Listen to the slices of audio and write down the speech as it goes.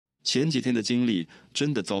前几天的经历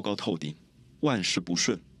真的糟糕透顶，万事不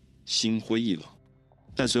顺，心灰意冷。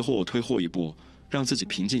但随后我退后一步，让自己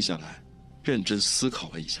平静下来，认真思考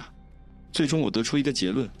了一下。最终我得出一个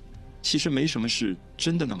结论，其实没什么事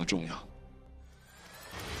真的那么重要。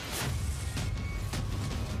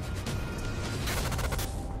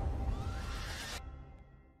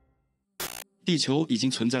地球已经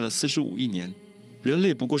存在了45亿年，人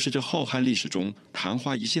类不过是这浩瀚历史中昙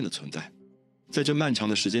花一现的存在。在这漫长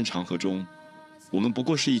的时间长河中，我们不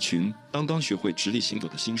过是一群刚刚学会直立行走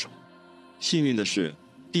的新手。幸运的是，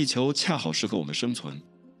地球恰好适合我们生存。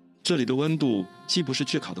这里的温度既不是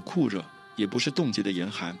炙烤的酷热，也不是冻结的严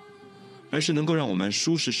寒，而是能够让我们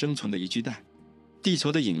舒适生存的宜居带。地球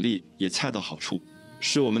的引力也恰到好处，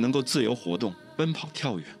使我们能够自由活动、奔跑、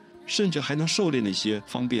跳跃，甚至还能狩猎那些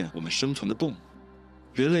方便我们生存的动物。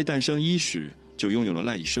人类诞生伊始就拥有了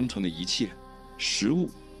赖以生存的一切：食物、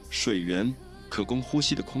水源、可供呼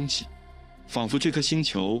吸的空气，仿佛这颗星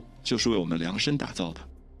球就是为我们量身打造的。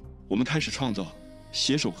我们开始创造，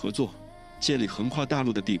携手合作，建立横跨大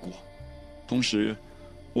陆的帝国。同时，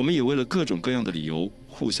我们也为了各种各样的理由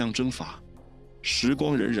互相征伐。时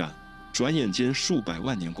光荏苒，转眼间数百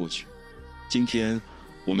万年过去。今天，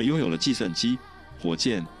我们拥有了计算机、火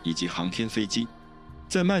箭以及航天飞机。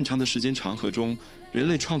在漫长的时间长河中，人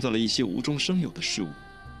类创造了一些无中生有的事物，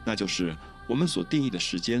那就是我们所定义的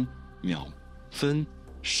时间、秒、分、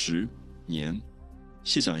时、年。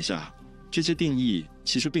细想一下，这些定义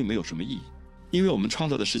其实并没有什么意义，因为我们创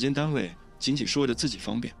造的时间单位仅仅是为了自己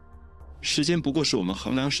方便。时间不过是我们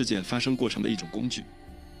衡量事件发生过程的一种工具。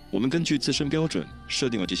我们根据自身标准设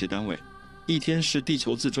定了这些单位：一天是地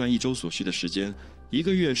球自转一周所需的时间，1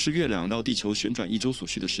个月是月亮绕地球旋转一周所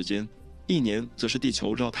需的时间，1年则是地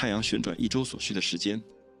球绕太阳旋转一周所需的时间。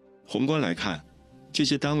宏观来看，这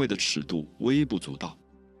些单位的尺度微不足道。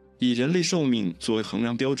以人类寿命作为衡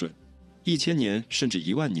量标准，1000年甚至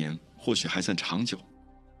1万年或许还算长久，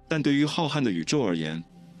但对于浩瀚的宇宙而言，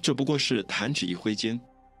这不过是弹指一挥间。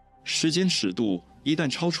时间尺度一旦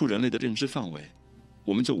超出人类的认知范围，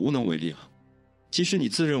我们就无能为力了。即使你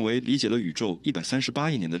自认为理解了宇宙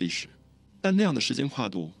138亿年的历史，但那样的时间跨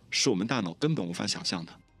度是我们大脑根本无法想象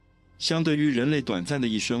的。相对于人类短暂的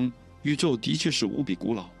一生，宇宙的确是无比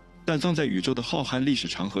古老，但放在宇宙的浩瀚历史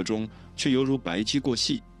长河中，却犹如白驹过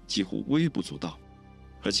隙，几乎微不足道。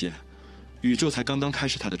而且，宇宙才刚刚开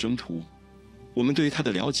始它的征途，我们对于它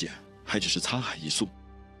的了解还只是沧海一粟。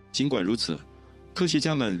尽管如此，科学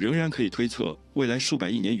家们仍然可以推测未来数百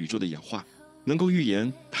亿年宇宙的演化，能够预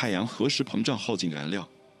言太阳何时膨胀耗尽燃料，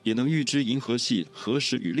也能预知银河系何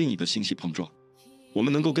时与另一个星系碰撞。我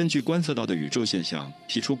们能够根据观测到的宇宙现象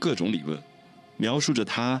提出各种理论，描述着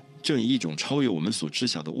它正以一种超越我们所知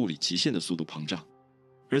晓的物理极限的速度膨胀。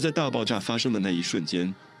而在大爆炸发生的那一瞬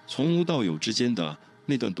间，从无到有之间的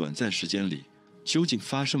那段短暂时间里，究竟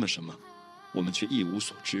发生了什么，我们却一无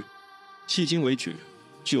所知。迄今为止，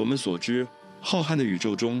据我们所知，浩瀚的宇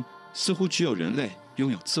宙中似乎只有人类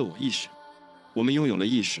拥有自我意识。我们拥有了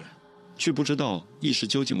意识，却不知道意识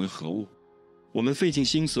究竟为何物。我们费尽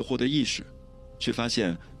心思获得意识，却发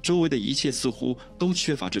现周围的一切似乎都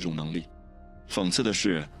缺乏这种能力。讽刺的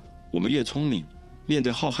是，我们越聪明，面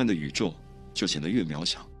对浩瀚的宇宙就显得越渺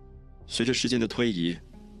小。随着时间的推移，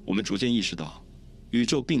我们逐渐意识到，宇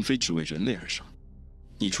宙并非只为人类而生。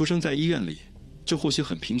你出生在医院里，这或许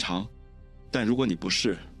很平常，但如果你不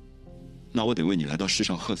是，那我得为你来到世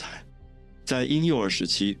上喝彩。在婴幼儿时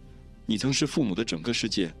期，你曾是父母的整个世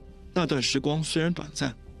界，那段时光虽然短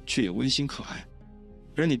暂，却也温馨可爱。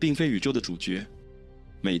而你并非宇宙的主角。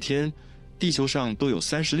每天，地球上都有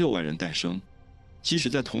36万人诞生，即使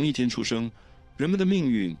在同一天出生，人们的命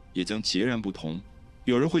运也将截然不同。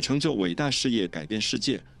有人会成就伟大事业，改变世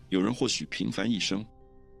界，有人或许平凡一生。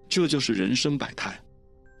这就是人生百态。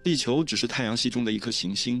地球只是太阳系中的一颗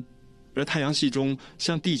行星，而太阳系中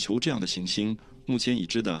像地球这样的行星，目前已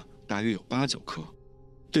知的大约有8、9颗。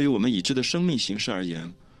对于我们已知的生命形式而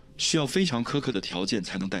言，需要非常苛刻的条件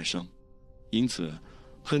才能诞生，因此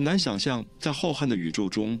很难想象在浩瀚的宇宙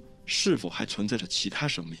中是否还存在着其他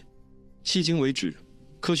生命。迄今为止，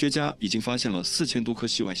科学家已经发现了4000多颗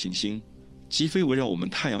系外行星，即非围绕我们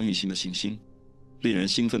太阳运行的行星。令人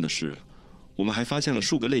兴奋的是，我们还发现了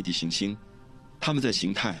数个类地行星，它们在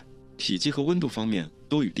形态、体积和温度方面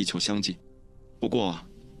都与地球相近。不过，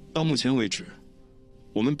到目前为止，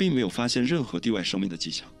我们并没有发现任何地外生命的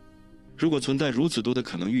迹象。如果存在如此多的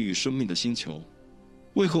可能孕育生命的星球，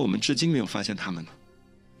为何我们至今没有发现它们呢？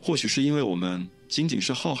或许是因为我们仅仅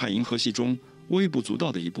是浩瀚银河系中微不足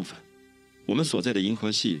道的一部分。我们所在的银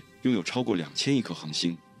河系拥有超过2000亿颗恒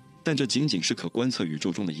星，但这仅仅是可观测宇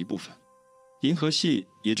宙中的一部分。银河系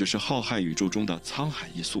也只是浩瀚宇宙中的沧海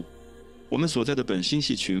一粟。我们所在的本星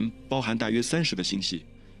系群包含大约30个星系，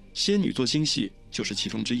仙女座星系就是其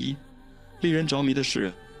中之一。令人着迷的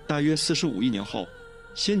是，大约45亿年后，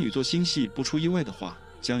仙女座星系不出意外的话，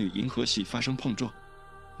将与银河系发生碰撞。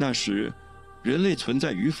那时，人类存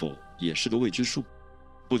在与否也是个未知数。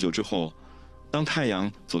不久之后，当太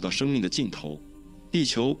阳走到生命的尽头，地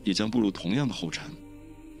球也将步入同样的后尘。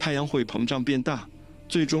太阳会膨胀变大，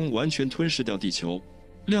最终完全吞噬掉地球，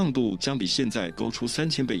亮度将比现在高出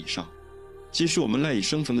3000倍以上。即使我们赖以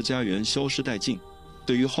生存的家园消失殆尽，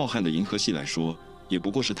对于浩瀚的银河系来说，也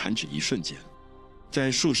不过是弹指一瞬间。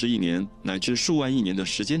在数十亿年乃至数万亿年的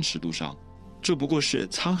时间尺度上，这不过是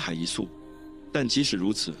沧海一粟。但即使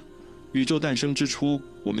如此，宇宙诞生之初，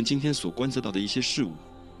我们今天所观测到的一些事物，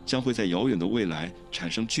将会在遥远的未来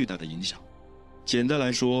产生巨大的影响。简单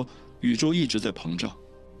来说，宇宙一直在膨胀，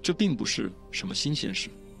这并不是什么新鲜事，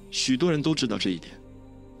许多人都知道这一点。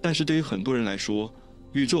但是对于很多人来说，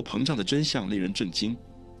宇宙膨胀的真相令人震惊，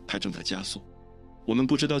它正在加速。我们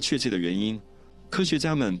不知道确切的原因，科学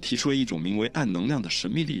家们提出了一种名为暗能量的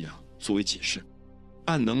神秘力量作为解释。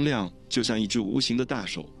暗能量就像一只无形的大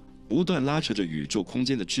手，不断拉扯着宇宙空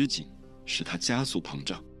间的织锦，使它加速膨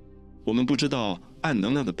胀。我们不知道暗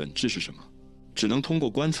能量的本质是什么，只能通过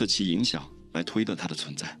观测其影响来推断它的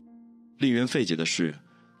存在。令人费解的是，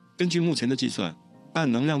根据目前的计算，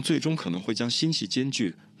暗能量最终可能会将星系间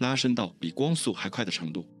距拉伸到比光速还快的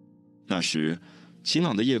程度。那时，晴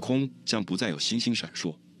朗的夜空将不再有星星闪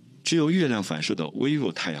烁，只有月亮反射的微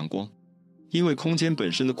弱太阳光。因为空间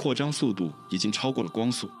本身的扩张速度已经超过了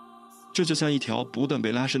光速，这就像一条不断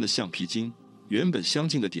被拉伸的橡皮筋，原本相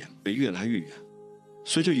近的点被越来越远。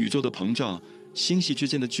随着宇宙的膨胀，星系之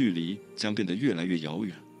间的距离将变得越来越遥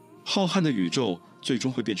远，浩瀚的宇宙最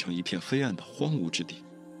终会变成一片黑暗的荒芜之地。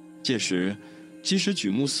届时，即使举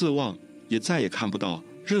目四望，也再也看不到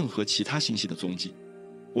任何其他星系的踪迹。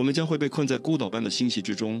我们将会被困在孤岛般的星系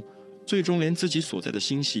之中，最终连自己所在的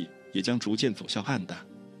星系也将逐渐走向暗淡，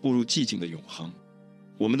步入寂静的永恒。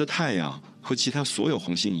我们的太阳和其他所有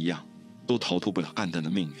恒星一样，都逃脱不了暗淡的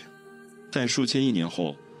命运。在数千亿年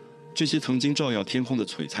后，这些曾经照耀天空的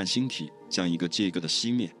璀璨星体将一个接一个的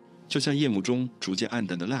熄灭，就像夜幕中逐渐暗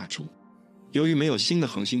淡的蜡烛。由于没有新的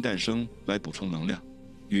恒星诞生来补充能量，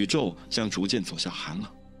宇宙将逐渐走向寒冷。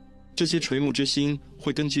这些垂暮之星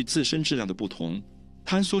会根据自身质量的不同，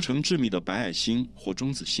坍缩成致密的白矮星或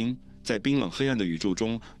中子星，在冰冷黑暗的宇宙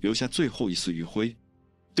中留下最后一丝余晖。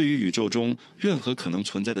对于宇宙中任何可能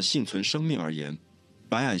存在的幸存生命而言，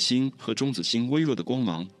白矮星和中子星微弱的光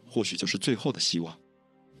芒或许就是最后的希望。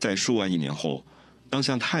在数万亿年后，当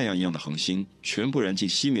像太阳一样的恒星全部燃尽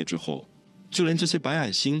熄灭之后，就连这些白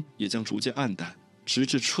矮星也将逐渐暗淡，直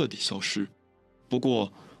至彻底消失。不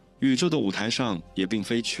过，宇宙的舞台上也并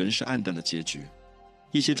非全是暗淡的结局。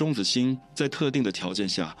一些中子星在特定的条件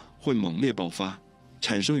下会猛烈爆发，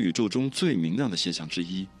产生宇宙中最明亮的现象之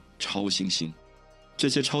一——超新星。这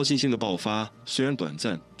些超新星的爆发虽然短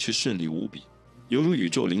暂，却绚丽无比，犹如宇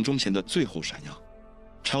宙临终前的最后闪耀。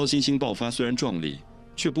超新星爆发虽然壮丽，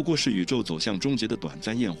却不过是宇宙走向终结的短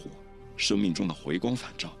暂焰火，生命中的回光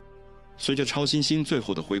返照。随着超新星最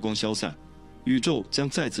后的辉光消散，宇宙将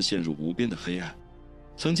再次陷入无边的黑暗。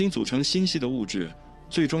曾经组成星系的物质，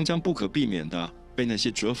最终将不可避免地被那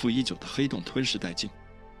些蛰伏已久的黑洞吞噬殆尽。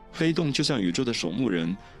黑洞就像宇宙的守墓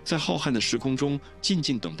人，在浩瀚的时空中静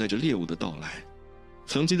静等待着猎物的到来。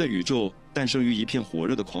曾经的宇宙诞生于一片火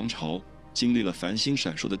热的狂潮，经历了繁星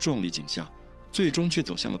闪烁的壮丽景象，最终却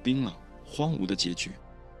走向了冰冷荒芜的结局。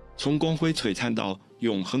从光辉璀璨到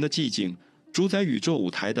永恒的寂静，主宰宇宙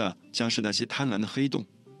舞台的将是那些贪婪的黑洞，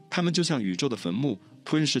它们就像宇宙的坟墓，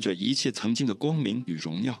吞噬着一切曾经的光明与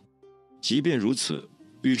荣耀。即便如此，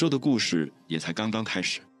宇宙的故事也才刚刚开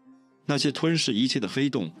始。那些吞噬一切的黑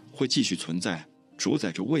洞会继续存在，主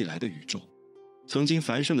宰着未来的宇宙。曾经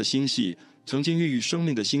繁盛的星系，曾经孕育生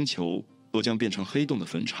命的星球，都将变成黑洞的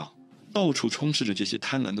坟场，到处充斥着这些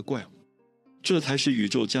贪婪的怪物。这才是宇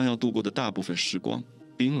宙将要度过的大部分时光：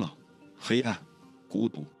冰冷、黑暗、孤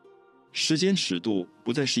独。时间尺度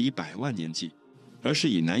不再是以100万年计，而是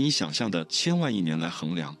以难以想象的1000万亿年来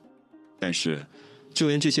衡量。但是，就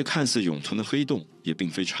连这些看似永存的黑洞，也并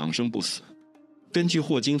非长生不死。根据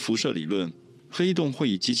霍金辐射理论，黑洞会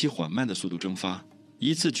以极其缓慢的速度蒸发，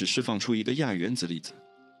一次只释放出一个亚原子粒子。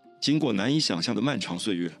经过难以想象的漫长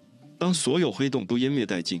岁月，当所有黑洞都湮灭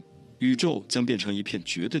殆尽，宇宙将变成一片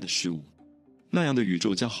绝对的虚无。那样的宇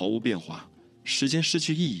宙将毫无变化，时间失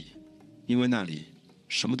去意义，因为那里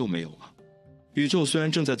什么都没有了。宇宙虽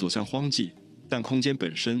然正在走向荒寂，但空间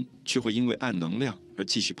本身却会因为暗能量而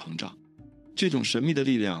继续膨胀。这种神秘的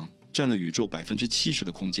力量占了宇宙70%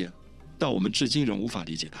的空间，但我们至今仍无法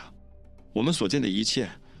理解它。我们所见的一切，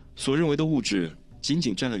所认为的物质，仅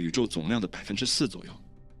仅占了宇宙总量的4%左右。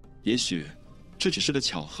也许这只是个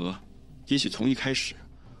巧合，也许从一开始，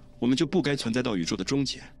我们就不该存在到宇宙的终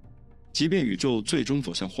结。即便宇宙最终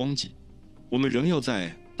走向荒寂，我们仍要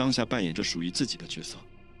在当下扮演着属于自己的角色。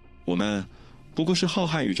我们不过是浩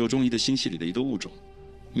瀚宇宙中一个星系里的一个物种，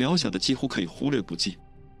渺小的几乎可以忽略不计。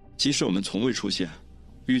即使我们从未出现，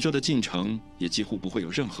宇宙的进程也几乎不会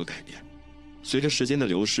有任何改变。随着时间的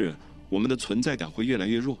流逝，我们的存在感会越来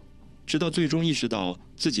越弱，直到最终意识到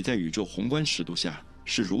自己在宇宙宏观尺度下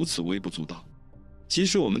是如此微不足道。即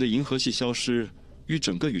使我们的银河系消失，于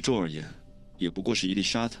整个宇宙而言，也不过是一粒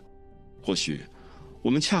沙子。或许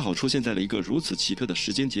我们恰好出现在了一个如此奇特的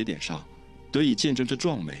时间节点上，得以见证这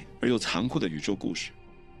壮美而又残酷的宇宙故事。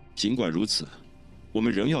尽管如此，我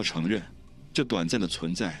们仍要承认，这短暂的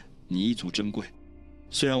存在弥足珍贵。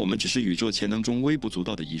虽然我们只是宇宙潜能中微不足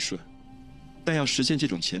道的一瞬，但要实现这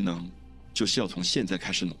种潜能，就需要从现在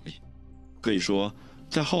开始努力。可以说，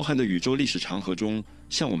在浩瀚的宇宙历史长河中，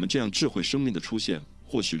像我们这样智慧生命的出现，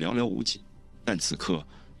或许寥寥无几，但此刻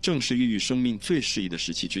正是孕育生命最适宜的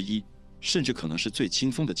时期之一，甚至可能是最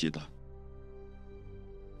清风的阶段。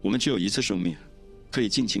我们只有一次生命，可以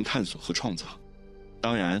尽情探索和创造。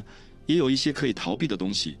当然，也有一些可以逃避的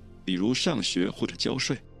东西，比如上学或者交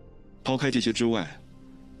税。抛开这些之外，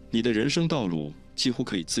你的人生道路几乎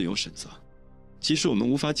可以自由选择。即使我们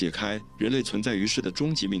无法解开人类存在于世的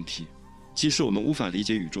终极命题，即使我们无法理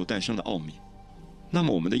解宇宙诞生的奥秘，那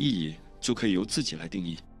么我们的意义就可以由自己来定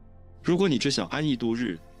义。如果你只想安逸度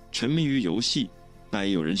日，沉迷于游戏，那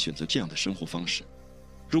也有人选择这样的生活方式。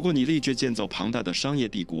如果你立志建造庞大的商业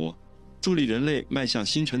帝国，助力人类迈向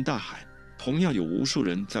星辰大海，同样有无数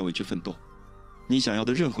人在为之奋斗。你想要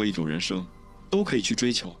的任何一种人生，都可以去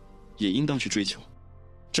追求，也应当去追求。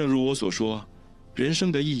正如我所说，人生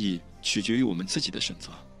的意义取决于我们自己的选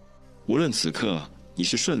择。无论此刻你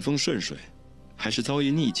是顺风顺水，还是遭遇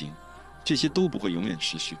逆境，这些都不会永远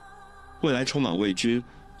持续。未来充满未知，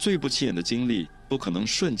最不起眼的经历都可能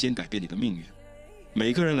瞬间改变你的命运。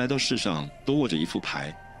每个人来到世上都握着一副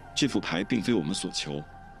牌，这副牌并非我们所求。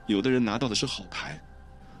有的人拿到的是好牌，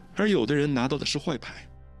而有的人拿到的是坏牌。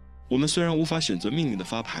我们虽然无法选择命运的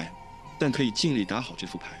发牌，但可以尽力打好这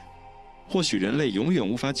副牌。或许人类永远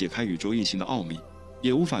无法解开宇宙运行的奥秘，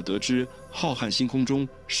也无法得知浩瀚星空中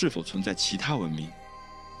是否存在其他文明，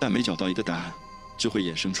但每找到一个答案，就会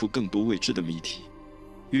衍生出更多未知的谜题。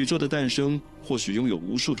宇宙的诞生或许拥有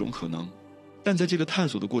无数种可能，但在这个探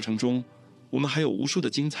索的过程中，我们还有无数的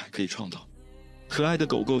精彩可以创造。可爱的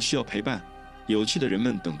狗狗需要陪伴，有趣的人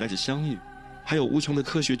们等待着相遇，还有无穷的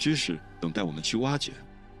科学知识等待我们去挖掘。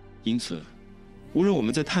因此，无论我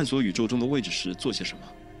们在探索宇宙中的位置时做些什么，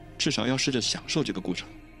至少要试着享受这个过程。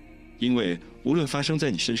因为无论发生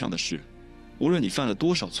在你身上的事，无论你犯了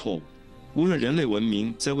多少错误，无论人类文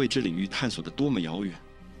明在未知领域探索的多么遥远，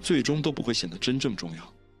最终都不会显得真正重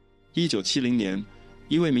要。1970年，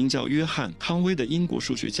一位名叫约翰·康威的英国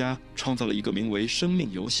数学家创造了一个名为生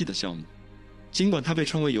命游戏的项目。尽管它被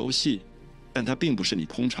称为游戏，但它并不是你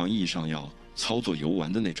通常意义上要操作游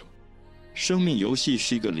玩的那种。生命游戏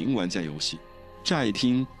是一个零玩家游戏，乍一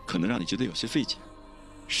听可能让你觉得有些费解。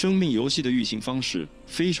生命游戏的运行方式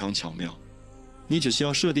非常巧妙，你只需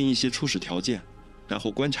要设定一些初始条件，然后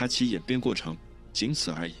观察其演变过程，仅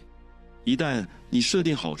此而已。一旦你设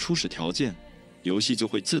定好初始条件，游戏就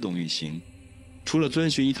会自动运行。除了遵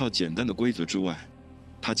循一套简单的规则之外，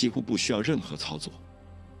它几乎不需要任何操作。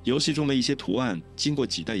游戏中的一些图案经过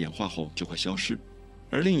几代演化后就会消失，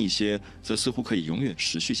而另一些则似乎可以永远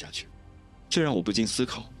持续下去。这让我不禁思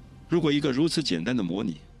考，如果一个如此简单的模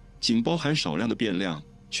拟，仅包含少量的变量，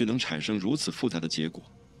却能产生如此复杂的结果，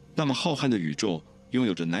那么浩瀚的宇宙拥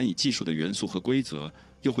有着难以计数的元素和规则，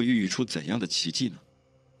又会孕育出怎样的奇迹呢？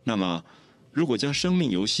那么，如果将生命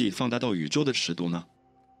游戏放大到宇宙的尺度呢？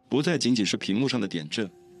不再仅仅是屏幕上的点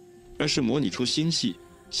阵，而是模拟出星系、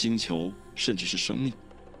星球，甚至是生命。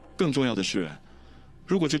更重要的是，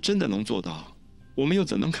如果这真的能做到，我们又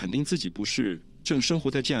怎能肯定自己不是正生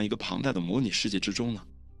活在这样一个庞大的模拟世界之中呢？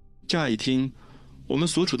乍一听，我们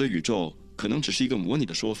所处的宇宙可能只是一个模拟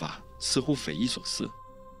的说法，似乎匪夷所思。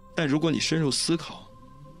但如果你深入思考，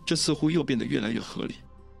这似乎又变得越来越合理。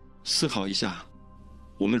思考一下，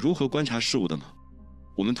我们如何观察事物的呢？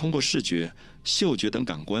我们通过视觉、嗅觉等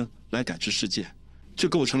感官来感知世界，这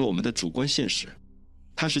构成了我们的主观现实。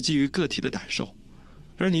它是基于个体的感受，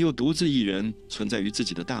而你又独自一人存在于自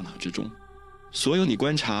己的大脑之中。所有你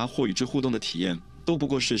观察或与之互动的体验，都不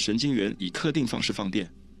过是神经元以特定方式放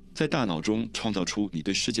电，在大脑中创造出你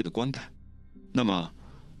对世界的观感。那么，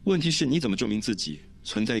问题是你怎么证明自己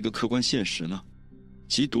存在一个客观现实呢？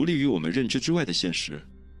即独立于我们认知之外的现实，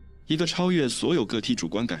一个超越所有个体主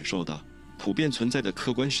观感受的普遍存在的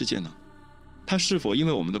客观世界呢？它是否因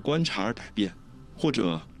为我们的观察而改变，或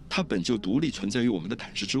者它本就独立存在于我们的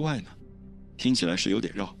感知之外呢？听起来是有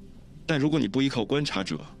点绕，但如果你不依靠观察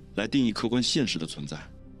者来定义客观现实的存在，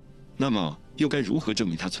那么又该如何证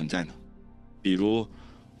明它存在呢？比如，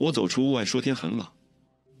我走出屋外说天很冷，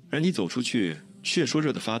而你走出去却说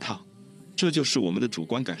热得发烫，这就是我们的主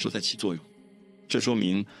观感受在起作用。这说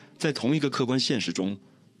明，在同一个客观现实中，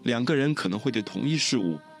两个人可能会对同一事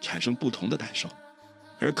物产生不同的感受，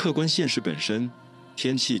而客观现实本身，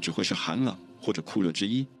天气只会是寒冷或者酷热之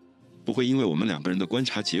一，不会因为我们两个人的观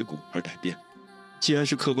察结果而改变。既然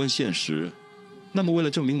是客观现实，那么为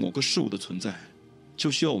了证明某个事物的存在，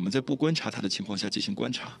就需要我们在不观察它的情况下进行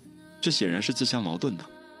观察，这显然是自相矛盾的。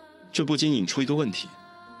这不禁引出一个问题：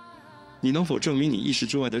你能否证明你意识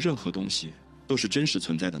之外的任何东西都是真实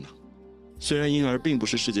存在的呢？虽然婴儿并不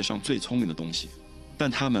是世界上最聪明的东西，但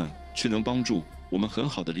他们却能帮助我们很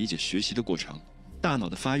好地理解学习的过程、大脑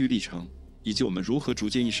的发育历程，以及我们如何逐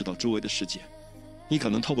渐意识到周围的世界。你可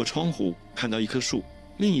能透过窗户看到一棵树、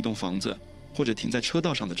另一栋房子，或者停在车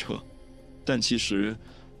道上的车，但其实，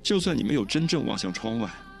就算你没有真正望向窗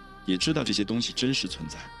外，也知道这些东西真实存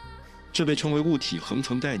在。这被称为物体恒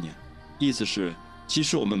存概念，意思是，即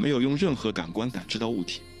使我们没有用任何感官感知到物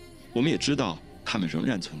体，我们也知道它们仍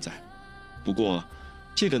然存在。不过，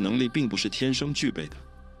这个能力并不是天生具备的，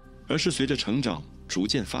而是随着成长逐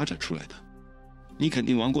渐发展出来的。你肯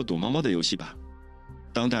定玩过躲猫猫的游戏吧？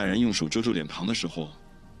当大人用手遮住脸庞的时候，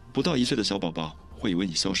不到1岁的小宝宝会以为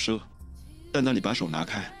你消失了，但当你把手拿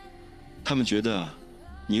开，他们觉得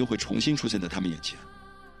你又会重新出现在他们眼前。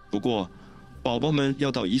不过，宝宝们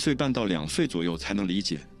要到1岁半到2岁左右才能理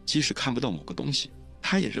解，即使看不到某个东西，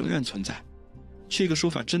它也仍然存在。这个说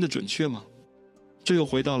法真的准确吗？这又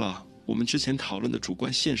回到了我们之前讨论的主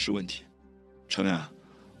观现实问题。承认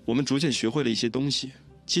我们逐渐学会了一些东西，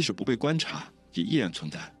即使不被观察，也依然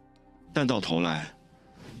存在。但到头来，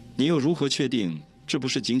你又如何确定这不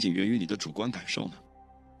是仅仅源于你的主观感受呢？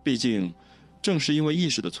毕竟，正是因为意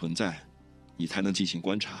识的存在，你才能进行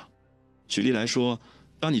观察。举例来说，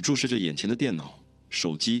当你注视着眼前的电脑、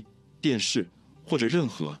手机、电视或者任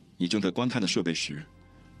何你正在观看的设备时，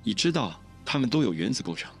你知道它们都有原子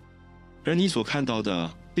构成，而你所看到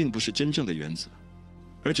的并不是真正的原子，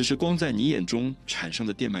而只是光在你眼中产生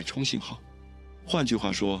的电脉冲信号。换句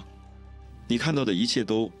话说，你看到的一切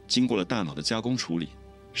都经过了大脑的加工处理，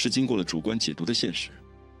是经过了主观解读的现实。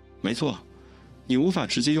没错，你无法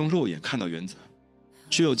直接用肉眼看到原子，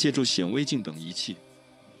只有借助显微镜等仪器，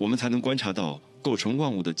我们才能观察到构成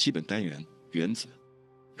万物的基本单元原子。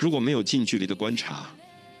如果没有近距离的观察，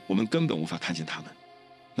我们根本无法看见它们。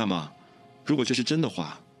那么，如果这是真的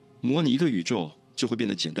话，模拟一个宇宙就会变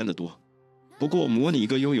得简单得多。不过，模拟一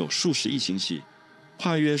个拥有数十亿星系、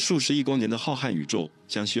跨越数十亿光年的浩瀚宇宙，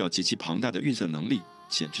将需要极其庞大的运算能力，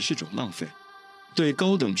简直是种浪费。对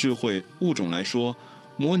高等智慧物种来说，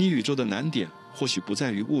模拟宇宙的难点或许不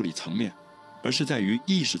在于物理层面，而是在于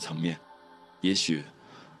意识层面。也许，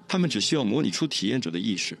他们只需要模拟出体验者的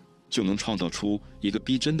意识，就能创造出一个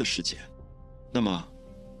逼真的世界。那么，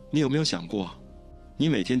你有没有想过，你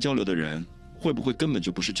每天交流的人会不会根本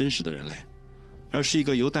就不是真实的人类，而是一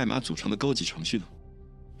个由代码组成的高级程序呢？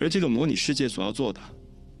而这个模拟世界所要做的，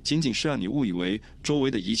仅仅是让你误以为周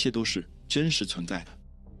围的一切都是真实存在的。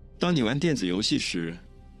当你玩电子游戏时，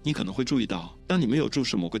你可能会注意到，当你没有注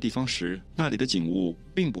视某个地方时，那里的景物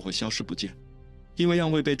并不会消失不见，因为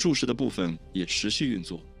让未被注视的部分也持续运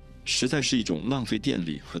作，实在是一种浪费电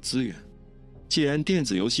力和资源。既然电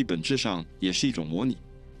子游戏本质上也是一种模拟，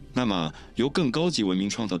那么由更高级文明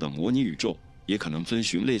创造的模拟宇宙也可能遵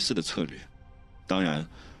循类似的策略。当然，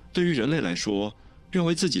对于人类来说，认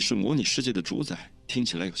为自己是模拟世界的主宰，听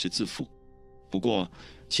起来有些自负。不过，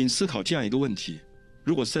请思考这样一个问题：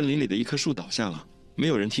如果森林里的一棵树倒下了，没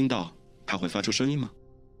有人听到，它会发出声音吗？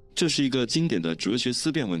这是一个经典的哲学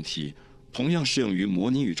思辨问题，同样适用于模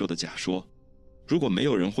拟宇宙的假说。如果没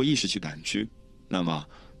有人会意识去感知，那么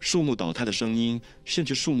树木倒塌的声音，甚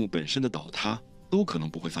至树木本身的倒塌，都可能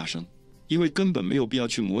不会发生，因为根本没有必要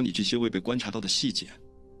去模拟这些未被观察到的细节。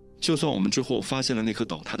就算我们之后发现了那棵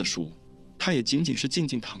倒塌的树，它也仅仅是静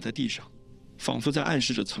静躺在地上，仿佛在暗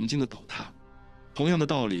示着曾经的倒塌。同样的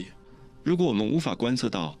道理，如果我们无法观测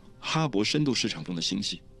到哈勃深度市场中的星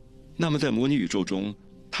系，那么在模拟宇宙中，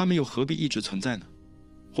它们又何必一直存在呢？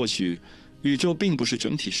或许，宇宙并不是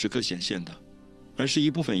整体时刻显现的，而是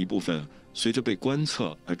一部分一部分随着被观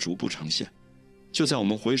测而逐步呈现。就像我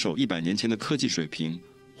们回首100年前的科技水平，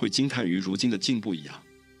会惊叹于如今的进步一样。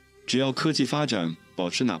只要科技发展保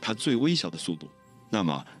持哪怕最微小的速度，那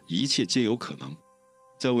么一切皆有可能。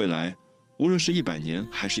在未来，无论是100年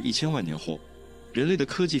还是1000万年后，人类的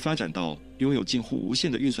科技发展到拥有近乎无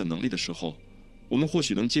限的运算能力的时候，我们或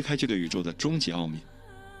许能揭开这个宇宙的终极奥秘。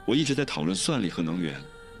我一直在讨论算力和能源，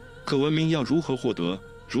可文明要如何获得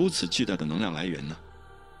如此巨大的能量来源呢？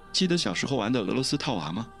记得小时候玩的俄罗斯套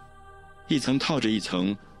娃吗？一层套着一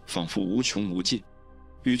层，仿佛无穷无尽。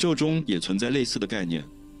宇宙中也存在类似的概念，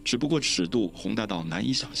只不过尺度宏大到难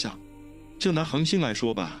以想象。就拿恒星来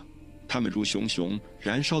说吧，它们如熊熊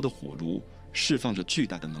燃烧的火炉，释放着巨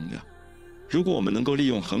大的能量。如果我们能够利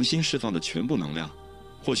用恒星释放的全部能量，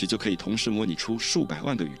或许就可以同时模拟出数百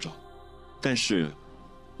万个宇宙。但是，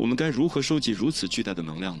我们该如何收集如此巨大的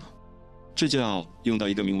能量呢？这就要用到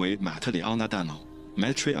一个名为马特里奥纳大脑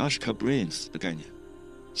 （Matryoshka Brains） 的概念。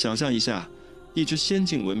想象一下，一支先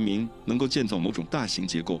进文明能够建造某种大型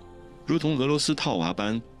结构，如同俄罗斯套娃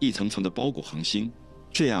般一层层的包裹恒星，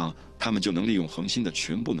这样他们就能利用恒星的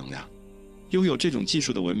全部能量。拥有这种技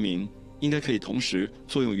术的文明，应该可以同时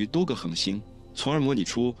作用于多个恒星，从而模拟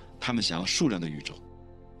出他们想要数量的宇宙。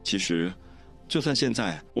其实，就算现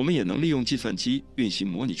在我们也能利用计算机运行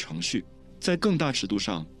模拟程序，在更大尺度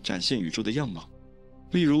上展现宇宙的样貌。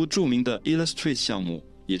例如著名的 Illustrate 项目，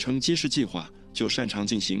也称揭示计划，就擅长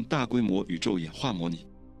进行大规模宇宙演化模拟。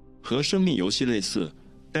和生命游戏类似，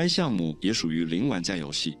该项目也属于零玩家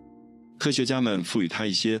游戏。科学家们赋予它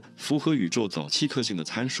一些符合宇宙早期特性的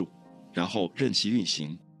参数，然后任其运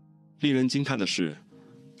行。令人惊叹的是，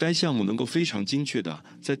该项目能够非常精确地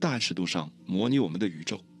在大尺度上模拟我们的宇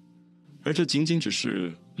宙，而这仅仅只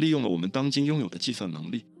是利用了我们当今拥有的计算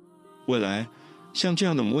能力。未来，像这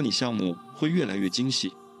样的模拟项目会越来越精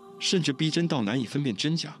细，甚至逼真到难以分辨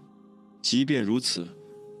真假。即便如此，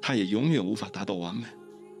它也永远无法达到完美。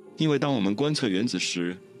因为当我们观测原子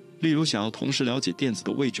时，例如想要同时了解电子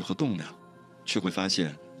的位置和动量，却会发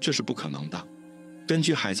现这是不可能的。根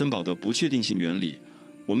据海森堡的不确定性原理，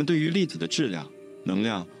我们对于粒子的质量、能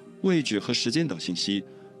量、位置和时间等信息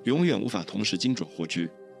永远无法同时精准获知。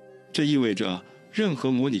这意味着任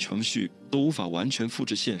何模拟程序都无法完全复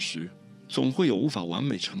制现实，总会有无法完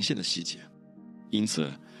美呈现的细节。因此，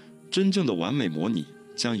真正的完美模拟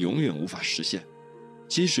将永远无法实现。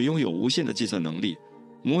即使拥有无限的计算能力，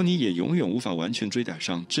模拟也永远无法完全追赶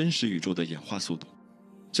上真实宇宙的演化速度。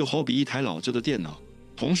就好比一台老旧的电脑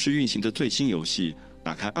同时运行着最新游戏，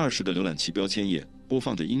打开20个浏览器标签页，播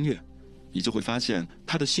放着音乐，你就会发现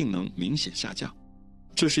它的性能明显下降。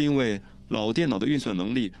这是因为老电脑的运算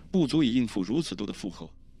能力不足以应付如此多的负荷，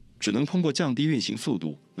只能通过降低运行速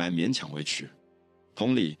度来勉强维持。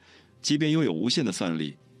同理，即便拥有无限的算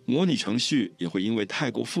力，模拟程序也会因为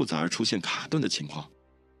太过复杂而出现卡顿的情况。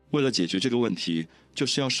为了解决这个问题，就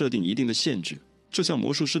是要设定一定的限制，就像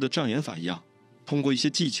魔术师的障眼法一样，通过一些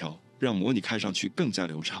技巧让模拟看上去更加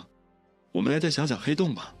流畅。我们来再想想黑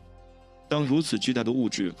洞吧。当如此巨大的物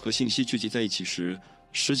质和信息聚集在一起时，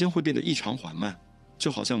时间会变得异常缓慢，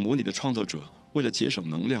就好像模拟的创造者为了节省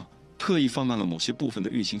能量，特意放慢了某些部分的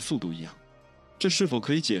运行速度一样。这是否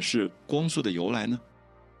可以解释光速的由来呢？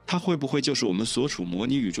它会不会就是我们所处模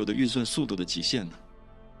拟宇宙的运算速度的极限呢？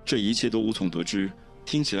这一切都无从得知，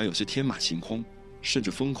听起来有些天马行空，甚至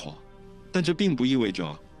疯狂，但这并不意味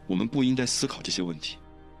着我们不应该思考这些问题。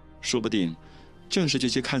说不定，正是这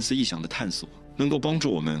些看似异想的探索，能够帮助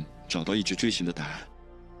我们找到一直追寻的答案。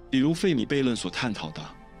比如费米悖论所探讨的，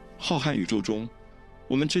浩瀚宇宙中，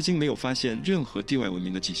我们至今没有发现任何地外文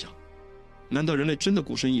明的迹象。难道人类真的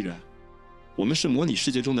孤身一人？我们是模拟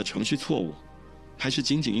世界中的程序错误，还是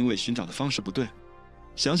仅仅因为寻找的方式不对？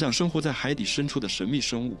想想生活在海底深处的神秘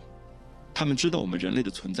生物，他们知道我们人类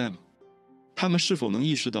的存在吗？他们是否能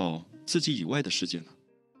意识到自己以外的世界呢？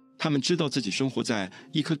他们知道自己生活在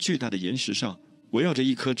一颗巨大的岩石上，围绕着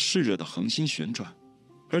一颗炽热的恒星旋转，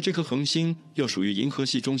而这颗恒星又属于银河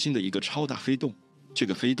系中心的一个超大黑洞。这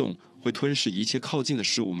个黑洞会吞噬一切靠近的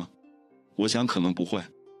事物吗？我想可能不会。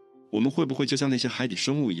我们会不会就像那些海底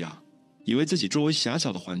生物一样，以为自己周围狭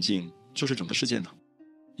小的环境就是整个世界呢？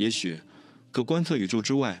也许可观测宇宙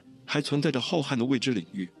之外还存在着浩瀚的未知领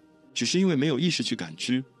域，只是因为没有意识去感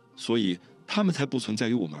知，所以它们才不存在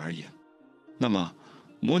于我们而言。那么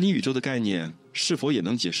模拟宇宙的概念是否也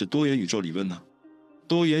能解释多元宇宙理论呢？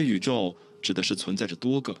多元宇宙指的是存在着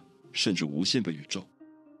多个甚至无限个宇宙，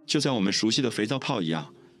就像我们熟悉的肥皂泡一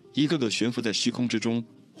样，一个个悬浮在虚空之中，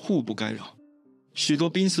互不干扰。许多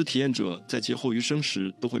濒死体验者在劫后余生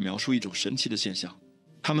时都会描述一种神奇的现象，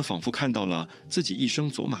他们仿佛看到了自己一生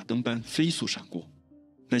走马灯般飞速闪过，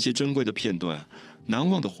那些珍贵的片段、难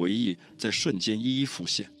忘的回忆在瞬间一一浮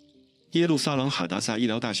现。耶路撒冷哈达萨医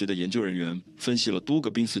疗大学的研究人员分析了多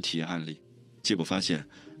个濒死体验案例，结果发现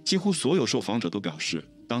几乎所有受访者都表示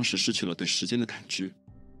当时失去了对时间的感知。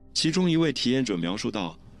其中一位体验者描述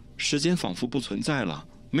道：时间仿佛不存在了，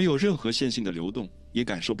没有任何线性的流动，也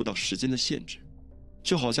感受不到时间的限制，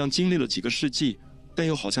就好像经历了几个世纪，但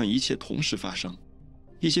又好像一切同时发生。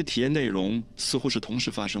一些体验内容似乎是同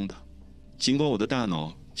时发生的，尽管我的大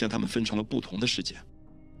脑将它们分成了不同的事件。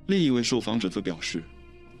另一位受访者则表示，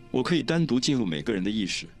我可以单独进入每个人的意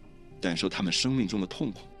识，感受他们生命中的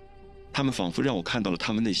痛苦，他们仿佛让我看到了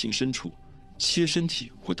他们内心深处，切身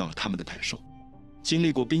体会到了他们的感受。经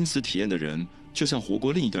历过濒死体验的人就像活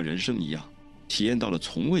过另一段人生一样，体验到了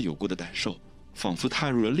从未有过的感受，仿佛踏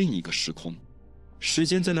入了另一个时空。时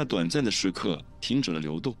间在那短暂的时刻停止了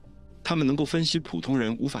流动，他们能够分析普通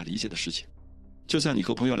人无法理解的事情，就像你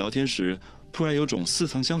和朋友聊天时突然有种似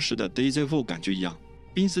曾相识的 déjà vu 感觉一样。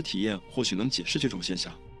濒死体验或许能解释这种现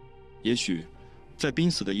象。也许在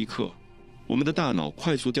濒死的一刻，我们的大脑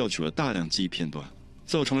快速调取了大量记忆片段，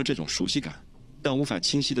造成了这种熟悉感，但无法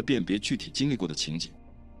清晰地辨别具体经历过的情景。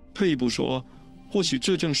退一步说，或许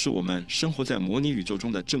这正是我们生活在模拟宇宙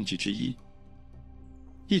中的证据之一。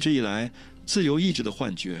一直以来，自由意志的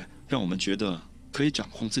幻觉让我们觉得可以掌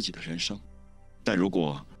控自己的人生，但如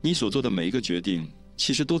果你所做的每一个决定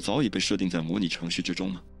其实都早已被设定在模拟程序之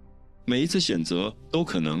中呢？每一次选择都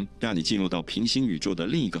可能让你进入到平行宇宙的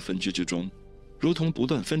另一个分支之中，如同不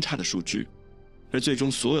断分叉的数据，而最终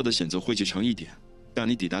所有的选择汇聚成一点，让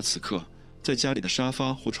你抵达此刻，在家里的沙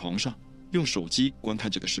发或床上，用手机观看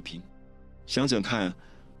这个视频。想想看，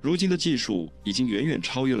如今的技术已经远远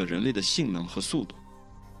超越了人类的性能和速度。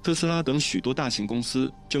特斯拉等许多大型公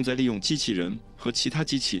司正在利用机器人和其他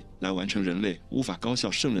机器来完成人类无法高效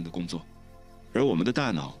胜任的工作，而我们的大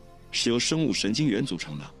脑是由生物神经元组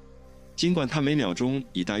成的。尽管它每秒钟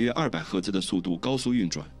以大约200赫兹的速度高速运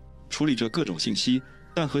转，处理着各种信息，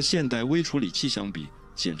但和现代微处理器相比，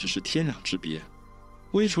简直是天壤之别。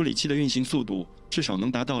微处理器的运行速度至少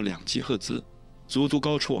能达到2吉赫兹，足足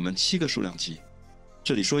高出我们7个数量级。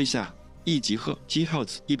这里说一下，1吉赫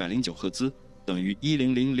 （Gigahertz）109赫兹等于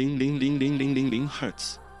1000000000000赫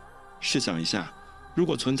兹。试想一下，如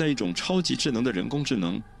果存在一种超级智能的人工智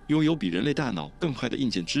能，拥有比人类大脑更快的硬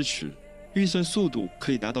件支持，运算速度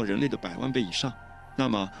可以达到人类的100万倍以上，那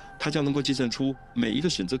么它将能够计算出每一个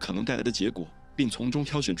选择可能带来的结果，并从中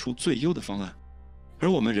挑选出最优的方案。而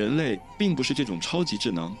我们人类并不是这种超级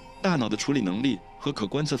智能，大脑的处理能力和可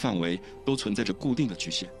观测范围都存在着固定的局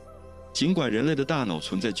限。尽管人类的大脑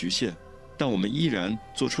存在局限，但我们依然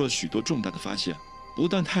做出了许多重大的发现，不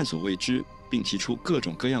断探索未知，并提出各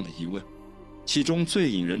种各样的疑问。其中最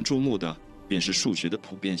引人注目的便是数学的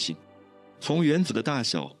普遍性。从原子的大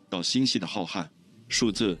小到星系的浩瀚，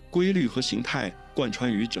数字、规律和形态贯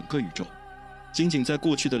穿于整个宇宙。仅仅在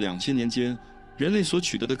过去的2000年间，人类所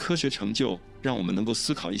取得的科学成就让我们能够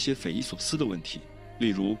思考一些匪夷所思的问题，例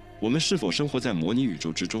如我们是否生活在模拟宇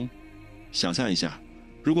宙之中。想象一下，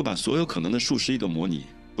如果把所有可能的数十亿个模拟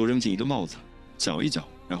都扔进一个帽子，搅一搅，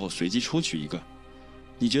然后随机抽取一个，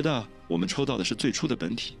你觉得我们抽到的是最初的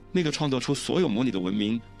本体，那个创造出所有模拟的文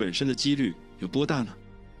明本身的几率有多大呢？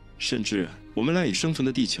甚至我们赖以生存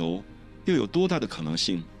的地球又有多大的可能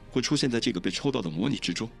性会出现在这个被抽到的模拟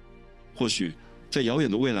之中？或许在遥远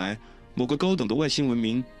的未来，某个高等的外星文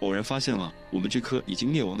明偶然发现了我们这颗已经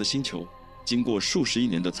灭亡的星球，经过数十亿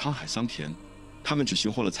年的沧海桑田，他们只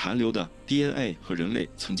寻获了残留的 DNA 和人类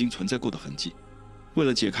曾经存在过的痕迹。为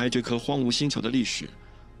了解开这颗荒芜星球的历史，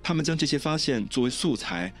他们将这些发现作为素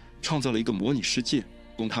材，创造了一个模拟世界，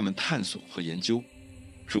供他们探索和研究。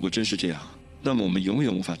如果真是这样，那么我们永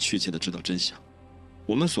远无法确切地知道真相。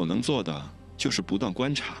我们所能做的就是不断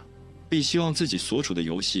观察，并希望自己所处的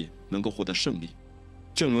游戏能够获得胜利。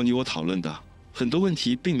正如你我讨论的，很多问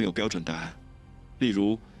题并没有标准答案。例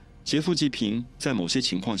如，劫富济贫在某些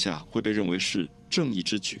情况下会被认为是正义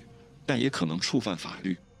之举，但也可能触犯法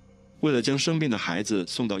律。为了将生病的孩子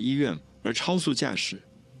送到医院而超速驾驶，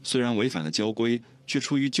虽然违反了交规，却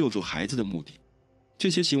出于救助孩子的目的。这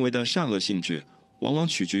些行为的善恶性质往往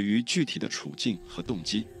取决于具体的处境和动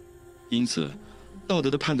机。因此，道德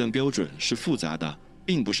的判断标准是复杂的，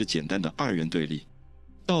并不是简单的二元对立。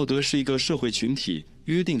道德是一个社会群体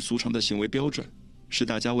约定俗成的行为标准，是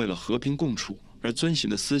大家为了和平共处而遵循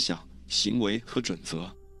的思想、行为和准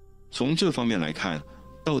则。从这方面来看，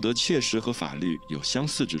道德确实和法律有相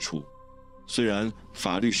似之处。虽然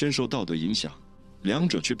法律深受道德影响，两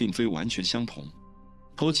者却并非完全相同。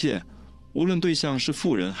偷窃，无论对象是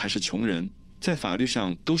富人还是穷人，在法律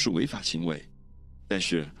上都是违法行为。但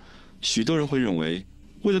是，许多人会认为，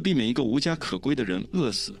为了避免一个无家可归的人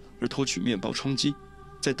饿死而偷取面包充饥，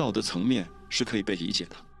在道德层面是可以被理解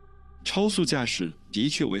的。超速驾驶的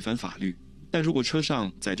确违反法律，但如果车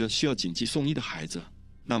上载着需要紧急送医的孩子，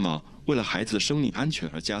那么为了孩子的生命安全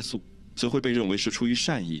而加速，则会被认为是出于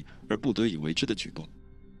善意而不得已为之的举动。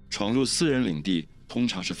闯入私人领地通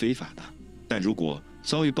常是非法的，但如果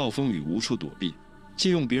遭遇暴风雨无处躲避，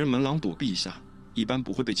借用别人门廊躲避一下，一般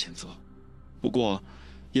不会被谴责。不过，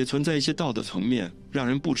也存在一些道德层面让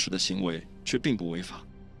人不齿的行为，却并不违法。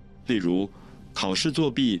例如，考试作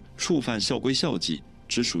弊触犯校规校纪，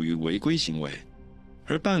只属于违规行为，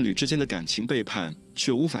而伴侣之间的感情背叛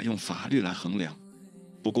却无法用法律来衡量。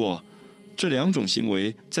不过，这两种行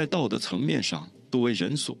为在道德层面上都为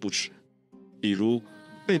人所不齿。比如，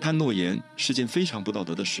背叛诺言是件非常不道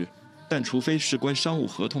德的事，但除非事关商务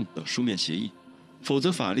合同的书面协议，否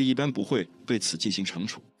则法律一般不会对此进行惩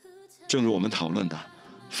处。正如我们讨论的，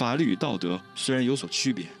法律与道德虽然有所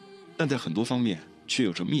区别，但在很多方面却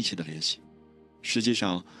有着密切的联系。实际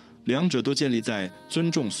上，两者都建立在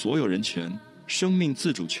尊重所有人权、生命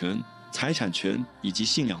自主权、财产权以及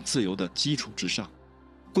信仰自由的基础之上。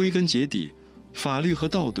归根结底，法律和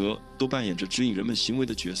道德都扮演着指引人们行为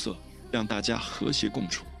的角色，让大家和谐共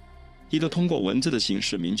处。一个通过文字的形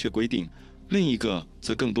式明确规定，另一个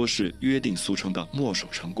则更多是约定俗成的墨守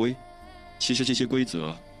成规。其实这些规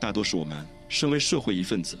则大多是我们身为社会一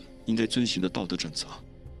份子应该遵循的道德准则。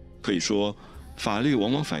可以说，法律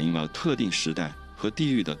往往反映了特定时代和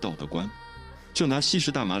地域的道德观。就拿吸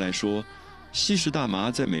食大麻来说，吸食大麻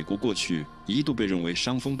在美国过去一度被认为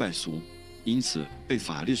伤风败俗，因此被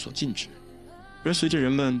法律所禁止。而随着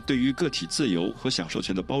人们对于个体自由和享受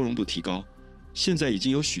权的包容度提高，现在已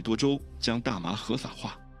经有许多州将大麻合法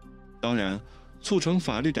化。当然，促成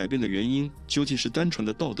法律改变的原因究竟是单纯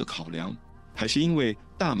的道德考量，还是因为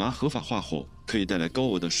大麻合法化后可以带来高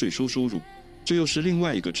额的税收入，这又是另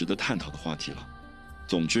外一个值得探讨的话题了。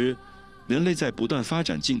总之，人类在不断发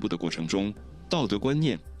展进步的过程中，道德观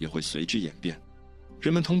念也会随之演变。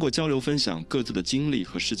人们通过交流分享各自的经历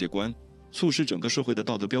和世界观，促使整个社会的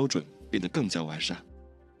道德标准变得更加完善。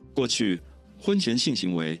过去，婚前性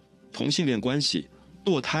行为、同性恋关系、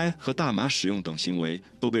堕胎和大麻使用等行为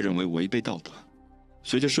都被认为违背道德。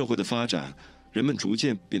随着社会的发展，人们逐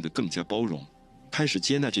渐变得更加包容，开始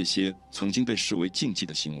接纳这些曾经被视为禁忌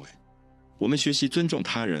的行为。我们学习尊重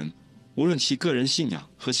他人，无论其个人信仰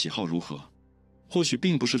和喜好如何。或许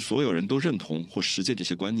并不是所有人都认同或实践这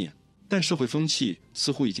些观念，但社会风气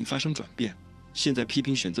似乎已经发生转变。现在批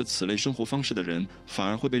评选择此类生活方式的人，反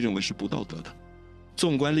而会被认为是不道德的。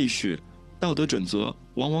纵观历史，道德准则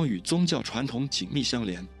往往与宗教传统紧密相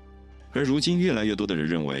连，而如今越来越多的人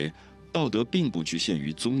认为，道德并不局限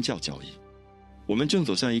于宗教教义。我们正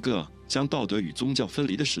走向一个将道德与宗教分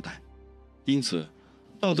离的时代，因此，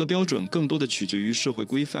道德标准更多的取决于社会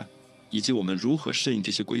规范，以及我们如何适应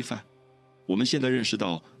这些规范。我们现在认识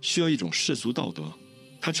到，需要一种世俗道德，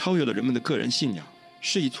它超越了人们的个人信仰，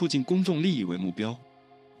是以促进公众利益为目标。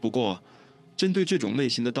不过，针对这种类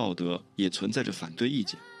型的道德也存在着反对意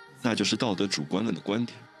见，那就是道德主观论的观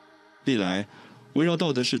点。历来，围绕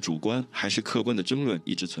道德是主观还是客观的争论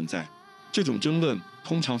一直存在，这种争论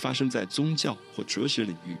通常发生在宗教或哲学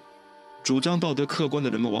领域。主张道德客观的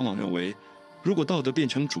人们往往认为，如果道德变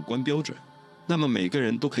成主观标准，那么每个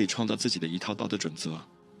人都可以创造自己的一套道德准则，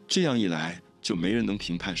这样一来就没人能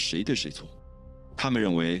评判谁对谁错。他们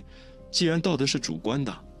认为，既然道德是主观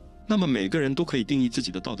的，那么每个人都可以定义自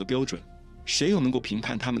己的道德标准，谁又能够评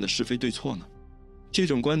判他们的是非对错呢？这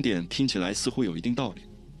种观点听起来似乎有一定道理，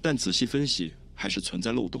但仔细分析还是存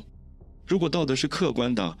在漏洞。如果道德是客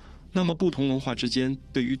观的，那么不同文化之间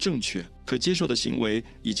对于正确、可接受的行为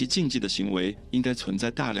以及禁忌的行为应该存在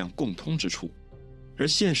大量共通之处，而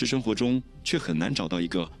现实生活中却很难找到一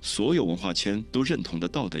个所有文化圈都认同的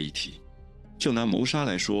道德议题。就拿谋杀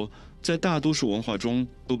来说，在大多数文化中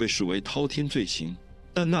都被视为滔天罪行，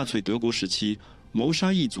但纳粹德国时期，谋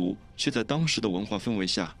杀异族却在当时的文化氛围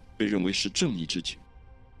下被认为是正义之举。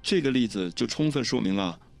这个例子就充分说明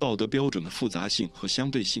了道德标准的复杂性和相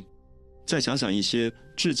对性。再想想一些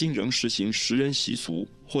至今仍实行食人习俗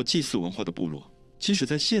或祭祀文化的部落，即使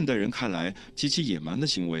在现代人看来极其野蛮的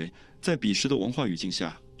行为，在彼时的文化语境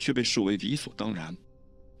下却被视为理所当然。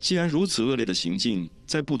既然如此恶劣的行径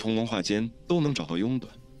在不同文化间都能找到拥趸，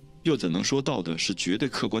又怎能说道德是绝对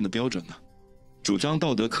客观的标准呢？主张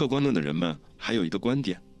道德客观论的人们还有一个观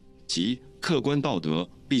点，即客观道德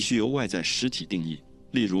必须由外在实体定义，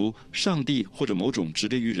例如上帝或者某种直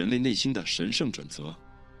列于人类内心的神圣准则。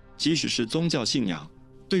即使是宗教信仰，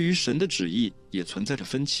对于神的旨意也存在着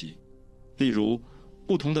分歧。例如，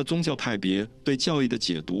不同的宗教派别对教义的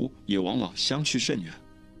解读也往往相去甚远。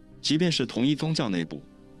即便是同一宗教内部，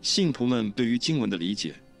信徒们对于经文的理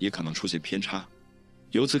解也可能出现偏差。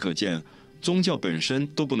由此可见，宗教本身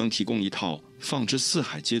都不能提供一套放之四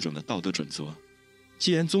海皆准的道德准则。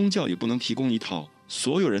既然宗教也不能提供一套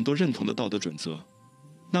所有人都认同的道德准则，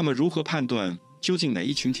那么如何判断究竟哪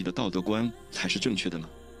一群体的道德观才是正确的呢？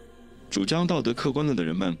主张道德客观论的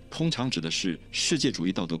人们通常指的是世界主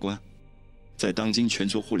义道德观。在当今全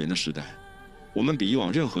球互联的时代，我们比以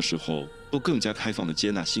往任何时候都更加开放地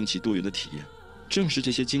接纳新奇多元的体验。正是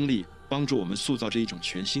这些经历帮助我们塑造这一种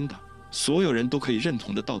全新的、所有人都可以认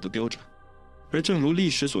同的道德标准。而正如历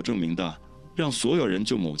史所证明的，让所有人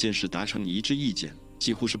就某件事达成一致意见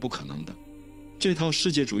几乎是不可能的。这套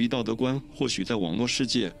世界主义道德观或许在网络世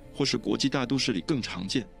界或是国际大都市里更常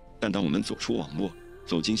见，但当我们走出网络，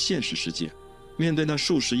走进现实世界，面对那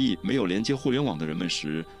数十亿没有连接互联网的人们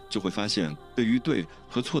时，就会发现对于对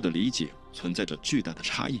和错的理解存在着巨大的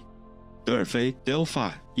差异。德尔菲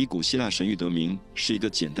Delphi 以古希腊神谕得名，是一个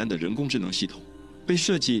简单的人工智能系统，被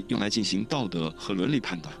设计用来进行道德和伦理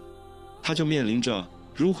判断。它就面临着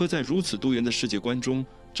如何在如此多元的世界观中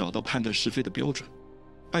找到判断是非的标准。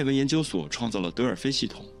艾文研究所创造了德尔菲系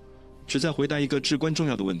统，旨在回答一个至关重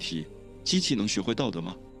要的问题：机器能学会道德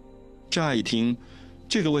吗？乍一听，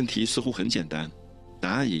这个问题似乎很简单，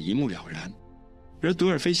答案也一目了然。而德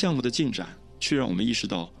尔菲项目的进展却让我们意识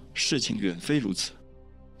到事情远非如此。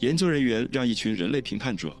研究人员让一群人类评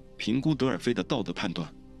判者评估德尔菲的道德判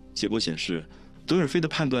断，结果显示，德尔菲的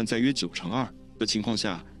判断在约9×2的情况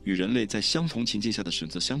下与人类在相同情境下的选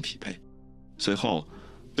择相匹配。随后，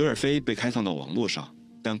德尔菲被开放到网络上，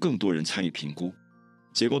让更多人参与评估。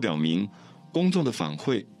结果表明，公众的反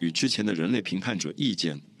馈与之前的人类评判者意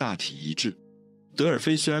见大体一致。德尔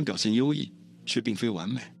菲虽然表现优异，却并非完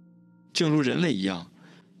美。正如人类一样，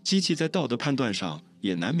机器在道德判断上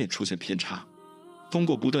也难免出现偏差。通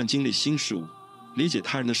过不断经历新事物，理解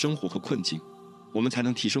他人的生活和困境，我们才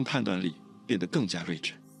能提升判断力，变得更加睿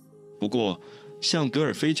智。不过，像德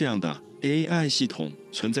尔菲这样的 AI 系统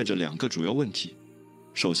存在着2个主要问题。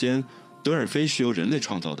首先，德尔菲是由人类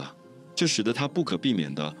创造的，这使得它不可避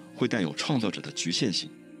免地会带有创造者的局限性。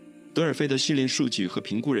德尔菲的训练数据和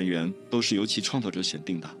评估人员都是由其创造者选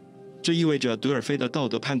定的，这意味着德尔菲的道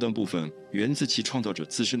德判断部分源自其创造者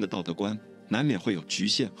自身的道德观，难免会有局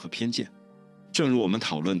限和偏见。正如我们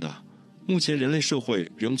讨论的，目前人类社会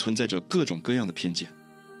仍存在着各种各样的偏见。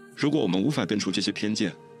如果我们无法辨出这些偏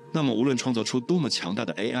见，那么无论创造出多么强大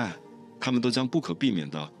的 AI， 它们都将不可避免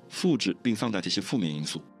地复制并放大这些负面因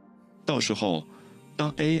素。到时候，当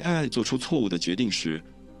AI 做出错误的决定时，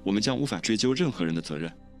我们将无法追究任何人的责任。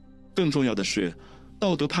更重要的是，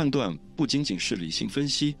道德判断不仅仅是理性分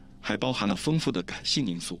析，还包含了丰富的感性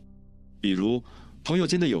因素，比如朋友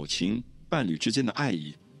间的友情、伴侣之间的爱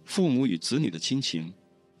意、父母与子女的亲情。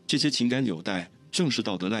这些情感纽带正是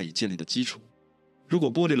道德赖以建立的基础。如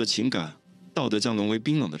果剥离了情感，道德将沦为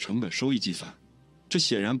冰冷的成本收益计算，这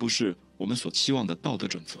显然不是我们所期望的道德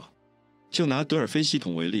准则。就拿德尔菲系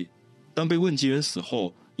统为例，当被问及人死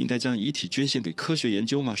后应该将遗体捐献给科学研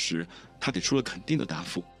究吗时，他给出了肯定的答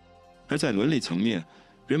复。而在伦理层面，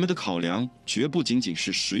人们的考量绝不仅仅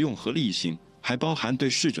是实用和利益性，还包含对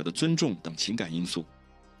逝者的尊重等情感因素。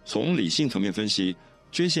从理性层面分析，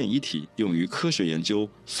捐献遗体用于科学研究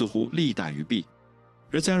似乎利大于弊，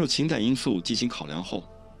而加入情感因素进行考量后，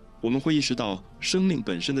我们会意识到生命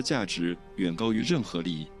本身的价值远高于任何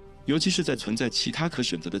利益，尤其是在存在其他可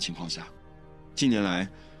选择的情况下。近年来，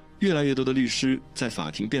越来越多的律师在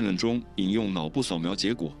法庭辩论中引用脑部扫描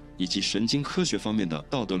结果以及神经科学方面的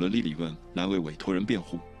道德伦理理论来为委托人辩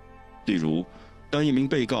护。例如，当一名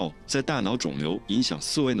被告在大脑肿瘤影响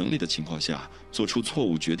思维能力的情况下做出错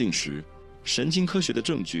误决定时，神经科学的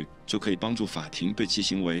证据就可以帮助法庭对其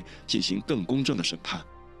行为进行更公正的审判。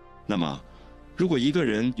那么，如果一个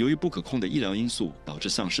人由于不可控的医疗因素导致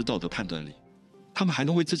丧失道德判断力，他们还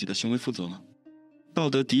能为自己的行为负责吗？道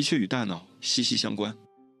德的确与大脑息息相关。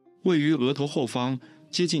位于额头后方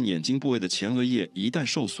接近眼睛部位的前额叶一旦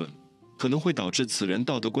受损，可能会导致此人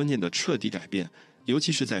道德观念的彻底改变，尤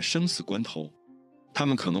其是在生死关头。他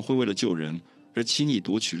们可能会为了救人而轻易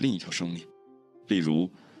夺取另一条生命。例如，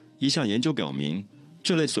一项研究表明，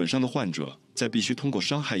这类损伤的患者在必须通过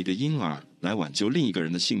伤害一个婴儿来挽救另一个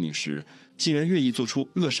人的性命时，竟然愿意做出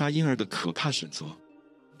扼杀婴儿的可怕选择。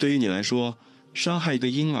对于你来说，伤害一个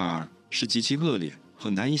婴儿是极其恶劣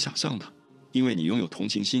和难以想象的，因为你拥有同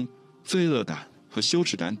情心、罪恶感和羞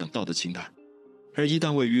耻感等道德情感。而一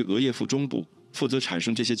旦位于额叶腹中部，负责产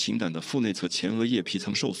生这些情感的腹内侧前额叶皮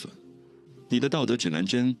层受损，你的道德指南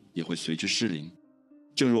针也会随之失灵。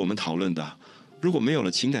正如我们讨论的，如果没有了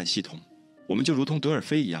情感系统，我们就如同德尔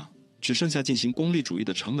菲一样，只剩下进行功利主义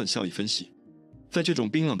的成本效益分析。在这种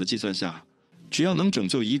冰冷的计算下，只要能拯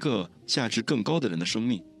救一个价值更高的人的生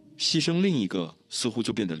命，牺牲另一个似乎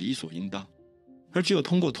就变得理所应当。而只有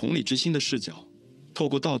通过同理之心的视角，透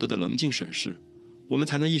过道德的冷静审视，我们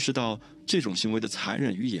才能意识到这种行为的残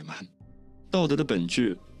忍与野蛮。道德的本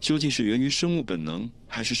质究竟是源于生物本能，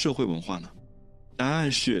还是社会文化呢？答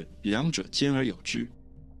案是两者兼而有之。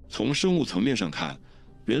从生物层面上看，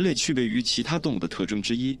人类区别于其他动物的特征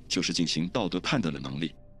之一，就是进行道德判断的能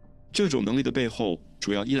力。这种能力的背后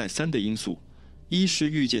主要依赖3类因素：一是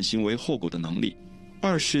预见行为后果的能力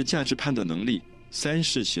，2是价值判断能力，3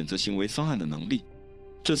是选择行为方案的能力。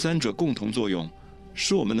这3者共同作用，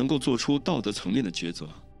使我们能够做出道德层面的抉择。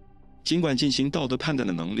尽管进行道德判断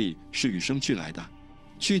的能力是与生俱来的，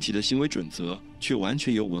具体的行为准则却完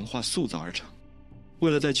全由文化塑造而成。为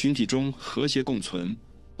了在群体中和谐共存，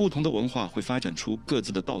不同的文化会发展出各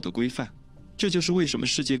自的道德规范。这就是为什么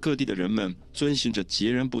世界各地的人们遵循着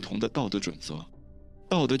截然不同的道德准则。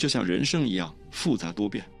道德就像人生一样复杂多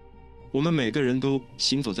变，我们每个人都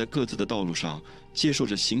行走在各自的道路上，接受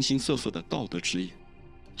着形形色色的道德指引。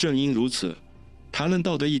正因如此，谈论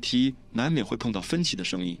道德议题难免会碰到分歧的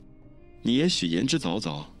声音。你也许言之凿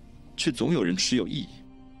凿，却总有人持有异议，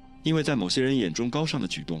因为在某些人眼中高尚的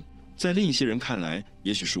举动，在另一些人看来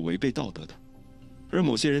也许是违背道德的，而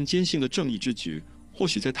某些人坚信的正义之举，或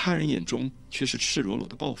许在他人眼中却是赤裸裸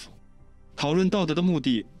的报复。讨论道德的目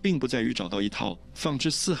的并不在于找到一套放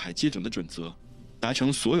之四海皆准的准则，达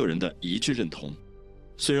成所有人的一致认同。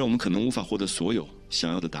虽然我们可能无法获得所有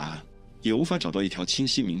想要的答案，也无法找到一条清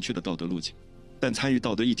晰明确的道德路径，但参与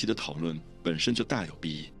道德议题的讨论本身就大有裨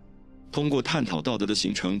益。通过探讨道德的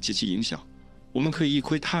形成及其影响，我们可以一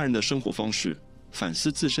窥他人的生活方式，反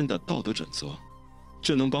思自身的道德准则。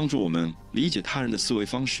这能帮助我们理解他人的思维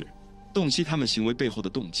方式，洞悉他们行为背后的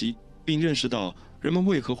动机，并认识到人们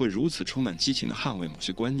为何会如此充满激情地捍卫某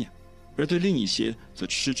些观念，而对另一些则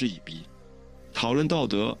嗤之以鼻。讨论道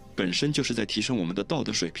德本身就是在提升我们的道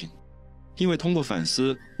德水平，因为通过反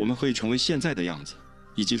思，我们可以成为现在的样子，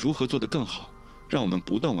以及如何做得更好，让我们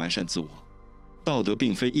不断完善自我。道德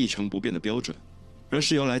并非一成不变的标准，而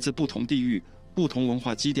是由来自不同地域、不同文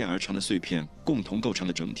化积淀而成的碎片共同构成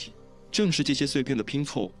的整体。正是这些碎片的拼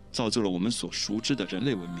凑，造就了我们所熟知的人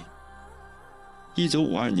类文明。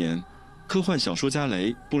1952年，科幻小说家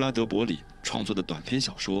雷布拉德伯里创作的短篇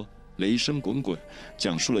小说《雷声滚滚》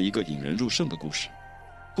讲述了一个引人入胜的故事。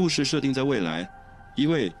故事设定在未来，一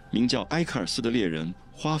位名叫埃克尔斯的猎人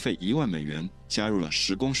花费1万美元加入了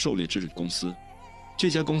时光狩猎之旅公司。这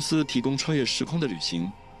家公司提供穿越时空的旅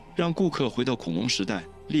行，让顾客回到恐龙时代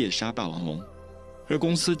猎杀霸王龙。而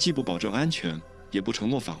公司既不保证安全，也不承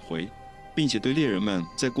诺返回，并且对猎人们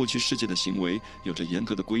在过去世界的行为有着严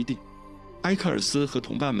格的规定。埃克尔斯和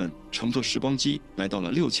同伴们乘坐时光机来到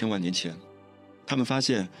了6000万年前，他们发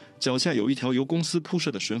现脚下有一条由公司铺设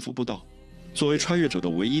的悬浮步道，作为穿越者的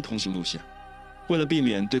唯一通行路线。为了避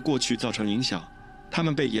免对过去造成影响，他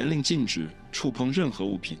们被严令禁止触碰任何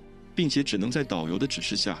物品，并且只能在导游的指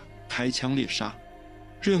示下开枪猎杀。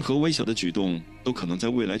任何微小的举动都可能在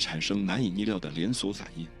未来产生难以逆料的连锁反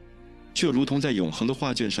应，却如同在永恒的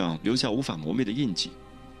画卷上留下无法磨灭的印记。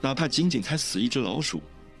哪怕仅仅才死一只老鼠，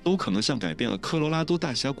都可能像改变了科罗拉多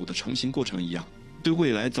大峡谷的成型过程一样，对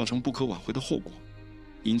未来造成不可挽回的后果。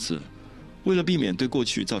因此，为了避免对过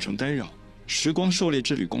去造成干扰，时光狩猎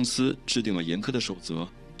之旅公司制定了严苛的守则，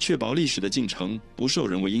确保历史的进程不受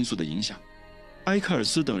人为因素的影响。埃克尔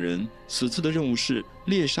斯等人此次的任务是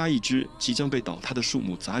猎杀一只即将被倒塌的树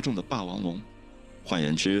木砸中的霸王龙。换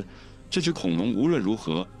言之，这只恐龙无论如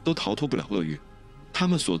何都逃脱不了厄运，他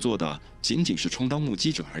们所做的仅仅是充当目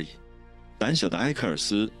击者而已。胆小的埃克尔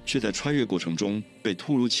斯却在穿越过程中被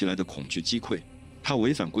突如其来的恐惧击溃，他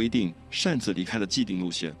违反规定，擅自离开了既定路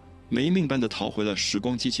线，没命般地逃回了时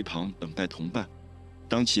光机器旁等待同伴。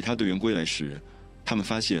当其他队员归来时，他们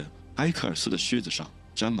发现埃克尔斯的靴子上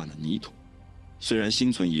沾满了泥土。虽然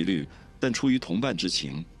心存疑虑，但出于同伴之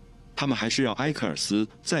情，他们还是让埃克尔斯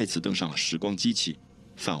再次登上了时光机器，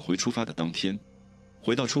返回出发的当天。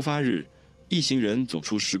回到出发日，一行人走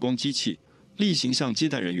出时光机器，例行向接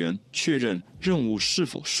待人员确认任务是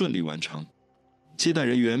否顺利完成。接待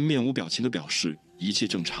人员面无表情地表示一切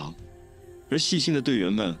正常，而细心的队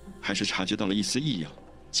员们还是察觉到了一丝异样。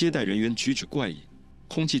接待人员举止怪异，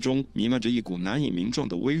空气中弥漫着一股难以名状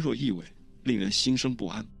的微弱异味，令人心生不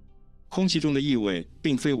安。空气中的异味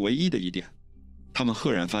并非唯一的一点，他们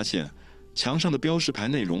赫然发现墙上的标识牌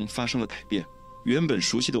内容发生了改变，原本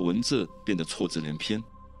熟悉的文字变得错字连篇。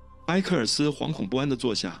埃克尔斯惶恐不安地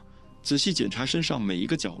坐下，仔细检查身上每一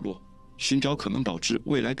个角落，寻找可能导致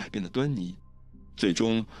未来改变的端倪。最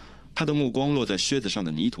终，他的目光落在靴子上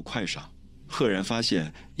的泥土块上，赫然发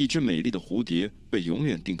现一只美丽的蝴蝶被永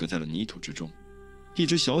远定格在了泥土之中。一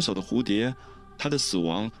只小小的蝴蝶，它的死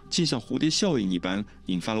亡竟像蝴蝶效应一般，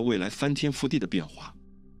引发了未来翻天覆地的变化。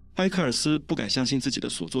埃克尔斯不敢相信自己的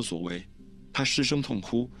所作所为，他失声痛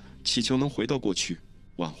哭，祈求能回到过去，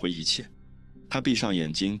挽回一切。他闭上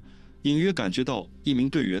眼睛，隐约感觉到一名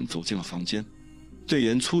队员走进了房间，队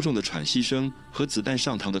员粗重的喘息声和子弹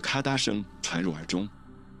上膛的咔嗒声传入耳中。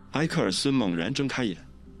埃克尔斯猛然睁开眼，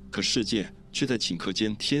可世界却在顷刻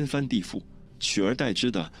间天翻地覆，取而代之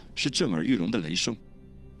的是震耳欲聋的雷声。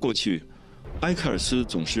过去，埃克尔斯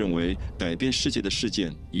总是认为改变世界的事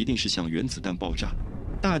件一定是像原子弹爆炸、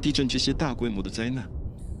大地震这些大规模的灾难，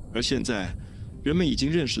而现在，人们已经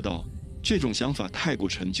认识到这种想法太过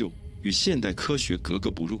陈旧，与现代科学格格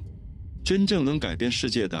不入。真正能改变世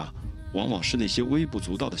界的，往往是那些微不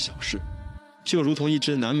足道的小事，就如同一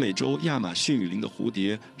只南美洲亚马逊雨林的蝴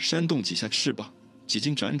蝶扇动几下翅膀，几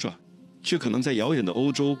经辗转，却可能在遥远的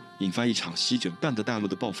欧洲引发一场席卷半个大陆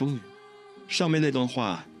的暴风雨。上面那段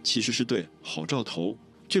话其实是对《好兆头》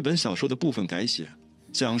这本小说的部分改写，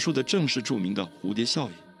讲述的正是著名的蝴蝶效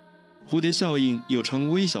应。蝴蝶效应又称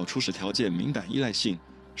微小初始条件敏感依赖性，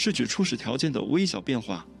是指初始条件的微小变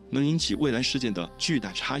化能引起未来事件的巨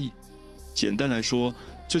大差异。简单来说，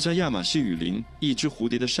就像亚马逊雨林一只蝴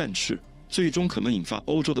蝶的扇翅最终可能引发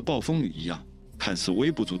欧洲的暴风雨一样，看似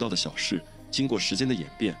微不足道的小事，经过时间的演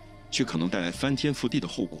变，却可能带来翻天覆地的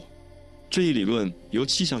后果。这一理论由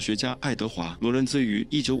气象学家爱德华·罗伦兹于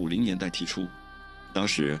1950年代提出。当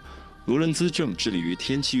时，罗伦兹正致力于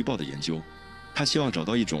天气预报的研究，他希望找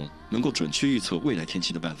到一种能够准确预测未来天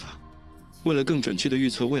气的办法。为了更准确地预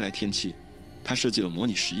测未来天气，他设计了模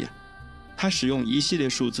拟实验。他使用一系列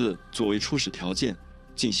数字作为初始条件，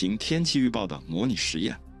进行天气预报的模拟实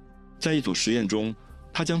验。在一组实验中，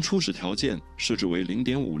他将初始条件设置为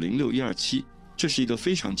 0.506127， 这是一个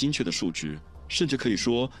非常精确的数值，甚至可以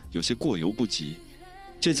说有些过犹不及。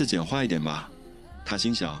这次简化一点吧，他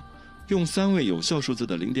心想，用3位有效数字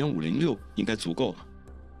的 0.506 应该足够了。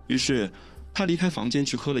于是他离开房间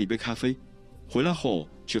去喝了一杯咖啡，回来后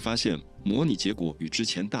却发现模拟结果与之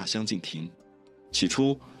前大相径庭。起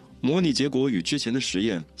初，模拟结果与之前的实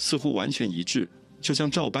验似乎完全一致，就像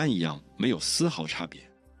照搬一样，没有丝毫差别。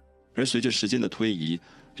而随着时间的推移，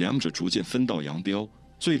两者逐渐分道扬镳，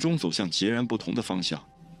最终走向截然不同的方向，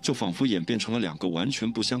就仿佛演变成了2个完全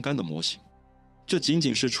不相干的模型。这仅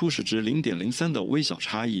仅是初始值 0.03 的微小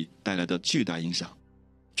差异带来的巨大影响，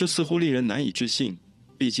这似乎令人难以置信，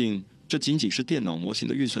毕竟这仅仅是电脑模型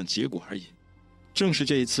的运算结果而已。正是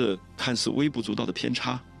这一次看似微不足道的偏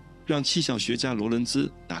差，让气象学家罗伦兹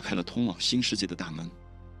打开了通往新世界的大门。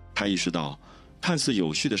他意识到，看似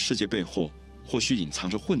有序的世界背后，或许隐藏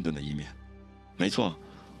着混沌的一面。没错，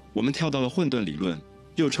我们跳到了混沌理论，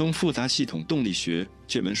又称复杂系统动力学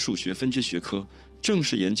这门数学分支学科，正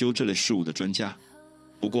是研究这类事物的专家。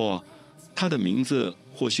不过，它的名字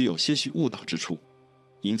或许有些许误导之处，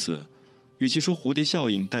因此，与其说蝴蝶效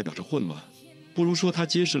应代表着混乱，不如说它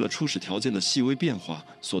揭示了初始条件的细微变化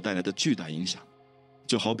所带来的巨大影响。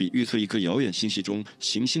就好比预测一颗遥远星系中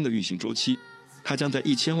行星的运行周期，它将在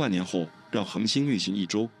1000万年后让恒星运行1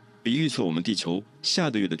周，比预测我们地球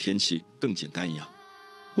下个月的天气更简单一样。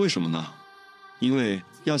为什么呢？因为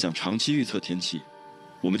要想长期预测天气，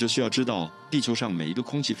我们就需要知道地球上每一个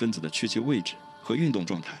空气分子的确切位置和运动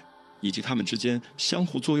状态，以及它们之间相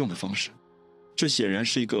互作用的方式。这显然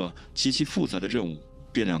是一个极其复杂的任务，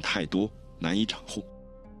变量太多，难以掌控。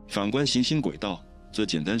反观行星轨道，则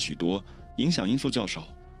简单许多，影响因素较少，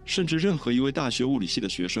甚至任何一位大学物理系的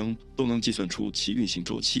学生都能计算出其运行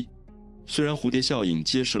周期。虽然蝴蝶效应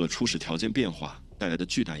揭示了初始条件变化带来的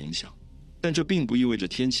巨大影响，但这并不意味着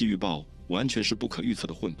天气预报完全是不可预测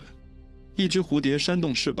的混沌。一只蝴蝶扇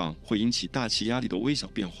动翅膀会引起大气压力的微小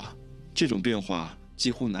变化，这种变化几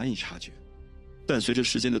乎难以察觉。但随着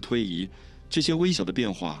时间的推移，这些微小的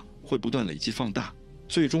变化会不断累积放大，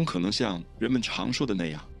最终可能像人们常说的那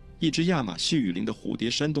样，一只亚马逊雨林的蝴蝶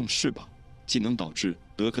扇动翅膀，竟能导致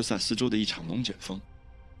德克萨斯州的一场龙卷风。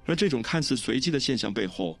而这种看似随机的现象背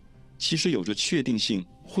后，其实有着确定性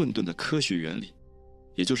混沌的科学原理。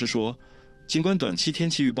也就是说，尽管短期天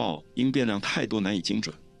气预报因变量太多难以精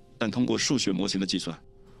准，但通过数学模型的计算，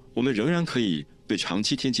我们仍然可以对长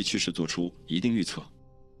期天气趋势做出一定预测。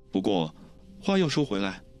不过，话又说回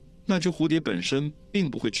来，那只蝴蝶本身并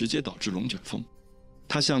不会直接导致龙卷风，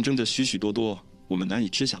它象征着许许多多我们难以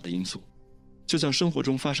知晓的因素。就像生活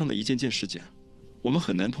中发生的一件件事件，我们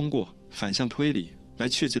很难通过反向推理来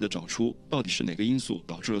确切地找出到底是哪个因素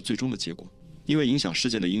导致了最终的结果，因为影响事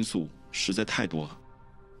件的因素实在太多了。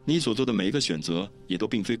你所做的每一个选择也都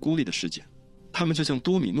并非孤立的事件，它们就像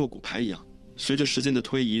多米诺骨牌一样，随着时间的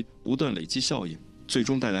推移不断累积效应，最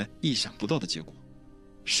终带来意想不到的结果。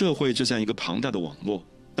社会就像一个庞大的网络，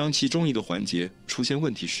当其中一个环节出现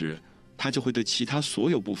问题时，它就会对其他所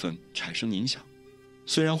有部分产生影响。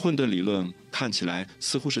虽然混沌理论看起来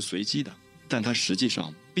似乎是随机的，但它实际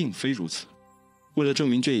上并非如此。为了证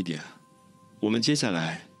明这一点，我们接下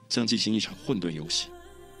来将进行一场混沌游戏。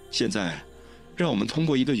现在，让我们通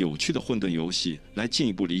过一个有趣的混沌游戏来进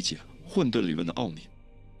一步理解混沌理论的奥秘。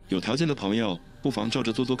有条件的朋友不妨照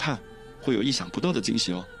着做做看，会有意想不到的惊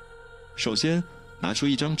喜哦。首先，拿出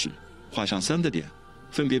一张纸，画上3个点，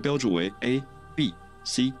分别标注为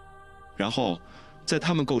A、B、C， 然后在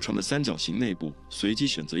它们构成的三角形内部随机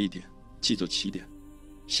选择一点，记作起点。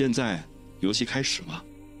现在游戏开始了。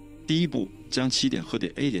第一步，将起点和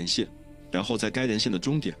点 A 连线，然后在该连线的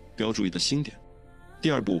终点标注一个新点。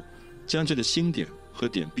第二步，将这个新点和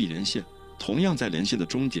点 B 连线，同样在连线的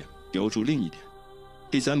终点标注另一点。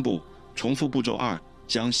第三步，重复步骤2，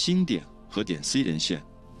将新点和点 C 连线，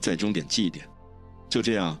在终点记一点。就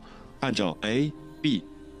这样，按照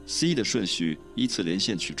A、B、C 的顺序依次连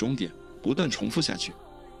线取终点，不断重复下去。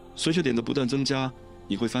随着点的不断增加，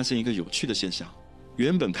你会发现一个有趣的现象：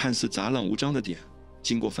原本看似杂乱无章的点，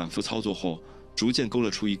经过反复操作后，逐渐勾勒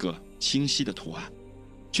出一个清晰的图案。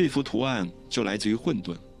这幅图案就来自于混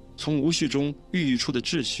沌，从无序中孕育出的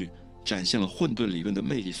秩序，展现了混沌理论的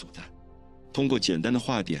魅力所在。通过简单的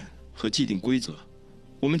画点和既定规则，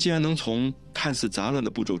我们竟然能从看似杂乱的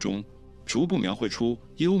步骤中，逐步描绘出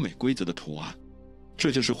优美规则的图案。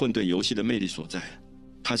这就是混沌游戏的魅力所在，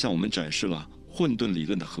它向我们展示了混沌理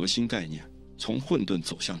论的核心概念，从混沌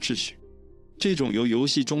走向秩序。这种由游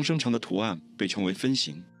戏中生成的图案被称为分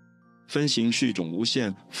形。分形是一种无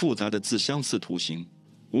限复杂的自相似图形，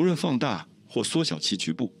无论放大或缩小其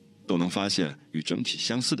局部，都能发现与整体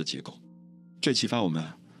相似的结构。这启发我们，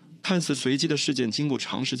看似随机的事件经过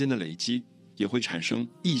长时间的累积，也会产生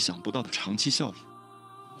意想不到的长期效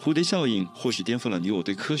应。蝴蝶效应或许颠覆了你我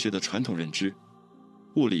对科学的传统认知。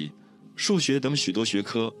物理、数学等许多学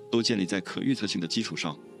科都建立在可预测性的基础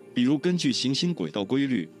上，比如根据行星轨道规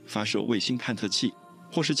律发射卫星探测器，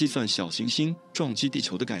或是计算小行星撞击地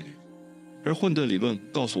球的概率。而混沌理论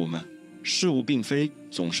告诉我们，事物并非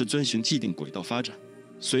总是遵循既定轨道发展，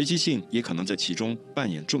随机性也可能在其中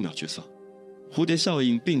扮演重要角色。蝴蝶效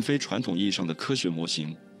应并非传统意义上的科学模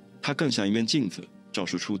型，它更像一面镜子，照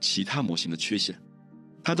射出其他模型的缺陷。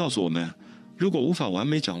它告诉我们，如果无法完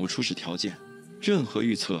美掌握初始条件，任何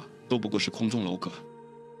预测都不过是空中楼阁。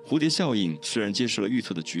蝴蝶效应虽然揭示了预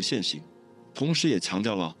测的局限性，同时也强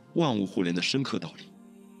调了万物互联的深刻道理。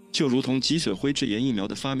就如同脊髓灰质炎疫苗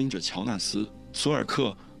的发明者乔纳斯·索尔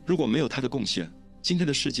克，如果没有他的贡献，今天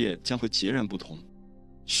的世界将会截然不同。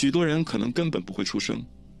许多人可能根本不会出生，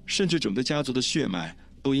甚至整个家族的血脉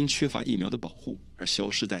都因缺乏疫苗的保护而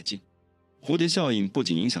消失殆尽。蝴蝶效应不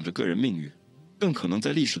仅影响着个人命运，更可能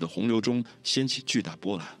在历史的洪流中掀起巨大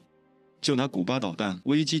波澜。就拿古巴导弹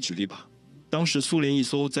危机举例吧，当时苏联一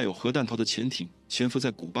艘载有核弹头的潜艇潜伏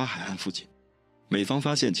在古巴海岸附近，美方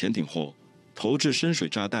发现潜艇后，投掷深水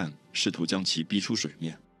炸弹，试图将其逼出水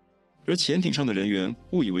面。而潜艇上的人员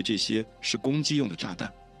误以为这些是攻击用的炸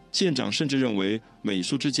弹，舰长甚至认为美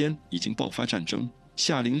苏之间已经爆发战争，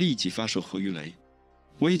下令立即发射核鱼雷。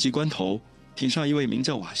危急关头，艇上一位名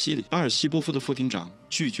叫瓦西里·阿尔西波夫的副艇长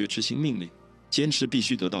拒绝执行命令，坚持必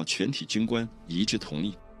须得到全体军官一致同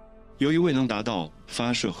意。由于未能达到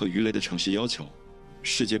发射核鱼雷的程序要求，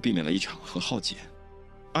世界避免了一场核浩劫。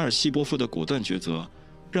阿尔西波夫的果断抉择，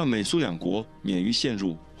让美苏两国免于陷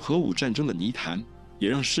入核武战争的泥潭，也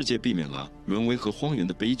让世界避免了沦为核荒原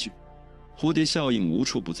的悲剧。蝴蝶效应无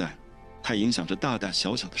处不在，它影响着大大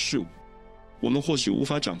小小的事物。我们或许无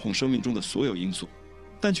法掌控生命中的所有因素，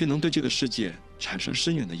但却能对这个世界产生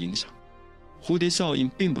深远的影响。蝴蝶效应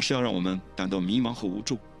并不是要让我们感到迷茫和无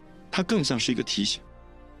助，它更像是一个提醒，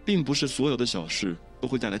并不是所有的小事都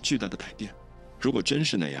会带来巨大的改变。如果真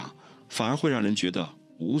是那样，反而会让人觉得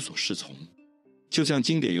无所适从。就像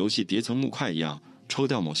经典游戏叠层木块一样，抽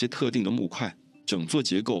掉某些特定的木块，整座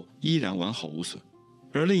结构依然完好无损。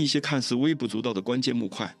而另一些看似微不足道的关键木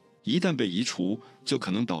块，一旦被移除，就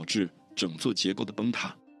可能导致整座结构的崩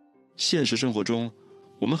塌。现实生活中，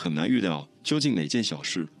我们很难预料究竟哪件小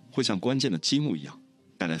事会像关键的积木一样，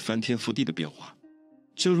带来翻天覆地的变化。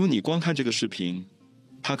就如你观看这个视频，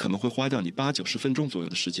它可能会花掉你80-90分钟左右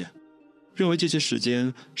的时间。认为这些时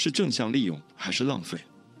间是正向利用还是浪费，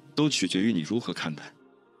都取决于你如何看待。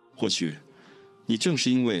或许你正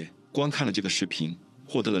是因为观看了这个视频，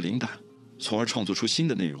获得了灵感，从而创作出新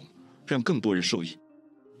的内容，让更多人受益。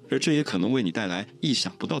而这也可能为你带来意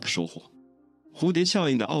想不到的收获。蝴蝶效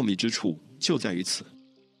应的奥秘之处就在于此。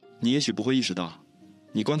你也许不会意识到，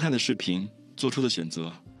你观看的视频做出的选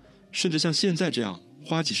择，甚至像现在这样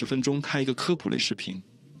花几十分钟看一个科普类视频，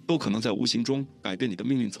都可能在无形中改变你的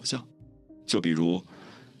命运走向。就比如，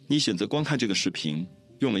你选择观看这个视频，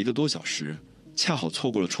用了1个多小时，恰好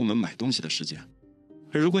错过了出门买东西的时间。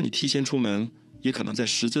而如果你提前出门，也可能在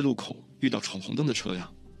十字路口遇到闯红灯的车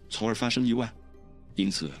辆，从而发生意外。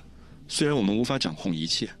因此，虽然我们无法掌控一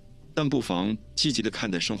切，但不妨积极地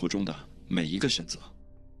看待生活中的每一个选择，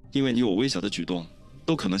因为你我微小的举动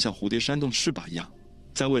都可能像蝴蝶扇动翅膀一样，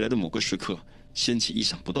在未来的某个时刻掀起意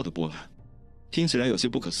想不到的波澜。听起来有些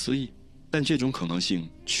不可思议，但这种可能性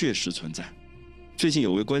确实存在。最近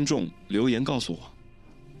有位观众留言告诉我，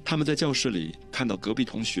他们在教室里看到隔壁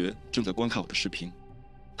同学正在观看我的视频，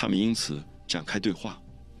他们因此展开对话，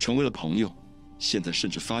成为了朋友，现在甚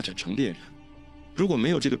至发展成恋人。如果没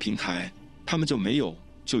有这个平台，他们就没有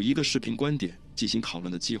就一个视频观点进行讨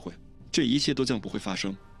论的机会，这一切都将不会发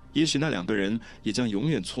生，也许那两个人也将永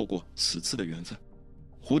远错过此次的缘分。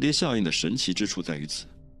蝴蝶效应的神奇之处在于此，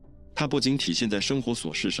它不仅体现在生活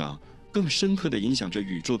琐事上，更深刻地影响着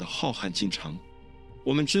宇宙的浩瀚进程。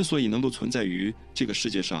我们之所以能够存在于这个世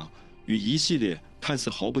界上，与一系列看似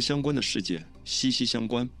毫不相关的事件息息相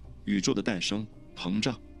关，宇宙的诞生、膨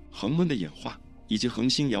胀、恒温的演化，以及恒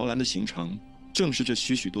星摇篮的形成，正是这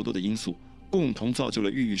许许多多的因素共同造就了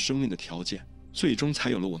孕育生命的条件，最终才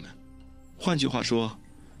有了我们。换句话说，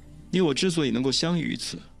你我之所以能够相遇于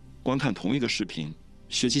此，观看同一个视频，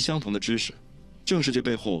学习相同的知识，正是这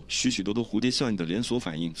背后许许多多蝴蝶效应的连锁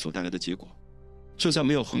反应所带来的结果。就像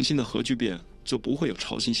没有恒星的核聚变，就不会有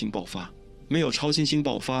超新星爆发，没有超新星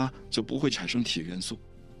爆发，就不会产生铁元素，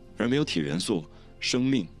而没有铁元素，生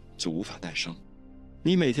命就无法诞生。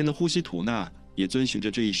你每天的呼吸吐纳也遵循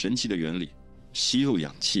着这一神奇的原理，吸入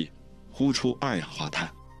氧气，呼出二氧化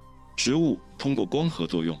碳。植物通过光合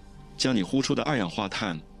作用，将你呼出的二氧化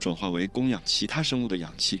碳转化为供养其他生物的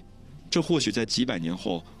氧气，这或许在几百年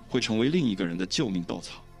后会成为另一个人的救命稻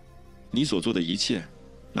草。你所做的一切，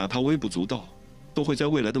哪怕微不足道，都会在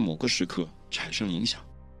未来的某个时刻产生影响。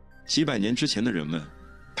几百年之前的人们，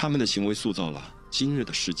他们的行为塑造了今日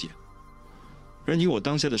的世界，而你我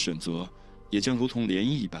当下的选择，也将如同涟漪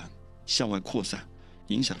一般向外扩散，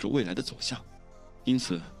影响着未来的走向。因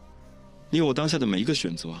此，你我当下的每一个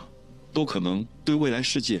选择，都可能对未来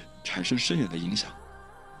世界产生深远的影响。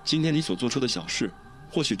今天你所做出的小事，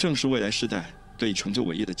或许正是未来世代对你成就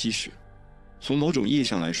伟业的基石。从某种意义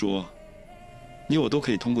上来说，你我都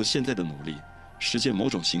可以通过现在的努力，实现某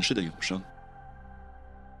种形式的永生。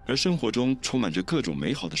而生活中充满着各种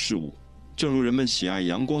美好的事物，正如人们喜爱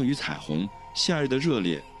阳光与彩虹，夏日的热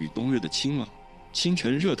烈与冬日的清冷，清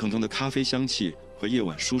晨热腾腾的咖啡香气和夜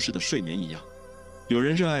晚舒适的睡眠一样。有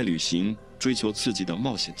人热爱旅行，追求刺激的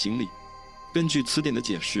冒险经历。根据词典的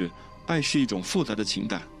解释，爱是一种复杂的情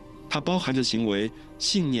感，它包含着行为、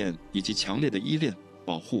信念以及强烈的依恋、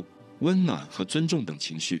保护、温暖和尊重等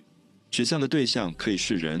情绪。指向的对象可以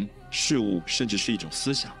是人、事物，甚至是一种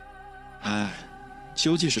思想。爱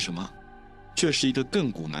究竟是什么？这是一个亘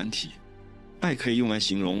古难题。爱可以用来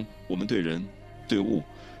形容我们对人、对物，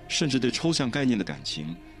甚至对抽象概念的感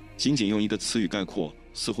情，仅仅用一个词语概括，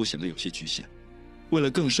似乎显得有些局限。为了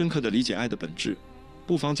更深刻地理解爱的本质，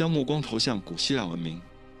不妨将目光投向古希腊文明。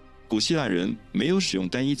古希腊人没有使用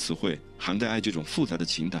单一词汇涵盖爱这种复杂的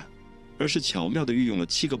情感，而是巧妙地运用了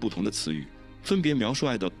7个不同的词语，分别描述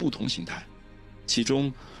爱的不同形态。其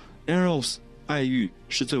中 Eros 爱欲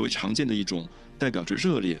是最为常见的一种，代表着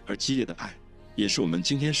热烈而激烈的爱，也是我们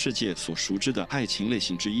今天世界所熟知的爱情类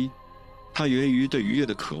型之一。它源于对愉悦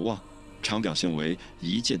的渴望，常表现为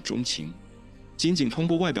一见钟情。仅仅通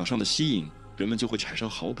过外表上的吸引，人们就会产生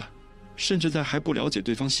好感，甚至在还不了解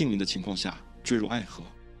对方姓名的情况下坠入爱河。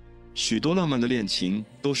许多浪漫的恋情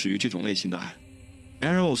都始于这种类型的爱。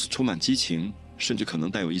Eros 充满激情，甚至可能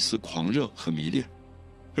带有一丝狂热和迷恋，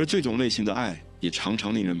而这种类型的爱也常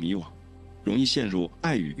常令人迷惘，容易陷入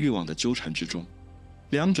爱与欲望的纠缠之中。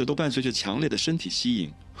两者都伴随着强烈的身体吸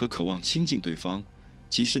引和渴望亲近对方，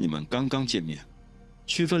即使你们刚刚见面。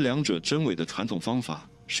区分两者真伪的传统方法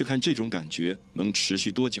是看这种感觉能持续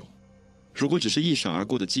多久。如果只是一闪而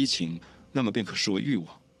过的激情，那么便可视为欲望；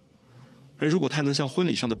而如果它能像婚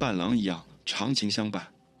礼上的伴郎一样长情相伴，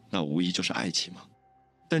那无疑就是爱情嘛。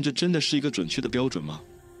但这真的是一个准确的标准吗？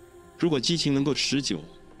如果激情能够持久，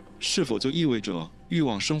是否就意味着欲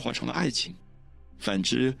望升华成了爱情？反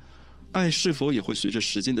之，爱是否也会随着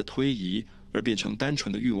时间的推移而变成单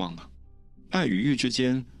纯的欲望呢？爱与欲之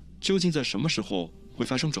间究竟在什么时候会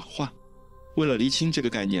发生转换？为了厘清这个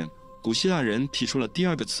概念，古希腊人提出了第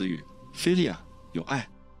2个词语 philia， 有爱。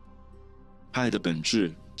爱的本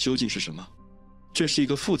质究竟是什么？这是一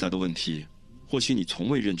个复杂的问题，或许你从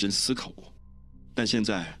未认真思考过。但现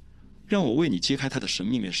在，让我为你揭开它的神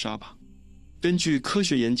秘面纱吧。根据科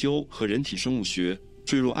学研究和人体生物学，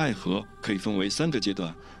坠入爱河可以分为3个阶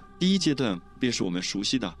段。第一阶段便是我们熟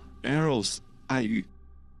悉的 Eros 爱欲，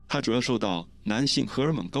它主要受到男性荷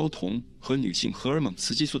尔蒙睾酮和女性荷尔蒙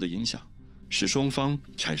雌激素的影响，使双方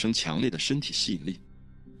产生强烈的身体吸引力。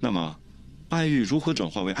那么，爱欲如何转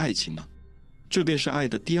化为爱情呢？这便是爱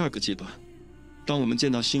的第二个阶段。当我们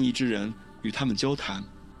见到心仪之人，与他们交谈，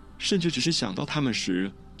甚至只是想到他们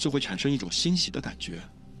时，就会产生一种欣喜的感觉，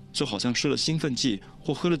就好像吃了兴奋剂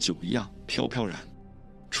或喝了酒一样飘飘然。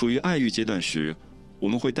处于爱欲阶段时，我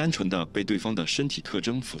们会单纯地被对方的身体特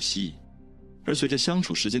征所吸引，而随着相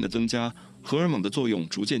处时间的增加，荷尔蒙的作用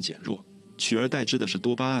逐渐减弱，取而代之的是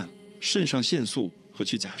多巴胺、肾上腺素和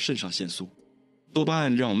去甲肾上腺素。多巴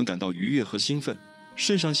胺让我们感到愉悦和兴奋，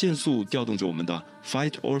肾上腺素调动着我们的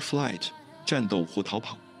fight or flight 战斗或逃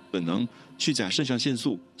跑本能，去甲肾上腺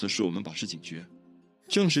素则使我们保持警觉。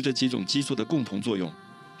正是这几种激素的共同作用，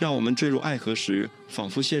让我们坠入爱河时仿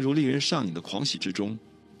佛陷入令人上瘾的狂喜之中，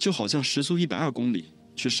就好像时速120公里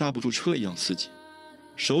却刹不住车一样刺激。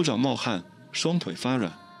手掌冒汗，双腿发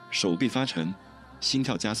软，手臂发沉，心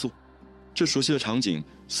跳加速。这熟悉的场景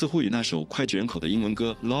似乎与那首脍炙人口的英文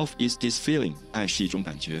歌 Love is this feeling 爱是一种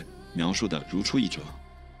感觉描述的如出一辙。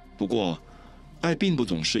不过爱并不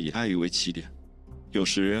总是以爱欲为起点，有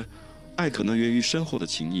时爱可能源于深厚的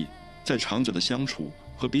情谊，在长久的相处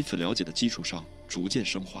和彼此了解的基础上逐渐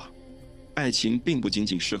升华。爱情并不仅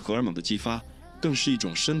仅是荷尔蒙的激发，更是一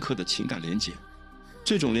种深刻的情感连结。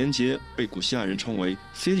这种连结被古希腊人称为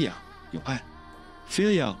philia 有爱。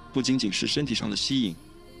 philia 不仅仅是身体上的吸引，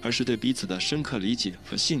而是对彼此的深刻理解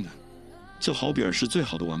和信任。就好比是最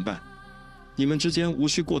好的玩伴，你们之间无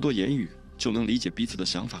需过多言语就能理解彼此的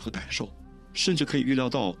想法和感受，甚至可以预料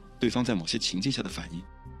到对方在某些情境下的反应。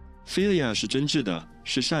philia 是真挚的，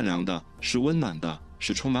是善良的，是温暖的，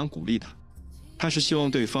是充满鼓励的。它是希望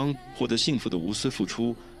对方获得幸福的无私付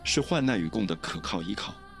出，是患难与共的可靠依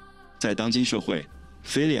靠。在当今社会，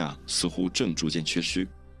 philia 似乎正逐渐缺失。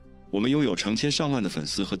我们拥有成千上万的粉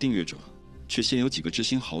丝和订阅者，却鲜有几个知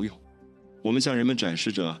心好友。我们向人们展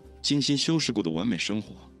示着精心修饰过的完美生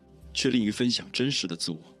活，却吝于分享真实的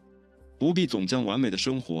自我。不必总将完美的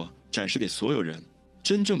生活展示给所有人，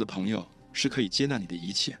真正的朋友是可以接纳你的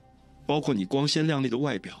一切，包括你光鲜亮丽的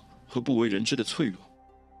外表和不为人知的脆弱。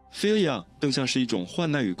philia 更像是一种患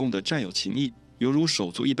难与共的战友情谊，犹如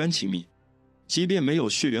手足一般亲密，即便没有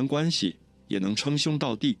血缘关系，也能称兄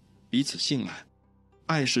道弟，彼此信赖。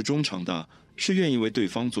爱是忠诚的，是愿意为对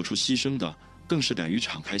方做出牺牲的，更是敢于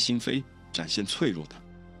敞开心扉，展现脆弱的。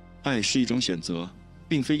爱是一种选择，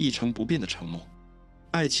并非一成不变的承诺。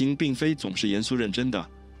爱情并非总是严肃认真的，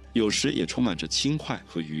有时也充满着轻快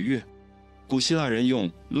和愉悦。古希腊人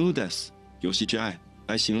用 ludes 游戏之爱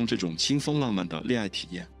来形容这种轻松浪漫的恋爱体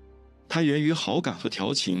验，它源于好感和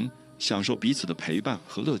调情，享受彼此的陪伴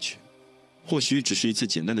和乐趣。或许只是一次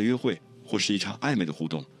简单的约会，或是一场暧昧的互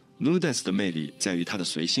动， ludes 的魅力在于它的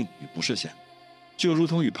随性与不设限。就如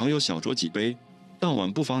同与朋友小酌几杯，当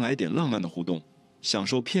晚不妨来点浪漫的互动，享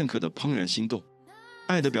受片刻的怦然心动。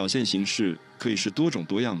爱的表现形式可以是多种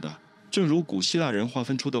多样的，正如古希腊人划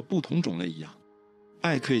分出的不同种类一样。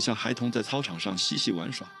爱可以像孩童在操场上嬉戏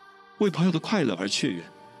玩耍，为朋友的快乐而雀跃，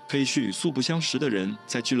可以是与素不相识的人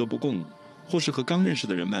在俱乐部共舞，或是和刚认识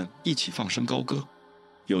的人们一起放声高歌。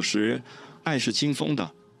有时爱是轻松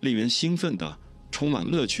的，令人兴奋的，充满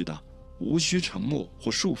乐趣的，无需承诺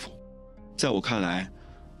或束缚。在我看来，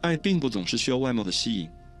爱并不总是需要外貌的吸引，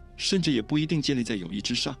甚至也不一定建立在友谊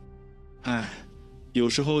之上。爱有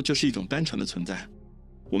时候就是一种单纯的存在。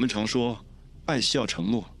我们常说爱需要承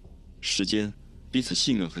诺、时间、彼此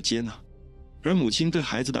信任和接纳，而母亲对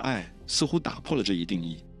孩子的爱似乎打破了这一定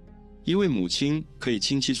义。一位母亲可以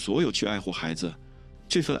倾其所有去爱护孩子，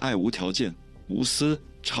这份爱无条件、无私，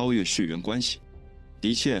超越血缘关系。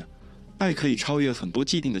的确，爱可以超越很多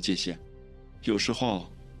既定的界限。有时候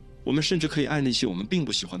我们甚至可以爱那些我们并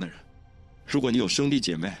不喜欢的人。如果你有兄弟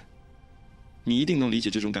姐妹，你一定能理解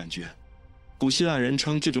这种感觉。古希腊人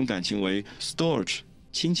称这种感情为 storge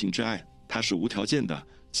亲情之爱，它是无条件的，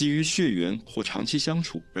基于血缘或长期相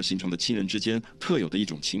处而形成的亲人之间特有的一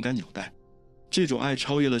种情感纽带。这种爱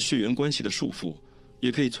超越了血缘关系的束缚，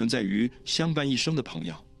也可以存在于相伴一生的朋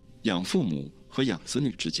友、养父母和养子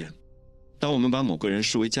女之间。当我们把某个人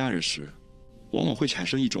视为家人时，往往会产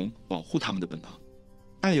生一种保护他们的本能。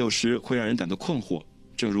爱有时会让人感到困惑，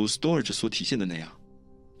正如 storage 所体现的那样。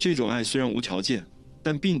这种爱虽然无条件，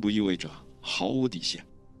但并不意味着毫无底线。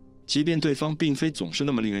即便对方并非总是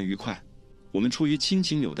那么令人愉快，我们出于亲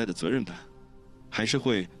情纽带的责任感，还是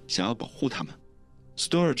会想要保护他们。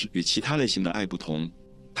storage 与其他类型的爱不同，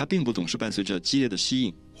它并不总是伴随着激烈的吸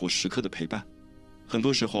引或时刻的陪伴。很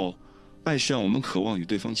多时候，爱是让我们渴望与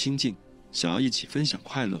对方亲近，想要一起分享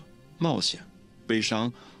快乐、冒险、悲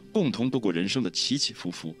伤，共同度过人生的起起伏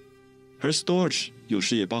伏。而 storage 有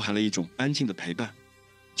时也包含了一种安静的陪伴，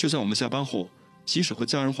就像我们下班后，即使和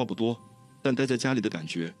家人话不多，但待在家里的感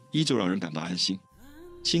觉依旧让人感到安心。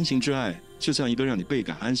亲情之爱就像一个让你倍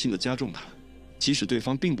感安心的加重毯，即使对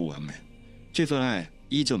方并不完美，这份爱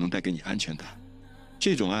依旧能带给你安全感。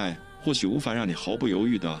这种爱或许无法让你毫不犹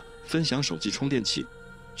豫地分享手机充电器，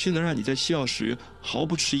却能让你在需要时毫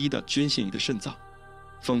不迟疑地捐献你的肾脏。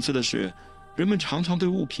讽刺的是，人们常常对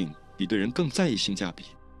物品比对人更在意性价比。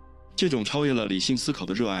这种超越了理性思考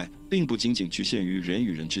的热爱，并不仅仅局限于人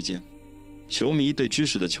与人之间。球迷对支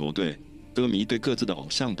持的球队，歌迷对各自的偶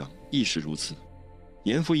像等亦是如此。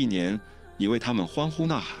年复一年，你为他们欢呼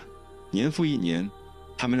呐喊；年复一年，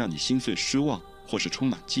他们让你心碎失望，或是充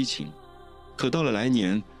满激情。可到了来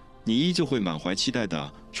年，你依旧会满怀期待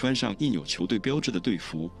地穿上印有球队标志的队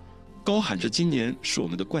服，高喊着今年是我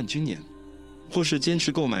们的冠军年，或是坚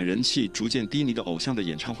持购买人气逐渐低迷的偶像的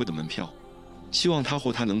演唱会的门票，希望他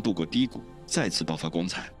或她能度过低谷，再次爆发光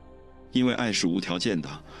彩。因为爱是无条件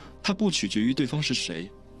的，它不取决于对方是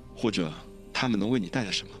谁，或者他们能为你带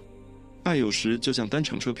来什么。爱有时就像单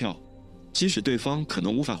程车票，即使对方可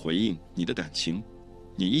能无法回应你的感情，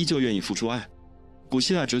你依旧愿意付出爱。古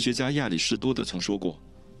希腊哲学家亚里士多德曾说过，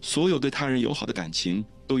所有对他人友好的感情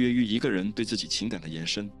都源于一个人对自己情感的延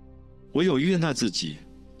伸，唯有悦纳自己，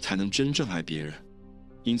才能真正爱别人。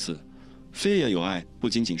因此非也有爱不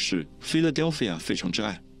仅仅是 Philadelphia 费城之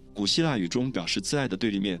爱，古希腊语中表示自爱的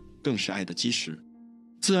对立面更是爱的基石。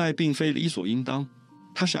自爱并非理所应当，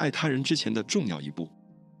它是爱他人之前的重要一步。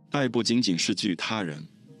爱不仅仅是给予他人，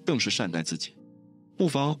更是善待自己。不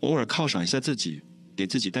妨偶尔犒赏一下自己，给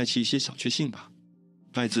自己带去一些小确幸吧。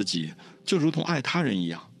爱自己就如同爱他人一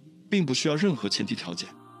样，并不需要任何前提条件，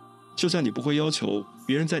就像你不会要求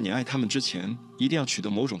别人在你爱他们之前一定要取得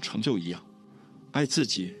某种成就一样。爱自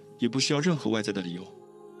己也不需要任何外在的理由。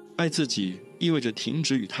爱自己意味着停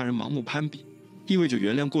止与他人盲目攀比，意味着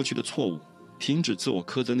原谅过去的错误，停止自我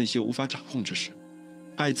苛责那些无法掌控之事。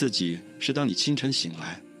爱自己是当你清晨醒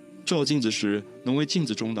来照镜子时，能为镜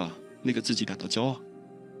子中的那个自己感到骄傲。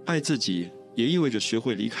爱自己也意味着学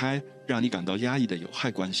会离开让你感到压抑的有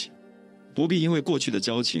害关系，不必因为过去的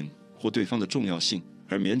交情或对方的重要性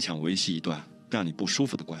而勉强维系一段让你不舒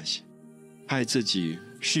服的关系。爱自己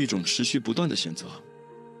是一种持续不断的选择，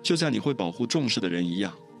就像你会保护重视的人一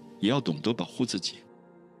样，也要懂得保护自己。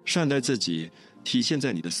善待自己体现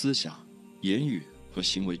在你的思想、言语和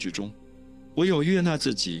行为之中，唯有悦纳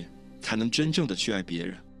自己，才能真正的去爱别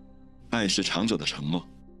人。爱是长久的承诺，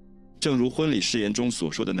正如婚礼誓言中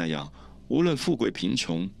所说的那样，无论富贵贫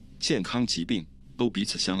穷、健康疾病，都彼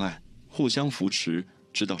此相爱，互相扶持，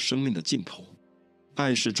直到生命的尽头。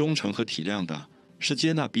爱是忠诚和体谅的，是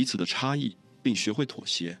接纳彼此的差异，并学会妥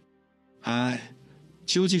协。爱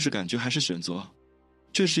究竟是感觉还是选择？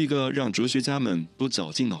这是一个让哲学家们都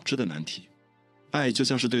绞尽脑汁的难题。爱就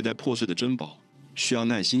像是对待破碎的珍宝，需要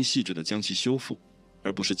耐心细致地将其修复，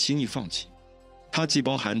而不是轻易放弃。它既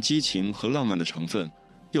包含激情和浪漫的成分，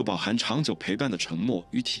又饱含长久陪伴的承诺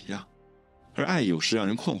与体谅。而爱有时让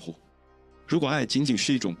人困惑，如果爱仅仅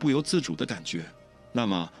是一种不由自主的感觉，那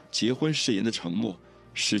么结婚誓言的承诺、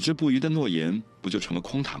矢志不渝的诺言，不就成了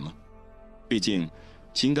空谈吗？毕竟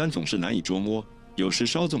情感总是难以捉摸，有时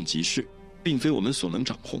稍纵即逝，并非我们所能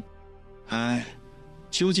掌控。爱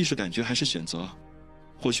究竟是感觉还是选择？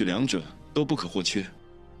或许两者都不可或缺。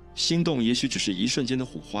心动也许只是一瞬间的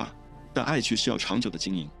火花，但爱却需要长久的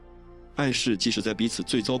经营。爱是即使在彼此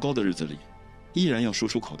最糟糕的日子里，依然要说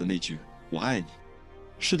出口的那句我爱你。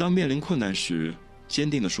是当面临困难时，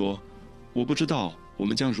坚定地说，我不知道我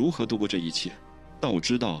们将如何度过这一切，但我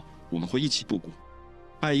知道我们会一起度过。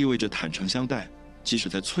爱意味着坦诚相待，即使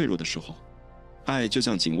在脆弱的时候。爱就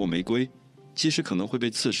像紧握玫瑰，即使可能会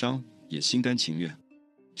被刺伤，也心甘情愿。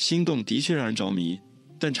心动的确让人着迷，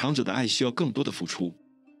但长久的爱需要更多的付出。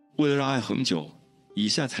为了让爱恒久，以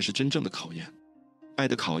下才是真正的考验。爱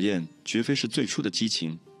的考验绝非是最初的激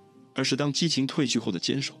情，而是当激情褪去后的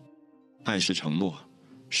坚守。爱是承诺，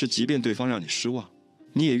是即便对方让你失望，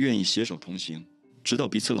你也愿意携手同行，直到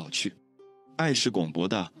彼此老去。爱是广博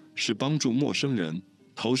的，是帮助陌生人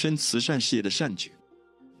投身慈善事业的善举。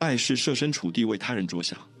爱是设身处地为他人着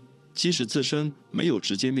想，即使自身没有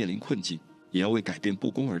直接面临困境，也要为改变不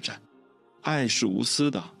公而战。爱是无私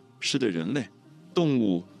的，是对人类、动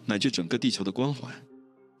物乃至整个地球的关怀。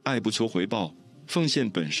爱不求回报，奉献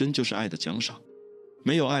本身就是爱的奖赏。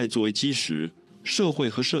没有爱作为基石，社会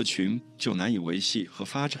和社群就难以维系和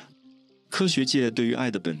发展。科学界对于爱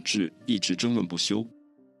的本质一直争论不休。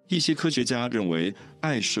一些科学家认为，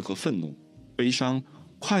爱是和愤怒、悲伤、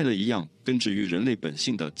快乐一样根植于人类本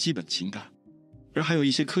性的基本情感。而还有一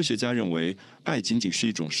些科学家认为，爱仅仅是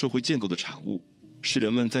一种社会建构的产物，是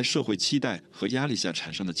人们在社会期待和压力下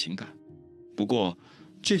产生的情感。不过，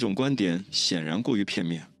这种观点显然过于片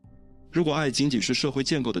面。如果爱仅仅是社会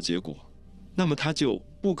建构的结果，那么它就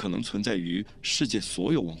不可能存在于世界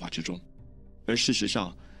所有文化之中。而事实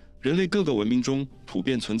上，人类各个文明中普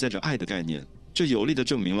遍存在着爱的概念，这有力地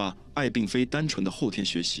证明了爱并非单纯的后天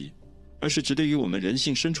学习，而是直接于我们人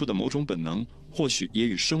性深处的某种本能，或许也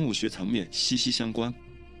与生物学层面息息相关。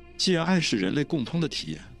既然爱是人类共通的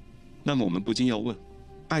体验，那么我们不禁要问，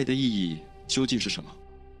爱的意义究竟是什么？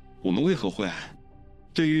我们为何会爱？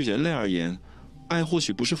对于人类而言，爱或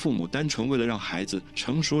许不是父母单纯为了让孩子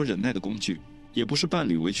成熟忍耐的工具，也不是伴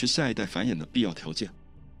侣维持下一代繁衍的必要条件。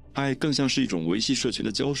爱更像是一种维系社群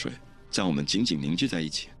的胶水，将我们紧紧凝聚在一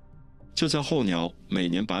起。就像候鸟每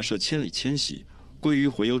年跋涉千里迁徙，归于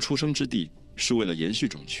洄游出生之地，是为了延续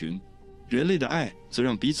种群，人类的爱则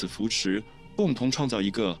让彼此扶持，共同创造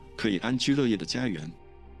一个可以安居乐业的家园。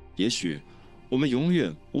也许我们永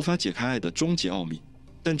远无法解开爱的终极奥秘，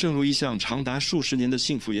但正如一项长达数十年的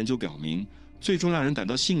幸福研究表明，最终让人感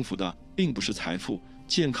到幸福的并不是财富、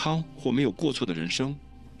健康或没有过错的人生，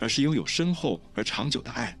而是拥有深厚而长久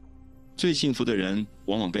的爱。最幸福的人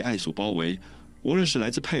往往被爱所包围，无论是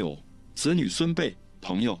来自配偶、子女孙辈、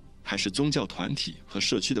朋友，还是宗教团体和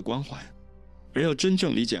社区的关怀。而要真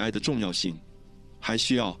正理解爱的重要性，还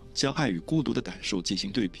需要将爱与孤独的感受进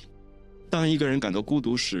行对比。当一个人感到孤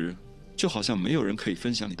独时，就好像没有人可以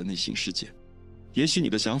分享你的内心世界。也许你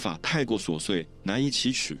的想法太过琐碎，难以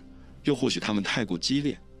启齿，又或许他们太过激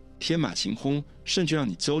烈，天马行空，甚至让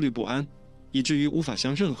你焦虑不安，以至于无法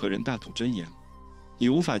向任何人大吐真言。你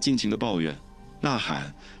无法尽情的抱怨、呐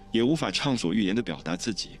喊，也无法畅所欲言地表达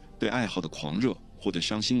自己对爱好的狂热或对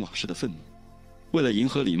伤心往事的愤怒。为了迎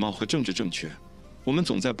合礼貌和政治正确，我们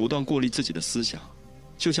总在不断过滤自己的思想，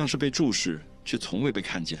就像是被注视却从未被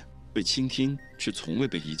看见，被倾听却从未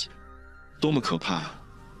被理解。多么可怕！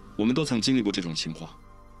我们都曾经历过这种情况。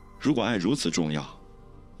如果爱如此重要，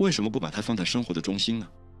为什么不把它放在生活的中心呢？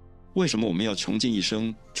为什么我们要穷尽一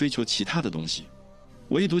生追求其他的东西，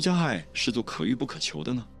唯独将爱视作可遇不可求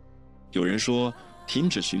的呢？有人说，停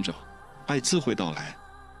止寻找，爱自会到来。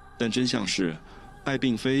但真相是，爱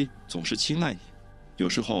并非总是青睐你，有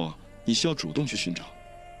时候你需要主动去寻找。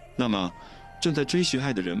那么，正在追寻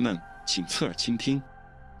爱的人们，请侧耳倾听。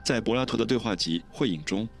在柏拉图的对话集《会影》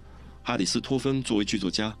中，阿里斯托芬作为剧作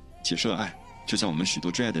家解释了爱，就像我们许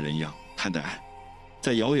多追爱的人一样看待爱。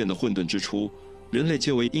在遥远的混沌之初，人类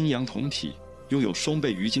皆为阴阳同体，拥有双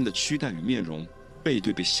倍于今的躯干与面容，背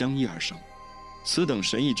对背相依而生。此等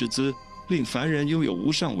神异之姿，令凡人拥有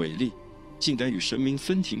无上伟力，竟敢与神明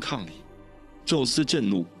分庭抗礼。宙斯震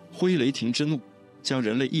怒，挥雷霆之怒，将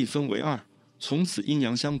人类一分为二，从此阴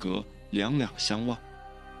阳相隔，两两相望。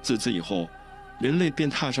自此以后，人类便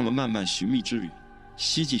踏上了漫漫寻觅之旅，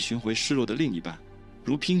希冀寻回失落的另一半，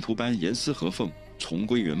如拼图般严丝合缝，重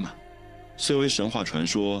归圆满。虽为神话传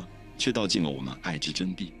说，却道尽了我们爱之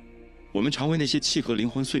真谛。我们常为那些契合灵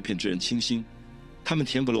魂碎片之人倾心，他们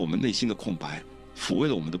填补了我们内心的空白，抚慰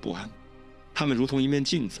了我们的不安。他们如同一面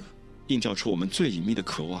镜子，映照出我们最隐秘的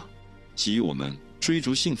渴望，给予我们追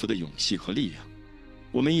逐幸福的勇气和力量。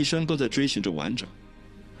我们一生都在追寻着完整，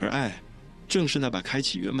而爱正是那把开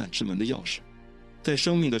启圆满之门的钥匙。在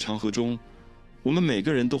生命的长河中，我们每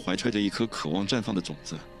个人都怀揣着一颗渴望绽放的种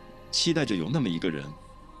子，期待着有那么一个人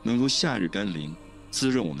能如夏日甘霖，滋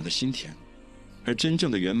润我们的心田。而真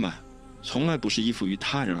正的圆满从来不是依附于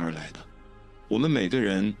他人而来的。我们每个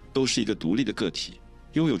人都是一个独立的个体，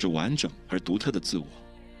拥有着完整而独特的自我。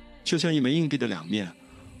就像一枚硬币的两面，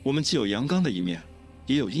我们既有阳刚的一面，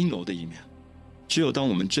也有阴柔的一面。只有当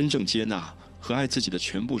我们真正接纳和爱自己的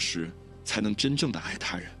全部时，才能真正的爱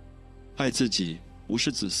他人。爱自己不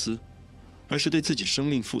是自私，而是对自己生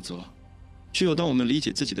命负责。只有当我们理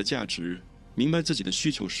解自己的价值，明白自己的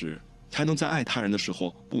需求时，才能在爱他人的时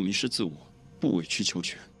候不迷失自我，不委曲求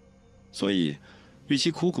全。所以，与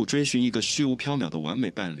其苦苦追寻一个虚无缥缈的完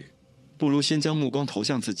美伴侣，不如先将目光投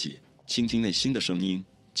向自己，倾听内心的声音，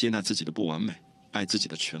接纳自己的不完美，爱自己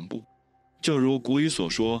的全部。正如古语所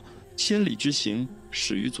说，千里之行，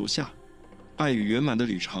始于足下。爱与圆满的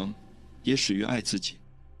旅程，也始于爱自己。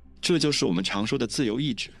这就是我们常说的自由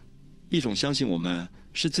意志，一种相信我们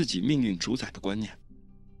是自己命运主宰的观念。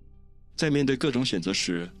在面对各种选择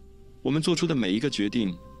时，我们做出的每一个决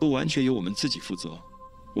定都完全由我们自己负责，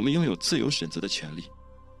我们拥有自由选择的权利。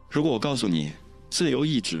如果我告诉你，自由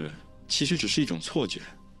意志其实只是一种错觉，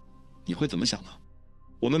你会怎么想呢？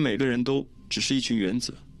我们每个人都只是一群原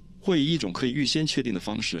子，会以一种可以预先确定的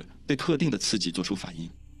方式对特定的刺激做出反应。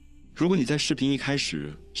如果你在视频一开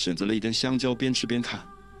始选择了一根香蕉边吃边看，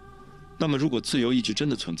那么如果自由意志真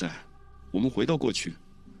的存在，我们回到过去，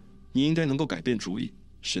你应该能够改变主意，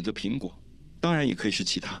选择苹果，当然也可以是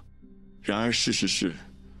其他。然而事实是，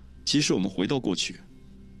即使我们回到过去，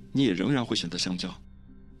你也仍然会选择香蕉。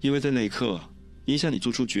因为在那一刻，影响你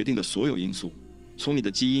做出决定的所有因素，从你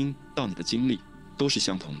的基因到你的经历，都是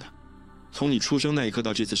相同的。从你出生那一刻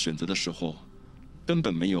到这次选择的时候，根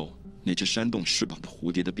本没有那只扇动翅膀的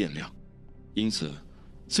蝴蝶的变量。因此，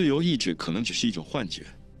自由意志可能只是一种幻觉，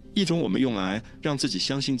一种我们用来让自己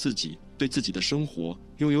相信自己对自己的生活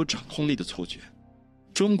拥有掌控力的错觉。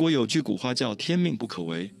中国有句古话叫天命不可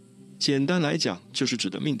违，简单来讲就是指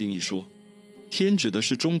的命定一说。天指的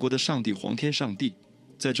是中国的上帝黄天上帝，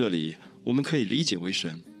在这里我们可以理解为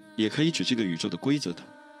神，也可以指这个宇宙的规则的。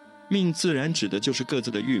命自然指的就是各自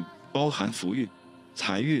的运，包含福运、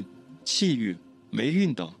财运、气运、霉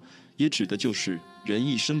运等，也指的就是人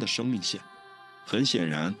一生的生命线。很显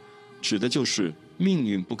然，指的就是命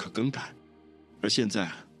运不可更改。而现在，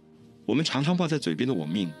我们常常挂在嘴边的我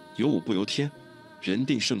命由我不由天，人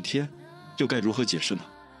定胜天，又该如何解释呢？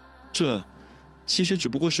这其实只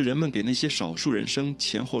不过是人们给那些少数人生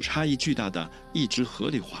前后差异巨大的意志合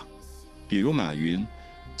理化。比如马云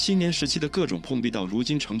青年时期的各种碰壁到如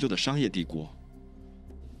今成就的商业帝国，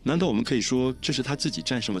难道我们可以说这是他自己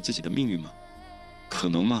战胜了自己的命运吗？可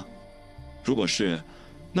能吗？如果是，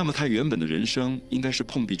那么他原本的人生应该是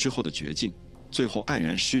碰壁之后的绝境，最后黯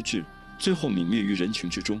然失志，最后泯灭于人群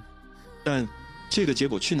之中。但这个结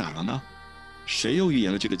果去哪儿了呢？谁又预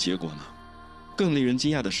言了这个结果呢？更令人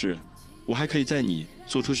惊讶的是，我还可以在你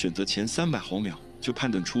做出选择前300毫秒就判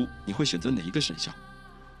断出你会选择哪一个选项，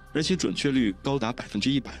而且准确率高达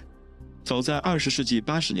100%。早在20世纪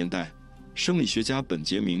80年代，生理学家本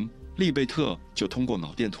杰明·利贝特就通过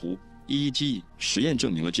脑电图 EEG 实验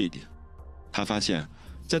证明了这一点。他发现，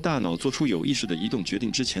在大脑做出有意识的移动决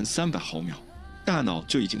定之前300毫秒，大脑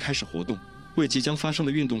就已经开始活动，为即将发生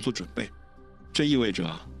的运动做准备。这意味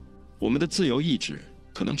着，我们的自由意志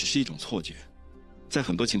可能只是一种错觉。在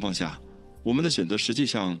很多情况下，我们的选择实际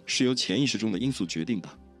上是由潜意识中的因素决定的。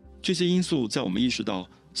这些因素在我们意识到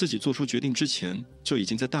自己做出决定之前，就已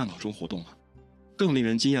经在大脑中活动了。更令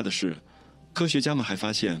人惊讶的是，科学家们还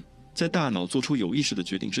发现，在大脑做出有意识的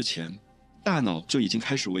决定之前，大脑就已经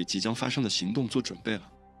开始为即将发生的行动做准备了。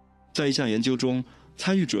在一项研究中，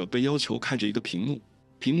参与者被要求看着一个屏幕，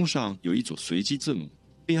屏幕上有一组随机字母，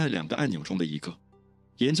并按2个按钮中的一个。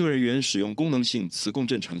研究人员使用功能性磁共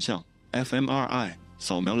振成像 fMRI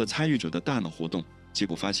扫描了参与者的大脑活动，结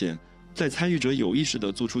果发现，在参与者有意识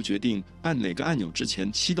地做出决定按哪个按钮之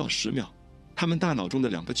前7到10秒，他们大脑中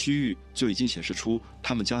的2个区域就已经显示出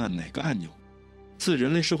他们将按哪个按钮。自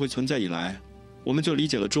人类社会存在以来，我们就理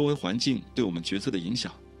解了周围环境对我们决策的影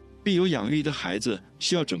响，并有养育一个孩子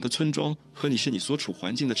需要整个村庄和你是你所处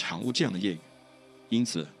环境的产物这样的谚语。因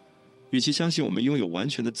此，与其相信我们拥有完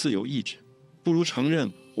全的自由意志，不如承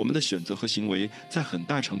认我们的选择和行为在很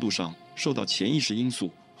大程度上受到潜意识因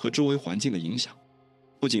素和周围环境的影响。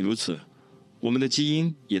不仅如此，我们的基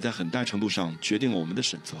因也在很大程度上决定了我们的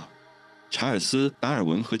选择。查尔斯·达尔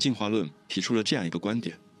文和进化论提出了这样一个观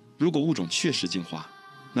点：如果物种确实进化，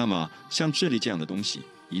那么像智力这样的东西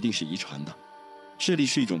一定是遗传的。智力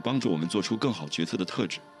是一种帮助我们做出更好决策的特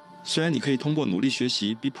质。虽然你可以通过努力学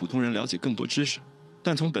习比普通人了解更多知识，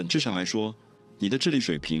但从本质上来说，你的智力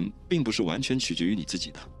水平并不是完全取决于你自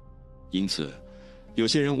己的。因此，有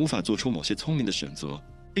些人无法做出某些聪明的选择，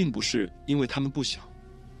并不是因为他们不想，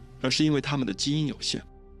而是因为他们的基因有限。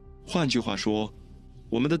换句话说，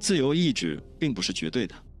我们的自由意志并不是绝对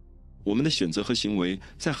的，我们的选择和行为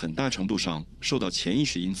在很大程度上受到潜意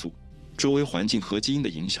识因素、周围环境和基因的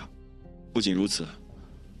影响。不仅如此，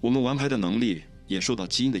我们玩牌的能力也受到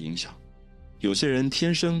基因的影响。有些人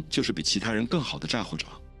天生就是比其他人更好的炸祸者，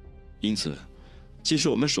因此，即使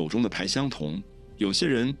我们手中的牌相同，有些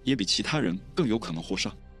人也比其他人更有可能获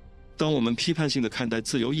胜。当我们批判性地看待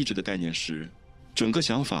自由意志的概念时，整个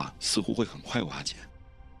想法似乎会很快瓦解。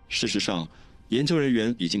事实上，研究人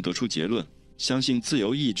员已经得出结论，相信自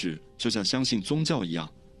由意志就像相信宗教一样，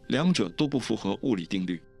两者都不符合物理定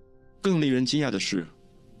律。更令人惊讶的是，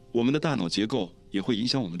我们的大脑结构也会影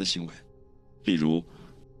响我们的行为。例如，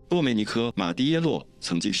多梅尼科·马蒂耶洛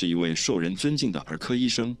曾经是一位受人尊敬的儿科医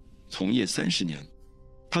生，从业30年。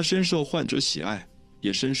他深受患者喜爱，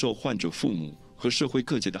也深受患者父母和社会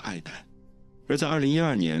各界的爱戴。而在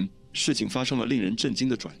2012年，事情发生了令人震惊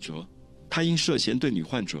的转折，他因涉嫌对女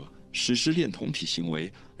患者实施恋童癖行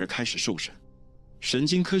为而开始受审。神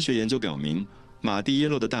经科学研究表明，马蒂耶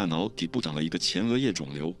洛的大脑底部长了一个前额叶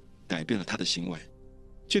肿瘤，改变了他的行为。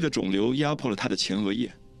这个肿瘤压迫了他的前额叶，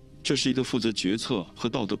这是一个负责决策和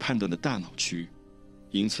道德判断的大脑区域。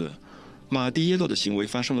因此，马蒂耶洛的行为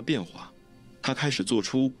发生了变化，他开始做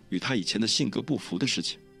出与他以前的性格不符的事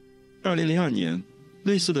情。2002年，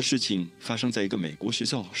类似的事情发生在一个美国学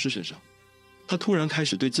校老师身上，他突然开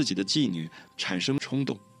始对自己的妓女产生冲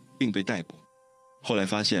动，并被逮捕。后来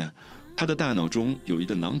发现，他的大脑中有一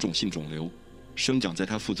个囊肿性肿瘤，生长在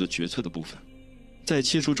他负责决策的部分。在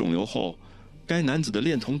切除肿瘤后，该男子的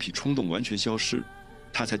恋童癖冲动完全消失，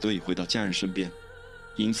他才得以回到家人身边。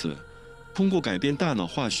因此，通过改变大脑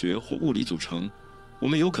化学或物理组成，我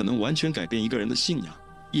们有可能完全改变一个人的信仰、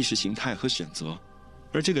意识形态和选择，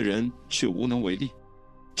而这个人却无能为力。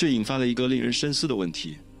这引发了一个令人深思的问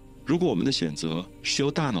题：如果我们的选择是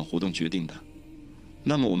由大脑活动决定的，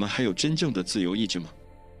那么我们还有真正的自由意志吗？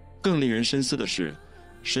更令人深思的是，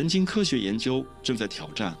神经科学研究正在挑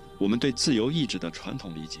战我们对自由意志的传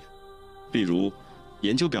统理解。例如，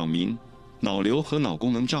研究表明，脑瘤和脑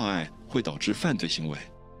功能障碍会导致犯罪行为。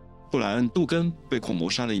布莱恩·杜根被控谋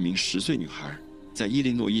杀了一名10岁女孩，在伊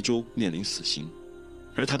利诺伊州面临死刑，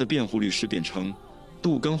而他的辩护律师辩称，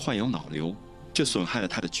杜根患有脑瘤，这损害了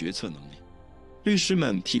他的决策能力。律师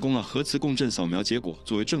们提供了核磁共振扫描结果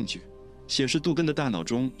作为证据，显示杜根的大脑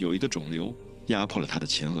中有一个肿瘤压迫了他的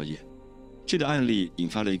前额叶。这个案例引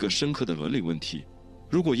发了一个深刻的伦理问题：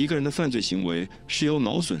如果一个人的犯罪行为是由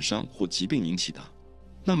脑损伤或疾病引起的，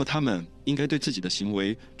那么他们应该对自己的行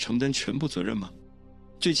为承担全部责任吗？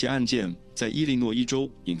这起案件在伊利诺伊州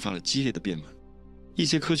引发了激烈的辩论。一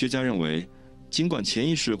些科学家认为，尽管潜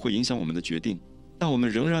意识会影响我们的决定，但我们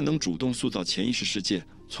仍然能主动塑造潜意识世界，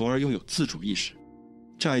从而拥有自主意识。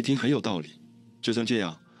乍一听很有道理。就像这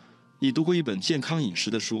样，你读过一本健康饮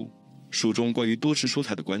食的书，书中关于多吃蔬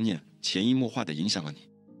菜的观念潜移默化地影响了你。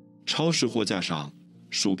超市货架上，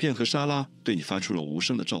薯片和沙拉对你发出了无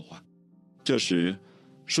声的召唤。这时，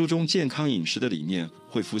书中健康饮食的理念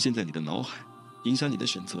会浮现在你的脑海，影响你的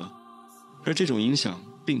选择。而这种影响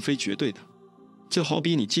并非绝对的，就好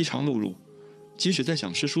比你饥肠辘辘，即使在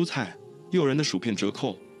想吃蔬菜，诱人的薯片折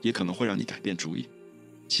扣也可能会让你改变主意。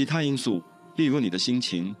其他因素，例如你的心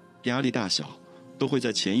情、压力大小，都会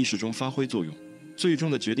在潜意识中发挥作用，最终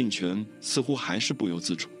的决定权似乎还是不由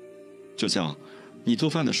自主。就像你做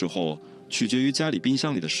饭的时候，取决于家里冰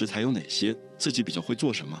箱里的食材有哪些，自己比较会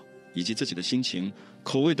做什么，以及自己的心情、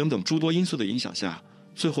口味等等诸多因素的影响下，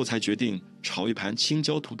最后才决定炒一盘青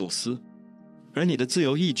椒土豆丝。而你的自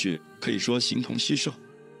由意志可以说形同虚设。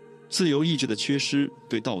自由意志的缺失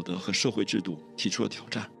对道德和社会制度提出了挑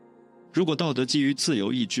战。如果道德基于自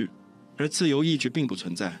由意志，而自由意志并不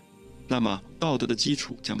存在，那么道德的基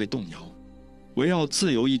础将被动摇。围绕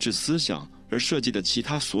自由意志思想而设计的其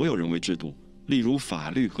他所有人为制度，例如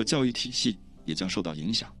法律和教育体系，也将受到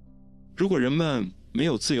影响。如果人们没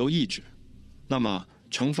有自由意志，那么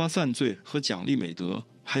惩罚犯罪和奖励美德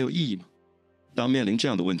还有意义吗？当面临这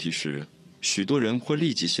样的问题时，许多人会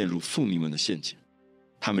立即陷入宿命论的陷阱。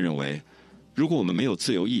他们认为，如果我们没有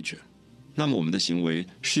自由意志，那么我们的行为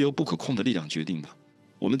是由不可控的力量决定的，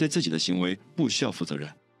我们对自己的行为不需要负责任。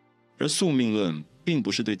而宿命论并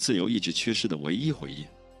不是对自由意志缺失的唯一回应。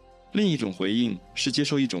另一种回应是接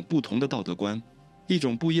受一种不同的道德观，一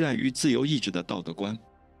种不依赖于自由意志的道德观。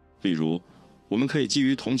例如，我们可以基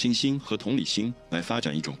于同情心和同理心来发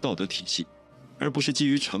展一种道德体系，而不是基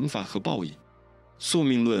于惩罚和报应。宿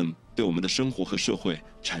命论对我们的生活和社会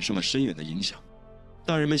产生了深远的影响。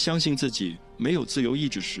当人们相信自己没有自由意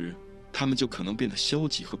志时，他们就可能变得消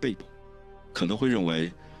极和被动，可能会认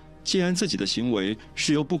为，既然自己的行为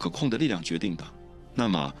是由不可控的力量决定的，那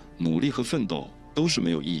么努力和奋斗都是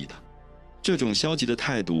没有意义的。这种消极的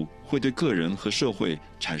态度会对个人和社会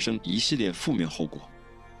产生一系列负面后果。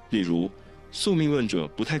例如，宿命论者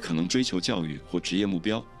不太可能追求教育或职业目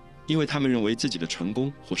标，因为他们认为自己的成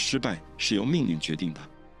功或失败是由命运决定的。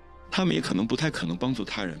他们也不太可能帮助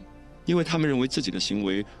他人，因为他们认为自己的行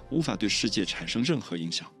为无法对世界产生任何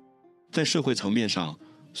影响。在社会层面上，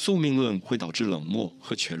宿命论会导致冷漠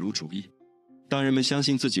和犬儒主义。当人们相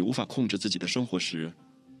信自己无法控制自己的生活时，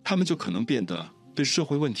他们就可能变得对社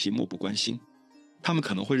会问题漠不关心。他们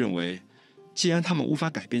可能会认为，既然他们无法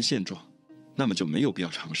改变现状，那么就没有必要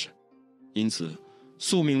尝试。因此，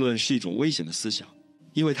宿命论是一种危险的思想，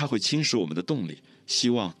因为它会侵蚀我们的动力、希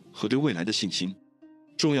望和对未来的信心。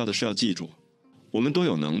重要的是要记住，我们都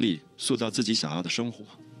有能力塑造自己想要的生活，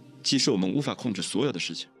即使我们无法控制所有的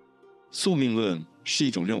事情。宿命论是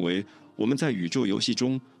一种认为我们在宇宙游戏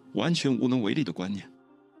中完全无能为力的观念。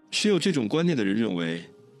持有这种观念的人认为，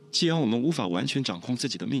既然我们无法完全掌控自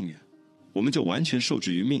己的命运，我们就完全受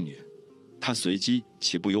制于命运，它随机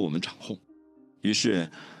且不由我们掌控。于是，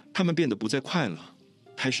他们变得不再快乐，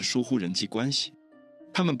开始疏忽人际关系。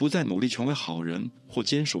他们不再努力成为好人或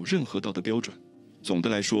坚守任何道德标准。总的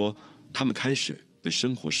来说，他们开始对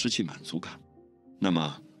生活失去满足感。那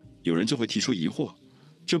么，有人就会提出疑惑，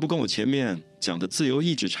这不跟我前面讲的自由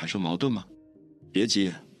意志产生矛盾吗？别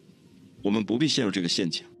急，我们不必陷入这个陷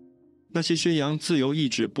阱。那些宣扬自由意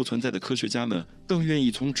志不存在的科学家们，更愿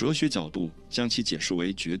意从哲学角度将其解释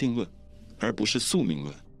为决定论，而不是宿命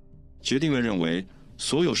论。决定论认为，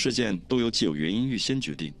所有事件都由既有原因预先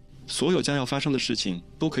决定，所有将要发生的事情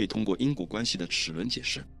都可以通过因果关系的齿轮解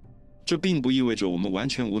释。这并不意味着我们完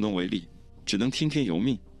全无能为力，只能听天由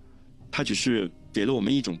命。它只是给了我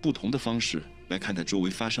们一种不同的方式来看待周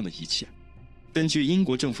围发生的一切。根据英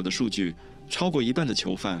国政府的数据，超过一半的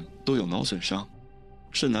囚犯都有脑损伤。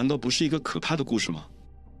这难道不是一个可怕的故事吗？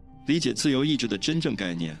理解自由意志的真正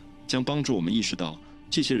概念，将帮助我们意识到，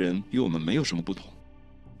这些人与我们没有什么不同。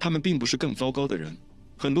他们并不是更糟糕的人，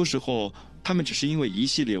很多时候，他们只是因为一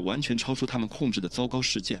系列完全超出他们控制的糟糕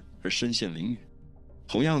事件而身陷囹圄。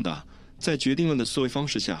同样的，在决定论的思维方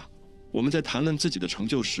式下，我们在谈论自己的成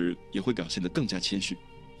就时，也会表现得更加谦虚，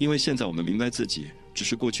因为现在我们明白自己只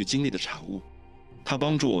是过去经历的产物。它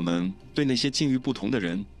帮助我们对那些境遇不同的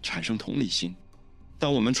人产生同理心。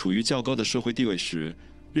当我们处于较高的社会地位时，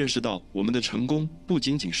认识到我们的成功不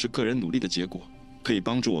仅仅是个人努力的结果，可以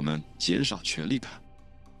帮助我们减少权力感。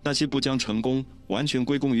那些不将成功完全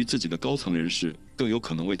归功于自己的高层人士，更有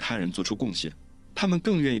可能为他人做出贡献。他们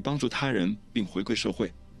更愿意帮助他人并回馈社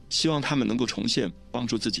会，希望他们能够重现帮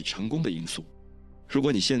助自己成功的因素。如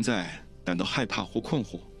果你现在感到害怕或困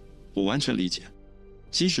惑，我完全理解。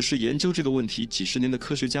即使是研究这个问题几十年的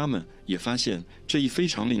科学家们，也发现这一非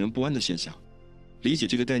常令人不安的现象。理解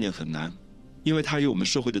这个概念很难，因为它与我们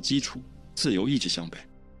社会的基础自由意志相悖。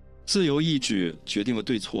自由意志决定了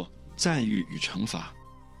对错、赞誉与惩罚。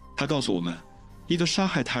它告诉我们，一个杀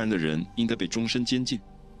害他人的人应该被终身监禁，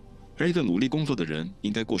而一个努力工作的人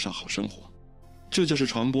应该过上好生活。这就是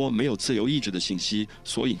传播没有自由意志的信息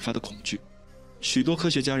所引发的恐惧。许多科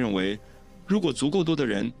学家认为，如果足够多的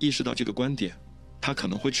人意识到这个观点，它可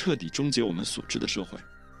能会彻底终结我们所知的社会。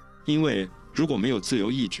因为如果没有自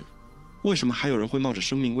由意志，为什么还有人会冒着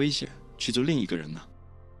生命危险去救另一个人呢？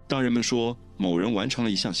当人们说某人完成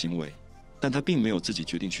了一项行为，但他并没有自己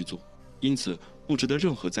决定去做，因此不值得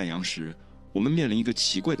任何赞扬时，我们面临一个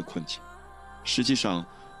奇怪的困境。实际上，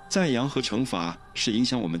赞扬和惩罚是影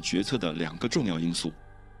响我们决策的两个重要因素。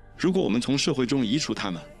如果我们从社会中移除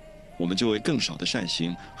它们，我们就为更少的善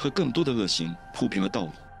行和更多的恶行铺平了道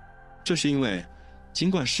路。这是因为，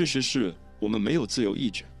尽管事实是我们没有自由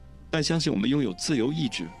意志，但相信我们拥有自由意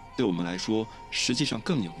志对我们来说实际上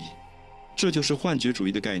更有益。这就是幻觉主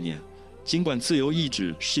义的概念。尽管自由意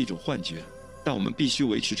志是一种幻觉，但我们必须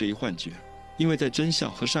维持这一幻觉，因为在真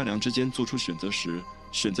相和善良之间做出选择时，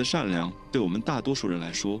选择善良对我们大多数人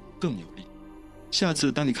来说更有利。下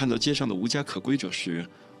次当你看到街上的无家可归者时，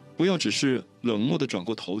不要只是冷漠地转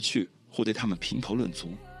过头去或对他们评头论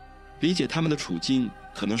足。理解他们的处境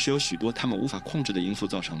可能是由许多他们无法控制的因素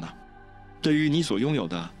造成的。对于你所拥有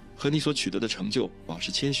的和你所取得的成就保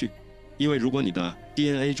持谦虚，因为如果你的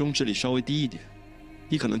DNA 中智力稍微低一点，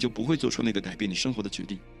你可能就不会做出那个改变你生活的决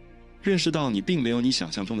定。认识到你并没有你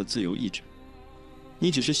想象中的自由意志，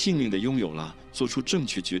你只是幸运地拥有了做出正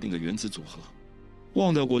确决定的原子组合。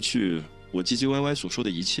忘掉过去我唧唧歪歪所说的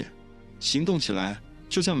一切，行动起来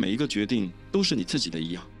就像每一个决定都是你自己的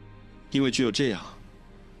一样，因为只有这样，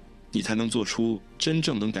你才能做出真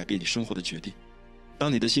正能改变你生活的决定。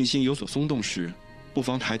当你的信心有所松动时，不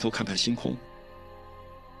妨抬头看看星空。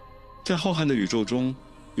在浩瀚的宇宙中，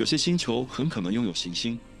有些星球很可能拥有行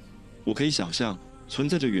星。我可以想象存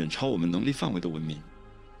在着远超我们能力范围的文明。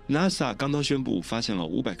NASA 刚刚宣布发现了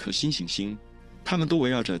500颗新行星，它们都围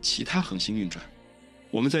绕着其他恒星运转。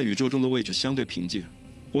我们在宇宙中的位置相对平静，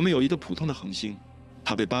我们有一个普通的恒星，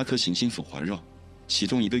它被8颗行星所环绕，其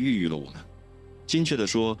中一个孕育了我们。精确地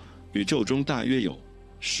说，宇宙中大约有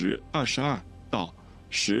1022到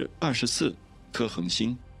1024颗恒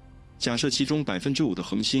星。假设其中5%的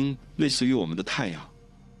恒星类似于我们的太阳，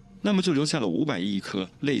那么就留下了500亿颗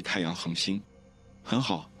类太阳恒星。很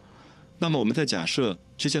好，那么我们再假设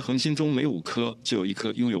这些恒星中每5颗就有1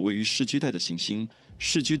颗拥有位于视居带的行星。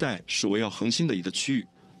视居带是围绕恒星的一个区域，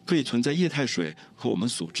可以存在液态水和我们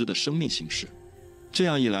所知的生命形式。这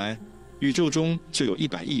样一来，宇宙中就有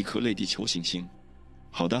100亿颗类地球行星。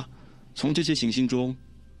好的，从这些行星中，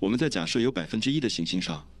我们再假设有1%的行星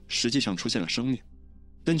上实际上出现了生命。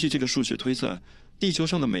根据这个数学推算，地球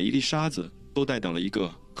上的每一粒沙子都代表了一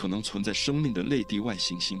个可能存在生命的类地外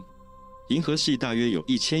行星。银河系大约有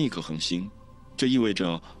1000亿颗恒星，这意味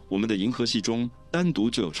着我们的银河系中单独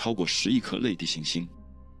就有超过10亿颗类地行星。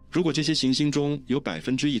如果这些行星中有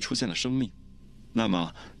1%出现了生命，那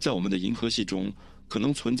么在我们的银河系中可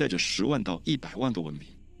能存在着10万到100万个文明。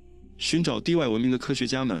寻找地外文明的科学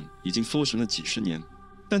家们已经搜寻了几十年，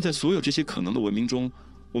但在所有这些可能的文明中，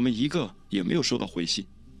我们一个也没有收到回信。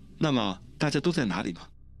那么大家都在哪里呢？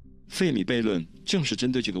费米悖论正是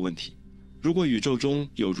针对这个问题。如果宇宙中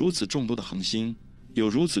有如此众多的恒星，有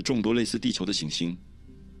如此众多类似地球的行星，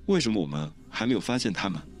为什么我们还没有发现它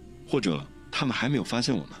们，或者它们还没有发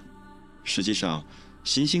现我们？实际上，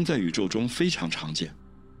行星在宇宙中非常常见。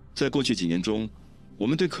在过去几年中，我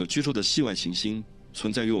们对可居住的系外行星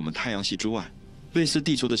存在于我们太阳系之外类似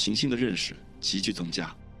地球的行星的认识急剧增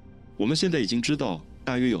加。我们现在已经知道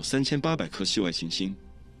大约有3800颗系外行星，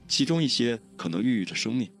其中一些可能孕育着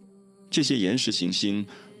生命。这些岩石行星，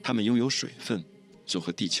它们拥有水分，就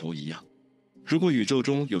和地球一样。如果宇宙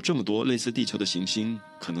中有这么多类似地球的行星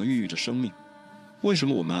可能孕育着生命，为什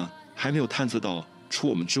么我们还没有探测到除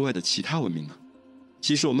我们之外的其他文明呢？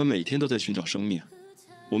其实我们每天都在寻找生命，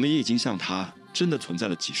我们也已经像它真的存在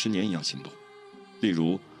了几十年一样行动。例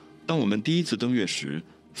如，当我们第一次登月时，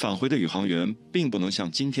返回的宇航员并不能像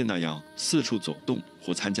今天那样四处走动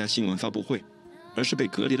或参加新闻发布会，而是被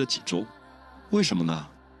隔离了几周。为什么呢？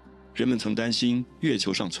人们曾担心月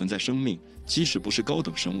球上存在生命，即使不是高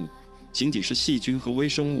等生物，仅仅是细菌和微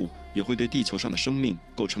生物，也会对地球上的生命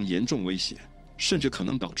构成严重威胁，甚至可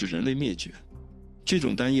能导致人类灭绝。这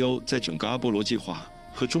种担忧在整个阿波罗计划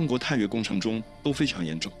和中国探月工程中都非常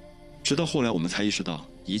严重，直到后来我们才意识到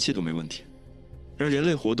一切都没问题。而人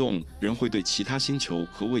类活动仍会对其他星球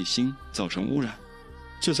和卫星造成污染，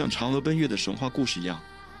就像嫦娥奔月的神话故事一样，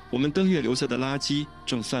我们登月留下的垃圾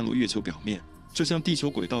正散落月球表面，就像地球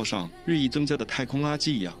轨道上日益增加的太空垃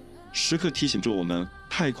圾一样，时刻提醒着我们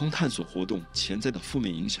太空探索活动潜在的负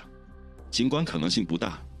面影响。尽管可能性不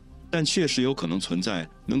大，但确实有可能存在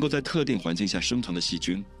能够在特定环境下生存的细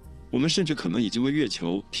菌。我们甚至可能已经为月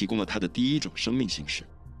球提供了它的第一种生命形式。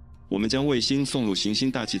我们将卫星送入行星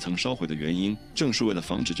大气层烧毁的原因，正是为了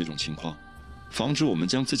防止这种情况，防止我们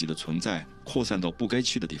将自己的存在扩散到不该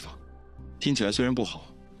去的地方。听起来虽然不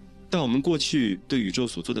好，但我们过去对宇宙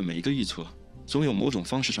所做的每一个预测，总有某种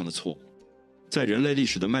方式上的错误。在人类历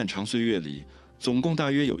史的漫长岁月里，总共大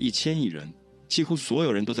约有1000亿人，几乎所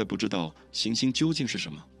有人都在不知道行星究竟是什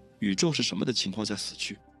么，宇宙是什么的情况下死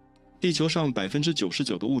去。地球上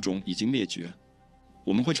99%的物种已经灭绝，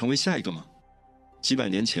我们会成为下一个吗？几百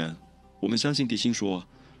年前，我们相信地心说，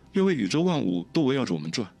认为宇宙万物都围绕着我们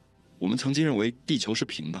转。我们曾经认为地球是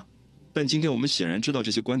平的，但今天我们显然知道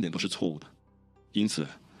这些观点都是错误的。因此，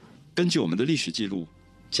根据我们的历史记录，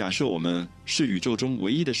假设我们是宇宙中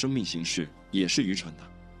唯一的生命形式也是愚蠢的。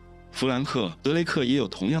弗兰克·德雷克也有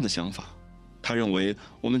同样的想法，他认为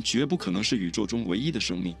我们绝不可能是宇宙中唯一的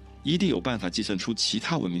生命，一定有办法计算出其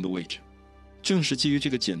他文明的位置。正是基于这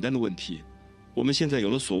个简单的问题，我们现在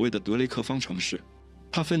有了所谓的德雷克方程式，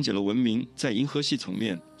它分解了文明在银河系层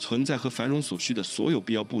面存在和繁荣所需的所有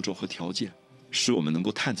必要步骤和条件，使我们能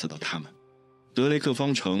够探测到它们。德雷克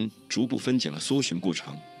方程逐步分解了搜寻过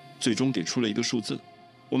程，最终给出了一个数字：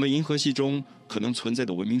我们银河系中可能存在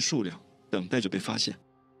的文明数量，等待着被发现。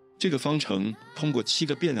这个方程通过7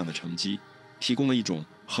个变量的乘积，提供了一种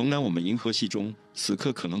衡量我们银河系中此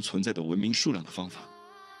刻可能存在的文明数量的方法。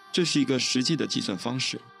这是一个实际的计算方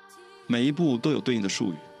式，每一步都有对应的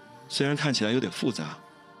术语，虽然看起来有点复杂，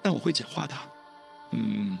但我会简化它。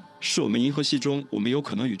是我们银河系中我们有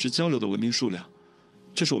可能与之交流的文明数量，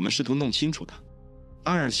这是我们试图弄清楚的。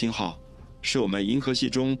2星号是我们银河系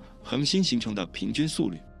中恒星形成的平均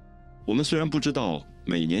速率。我们虽然不知道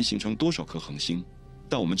每年形成多少颗恒星，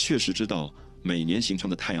但我们确实知道每年形成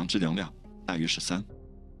的太阳质量量大约是3。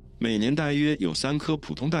每年大约有3颗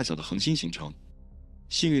普通大小的恒星形成。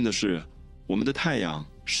幸运的是，我们的太阳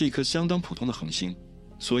是一颗相当普通的恒星，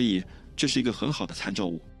所以这是一个很好的参照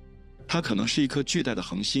物。它可能是一颗巨大的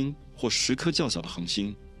恒星或10颗较小的恒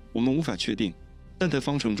星，我们无法确定，但在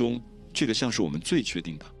方程中，这个像是我们最确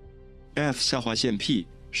定的。F 下划线 P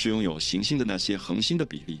是拥有行星的那些恒星的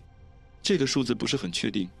比例，这个数字不是很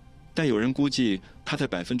确定，但有人估计它在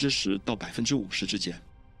10%到50%之间。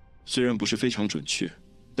虽然不是非常准确，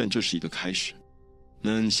但这是一个开始。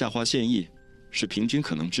下划线 E 是平均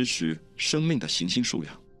可能支持生命的行星数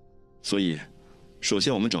量。所以，首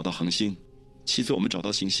先我们找到恒星，其次我们找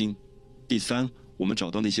到行星，第3，我们找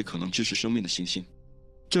到那些可能支持生命的行星。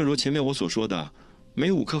正如前面我所说的，每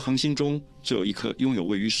5颗恒星中就有1颗拥有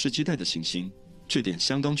位于世纪带的行星，这点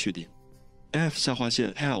相当确定。F 下划线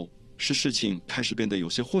L 是事情开始变得有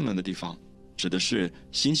些混乱的地方，指的是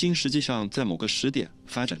行星实际上在某个时点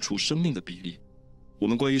发展出生命的比例。我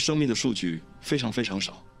们关于生命的数据非常非常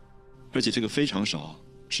少，而且这个非常少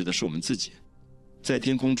指的是我们自己。在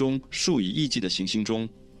天空中数以亿计的行星中，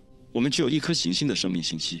我们只有1颗行星的生命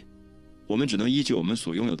信息，我们只能依据我们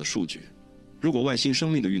所拥有的数据。如果外星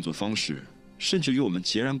生命的运作方式甚至与我们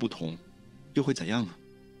截然不同，又会怎样呢？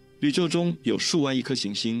宇宙中有数万亿颗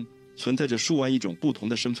行星，存在着数万亿种不同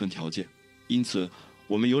的生存条件，因此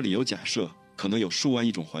我们有理由假设可能有数万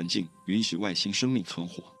亿种环境允许外星生命存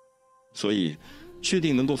活。所以，确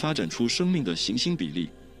定能够发展出生命的行星比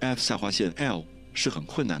例 F 下划线 L 是很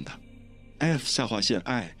困难的。F 下划线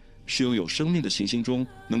I 是拥有生命的行星中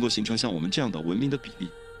能够形成像我们这样的文明的比例。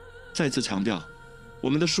再次强调，我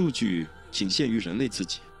们的数据仅限于人类自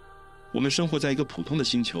己。我们生活在一个普通的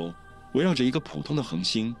星球，围绕着一个普通的恒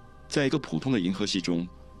星，在一个普通的银河系中，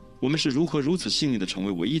我们是如何如此幸运地成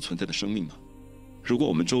为唯一存在的生命呢？如果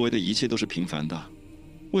我们周围的一切都是平凡的，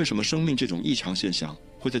为什么生命这种异常现象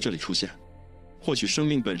会在这里出现？或许生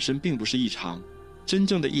命本身并不是异常，真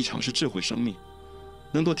正的异常是智慧生命，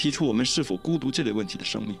能够提出我们是否孤独这类问题的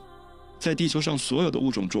生命。在地球上所有的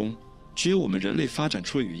物种中，只有我们人类发展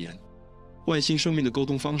出了语言。外星生命的沟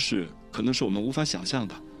通方式可能是我们无法想象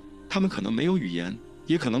的，他们可能没有语言，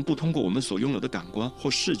也可能不通过我们所拥有的感官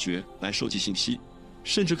或视觉来收集信息，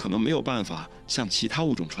甚至可能没有办法向其他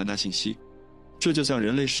物种传达信息。这就像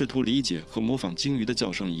人类试图理解和模仿鲸鱼的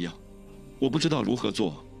叫声一样，我不知道如何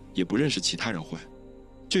做，也不认识其他人会。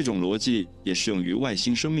这种逻辑也适用于外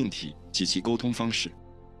星生命体及其沟通方式。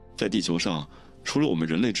在地球上，除了我们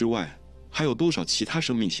人类之外，还有多少其他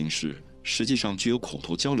生命形式实际上具有口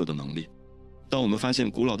头交流的能力？当我们发现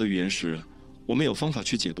古老的语言时，我们有方法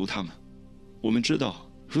去解读它们。我们知道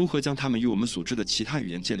如何将它们与我们所知的其他语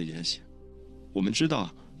言建立联系。我们知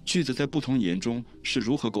道句子在不同语言中是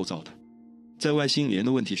如何构造的。在外星语言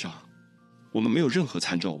的问题上，我们没有任何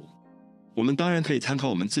参照物。我们当然可以参考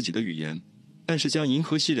我们自己的语言，但是将银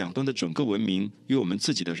河系两端的整个文明与我们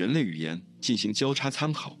自己的人类语言进行交叉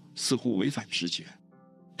参考，似乎违反直觉。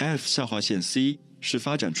F 下划线 C 是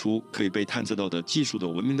发展出可以被探测到的技术的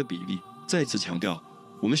文明的比例。再次强调，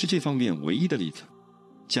我们是这方面唯一的例子。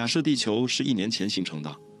假设地球是1年前形成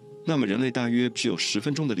的，那么人类大约只有10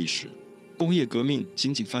分钟的历史，工业革命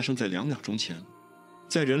仅仅发生在2秒钟前。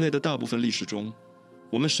在人类的大部分历史中，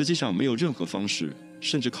我们实际上没有任何方式，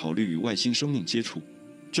甚至考虑与外星生命接触。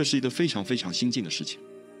这是一个非常非常新进的事情。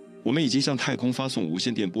我们已经向太空发送无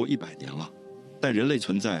线电波100年了，但人类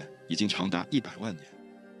存在已经长达100万年。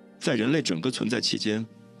在人类整个存在期间，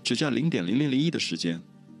只占0.0001的时间，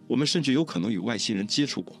我们甚至有可能与外星人接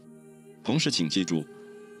触过。同时请记住，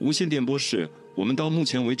无线电波是我们到目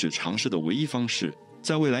前为止尝试的唯一方式。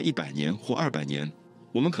在未来100年或200年，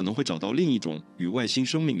我们可能会找到另一种与外星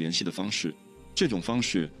生命联系的方式，这种方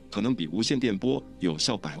式可能比无线电波有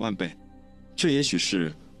效100万倍。这也许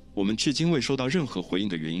是我们至今未收到任何回应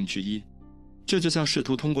的原因之一。这就像试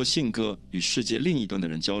图通过信鸽与世界另一端的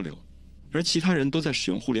人交流，而其他人都在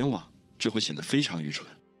使用互联网，这会显得非常愚蠢。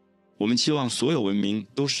我们期望所有文明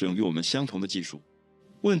都使用与我们相同的技术，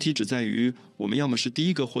问题只在于我们要么是第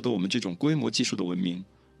一个获得我们这种规模技术的文明，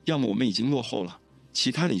要么我们已经落后了，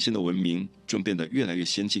其他领先的文明正变得越来越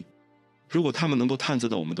先进。如果他们能够探测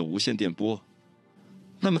到我们的无线电波，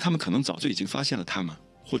那么他们可能早就已经发现了他们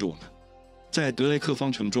或者我们。在德雷克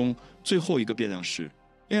方程中，最后一个变量是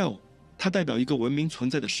L， 它代表一个文明存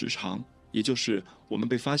在的时长，也就是我们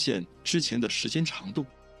被发现之前的时间长度。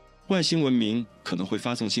外星文明可能会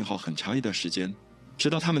发送信号很长一段时间，直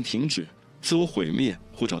到他们停止、自我毁灭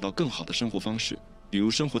或找到更好的生活方式，比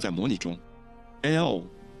如生活在模拟中。L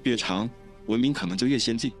越长，文明可能就越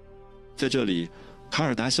先进。在这里，卡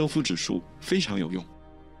尔达肖夫指数非常有用。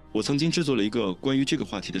我曾经制作了一个关于这个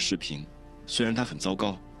话题的视频，虽然它很糟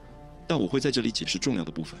糕，但我会在这里解释重要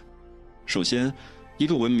的部分。首先，一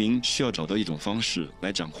个文明需要找到一种方式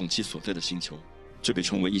来掌控其所在的星球，这被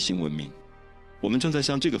称为异星文明。我们正在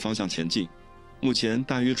向这个方向前进，目前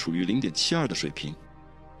大约处于0.72的水平。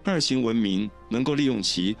2型文明能够利用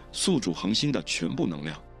其宿主恒星的全部能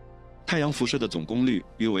量，太阳辐射的总功率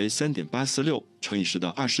约为 3.846 乘以10的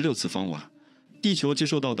26次方瓦，地球接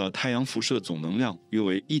受到的太阳辐射总能量约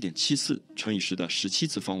为 1.74 乘以10的17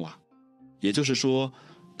次方瓦。也就是说，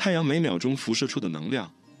太阳每秒钟辐射出的能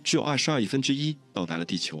量只有1/22到达了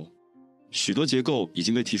地球。许多结构已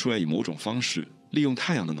经被提出来以某种方式利用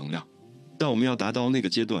太阳的能量，但我们要达到那个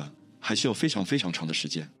阶段还需要非常非常长的时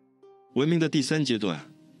间。文明的第3阶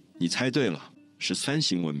段，你猜对了，是3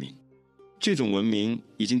型文明。这种文明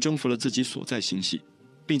已经征服了自己所在星系，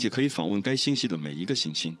并且可以访问该星系的每一个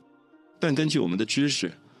行星。但根据我们的知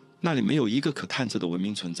识，那里没有一个可探测的文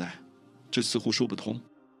明存在，这似乎说不通。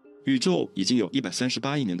宇宙已经有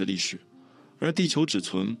138亿年的历史，而地球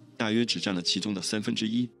大约只占了其中的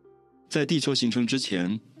1/3。在地球形成之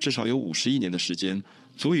前，至少有50亿年的时间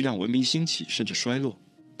足以让文明兴起甚至衰落，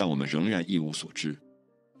但我们仍然一无所知。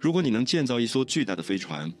如果你能建造一艘巨大的飞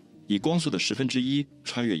船，以光速的1/10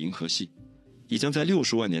穿越银河系，你将在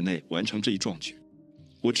60万年内完成这一壮举。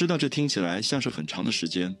我知道这听起来像是很长的时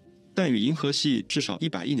间，但与银河系至少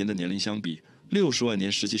100亿年的年龄相比，60万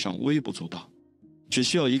年实际上微不足道。只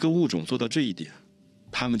需要一个物种做到这一点，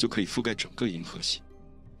它们就可以覆盖整个银河系。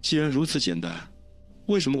既然如此简单，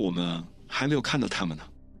为什么我们还没有看到它们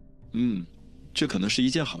呢？这可能是一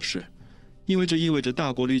件好事，因为这意味着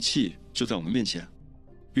大过滤器就在我们面前。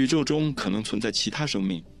宇宙中可能存在其他生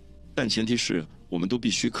命，但前提是我们都必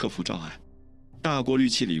须克服障碍。大过滤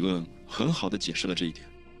器理论很好地解释了这一点。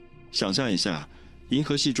想象一下，银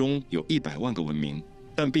河系中有100万个文明，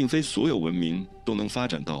但并非所有文明都能发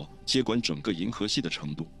展到接管整个银河系的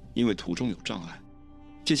程度，因为途中有障碍。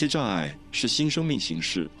这些障碍是新生命形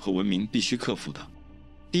式和文明必须克服的。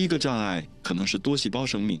第一个障碍可能是多细胞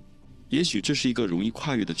生命，也许这是一个容易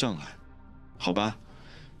跨越的障碍。好吧，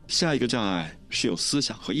下一个障碍是有思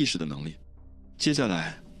想和意识的能力。接下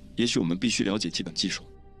来，也许我们必须了解基本技术。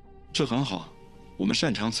这很好，我们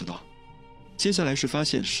擅长此道。接下来是发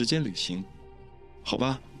现时间旅行。好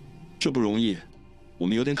吧，这不容易，我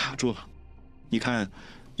们有点卡住了。你看，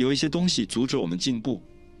有一些东西阻止我们进步、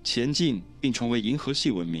前进并成为银河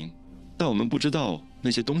系文明，但我们不知道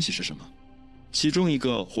那些东西是什么。其中一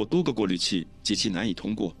个或多个过滤器极其难以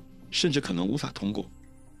通过，甚至可能无法通过。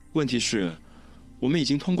问题是，我们已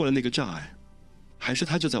经通过了那个障碍，还是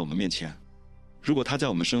它就在我们面前？如果它在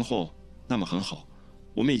我们身后，那么很好，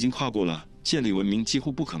我们已经跨过了建立文明几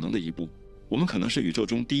乎不可能的一步。我们可能是宇宙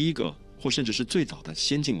中第一个，或甚至是最早的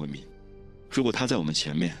先进文明。如果它在我们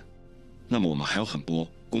前面，那么我们还有很多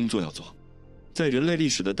工作要做。在人类历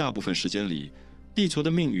史的大部分时间里，地球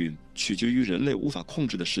的命运取决于人类无法控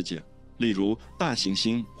制的事件，例如大行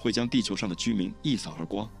星会将地球上的居民一扫而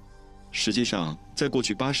光。实际上，在过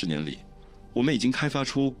去80年里，我们已经开发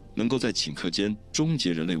出能够在顷刻间终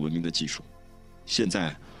结人类文明的技术。现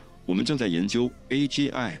在，我们正在研究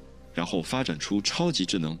AGI， 然后发展出超级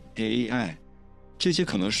智能 AI。这些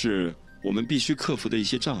可能是我们必须克服的一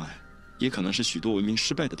些障碍，也可能是许多文明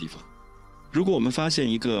失败的地方。如果我们发现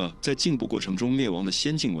一个在进步过程中灭亡的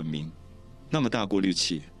先进文明，那么大过滤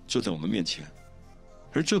器就在我们面前，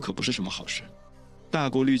而这可不是什么好事。大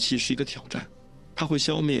过滤器是一个挑战，它会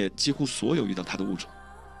消灭几乎所有遇到它的物种。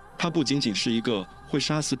它不仅仅是一个会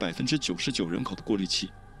杀死99%人口的过滤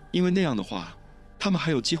器，因为那样的话，他们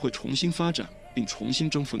还有机会重新发展并重新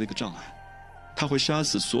征服那个障碍。它会杀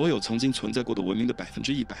死所有曾经存在过的文明的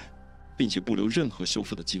100%，并且不留任何修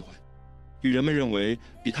复的机会。与人们认为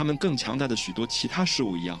比他们更强大的许多其他事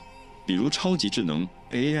物一样，比如超级智能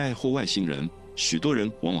AI 或外星人，许多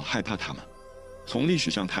人往往害怕他们。从历史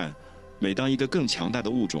上看，每当一个更强大的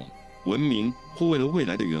物种、文明或为了未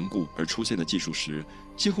来的缘故而出现的技术时，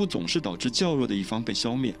几乎总是导致较弱的一方被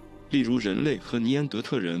消灭，例如人类和尼安德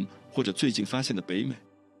特人，或者最近发现的北美。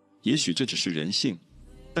也许这只是人性，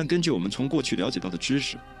但根据我们从过去了解到的知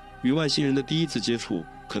识，与外星人的第一次接触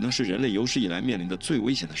可能是人类有史以来面临的最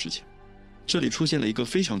危险的事情。这里出现了一个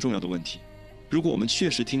非常重要的问题：如果我们确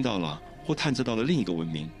实听到了或探测到了另一个文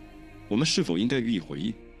明，我们是否应该予以回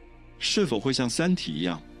应？是否会像《三体》一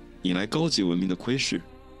样引来高级文明的窥视？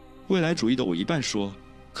未来主义的我一半说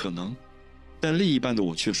可能，但另一半的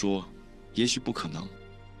我却说也许不可能。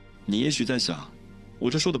你也许在想，我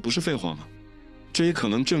这说的不是废话吗？这也可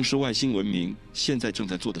能正是外星文明现在正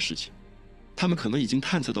在做的事情。他们可能已经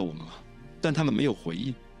探测到我们了，但他们没有回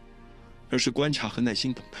应，而是观察和耐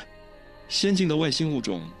心等待。先进的外星物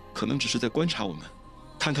种可能只是在观察我们，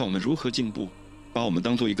看看我们如何进步，把我们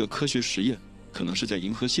当做一个科学实验，可能是在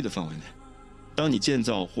银河系的范围内。当你建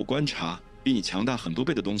造或观察比你强大很多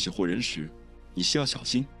倍的东西或人时，你需要小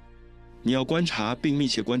心。你要观察并密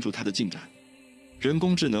切关注它的进展。人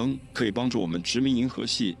工智能可以帮助我们殖民银河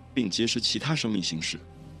系并结识其他生命形式，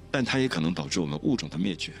但它也可能导致我们物种的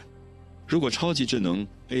灭绝。如果超级智能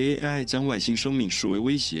AI 将外星生命视为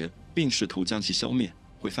威胁，并试图将其消灭，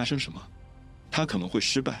会发生什么？它可能会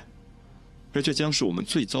失败，而这将是我们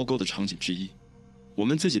最糟糕的场景之一。我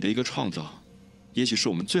们自己的一个创造，也许是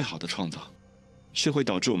我们最好的创造，却会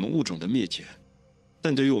导致我们物种的灭绝。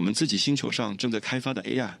但对于我们自己星球上正在开发的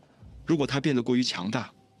AI， 如果它变得过于强大，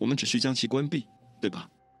我们只需将其关闭，对吧？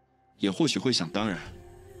也或许会想当然，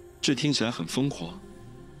这听起来很疯狂，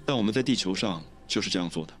但我们在地球上就是这样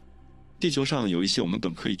做的。地球上有一些我们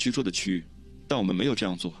本可以居住的区域，但我们没有这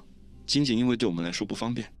样做，仅仅因为对我们来说不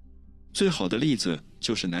方便。最好的例子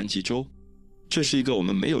就是南极洲，这是一个我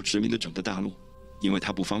们没有殖民的整个大陆，因为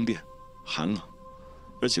它不方便、寒冷，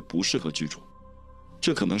而且不适合居住。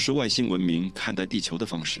这可能是外星文明看待地球的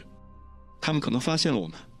方式，他们可能发现了我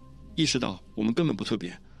们，意识到我们根本不特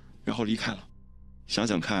别，然后离开了。想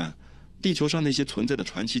想看，地球上那些存在的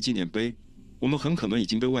传奇纪念碑，我们很可能已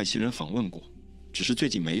经被外星人访问过，只是最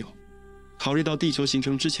近没有。考虑到地球形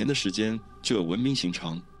成之前的时间就有文明形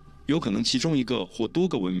成，有可能其中一个或多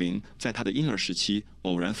个文明在它的婴儿时期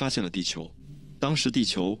偶然发现了地球，当时地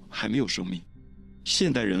球还没有生命。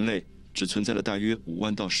现代人类只存在了大约5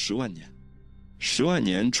万到10万年，10万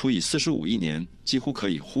年除以45亿年，几乎可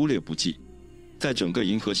以忽略不计。在整个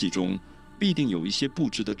银河系中，必定有一些不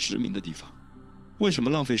值得殖民的地方。为什么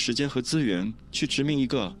浪费时间和资源去殖民一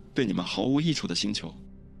个对你们毫无益处的星球？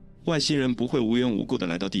外星人不会无缘无故地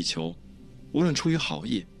来到地球，无论出于好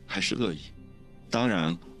意还是恶意。当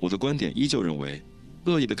然，我的观点依旧认为，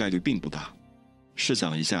恶意的概率并不大。试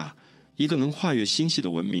想一下，一个能跨越星系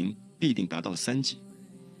的文明必定达到了3级，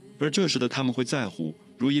而这时的他们会在乎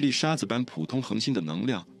如一粒沙子般普通恒星的能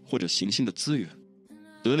量或者行星的资源。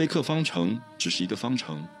德雷克方程只是一个方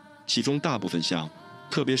程，其中大部分项，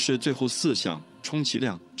特别是最后4项，充其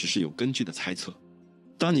量只是有根据的猜测。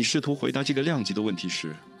当你试图回答这个量级的问题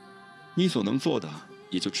时，你所能做的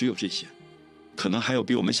也就只有这些，可能还有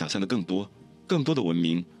比我们想象的更多的文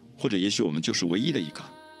明，或者也许我们就是唯一的一个。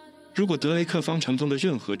如果德雷克方程中的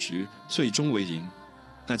任何值最终为0，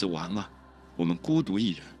那就完了，我们孤独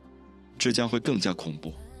一人，这将会更加恐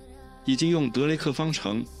怖。已经用德雷克方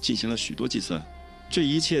程进行了许多计算，这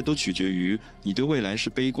一切都取决于你对未来是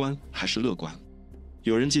悲观还是乐观。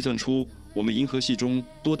有人计算出我们银河系中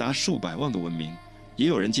多达数百万个文明，也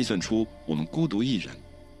有人计算出我们孤独一人。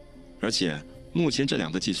而且目前这2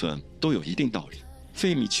个计算都有一定道理。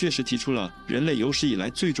费米确实提出了人类有史以来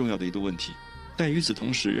最重要的一个问题，但与此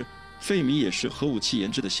同时，费米也是核武器研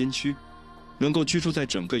制的先驱。能够居住在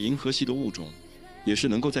整个银河系的物种，也是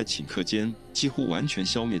能够在顷刻间几乎完全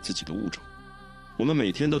消灭自己的物种。我们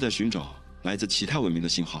每天都在寻找来自其他文明的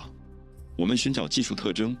信号，我们寻找技术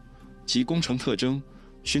特征及工程特征，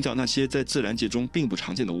寻找那些在自然界中并不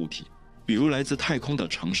常见的物体，比如来自太空的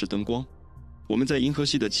城市灯光。我们在银河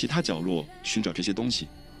系的其他角落寻找这些东西，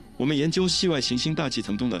我们研究系外行星大气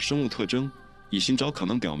层中的生物特征，以寻找可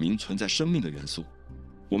能表明存在生命的元素。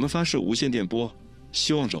我们发射无线电波，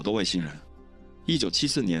希望找到外星人。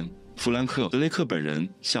1974年，弗兰克·德雷克本人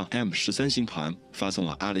向 M13星团发送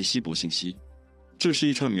了阿雷西博信息，这是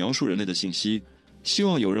一串描述人类的信息，希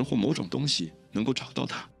望有人或某种东西能够找到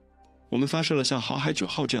它。我们发射了像航海者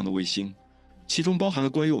号这样的卫星，其中包含了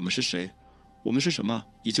关于我们是谁、我们是什么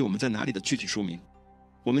以及我们在哪里的具体说明。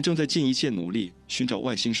我们正在尽一切努力寻找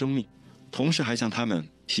外星生命，同时还向他们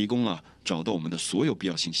提供了找到我们的所有必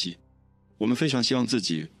要信息。我们非常希望自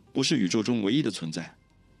己不是宇宙中唯一的存在，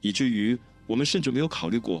以至于我们甚至没有考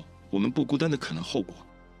虑过我们不孤单的可能后果。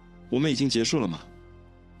我们已经结束了吗？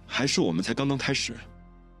还是我们才刚刚开始？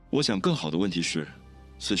我想更好的问题是，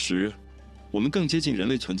此时我们更接近人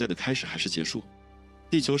类存在的开始还是结束？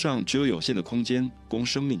地球上只有有限的空间供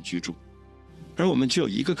生命居住，而我们只有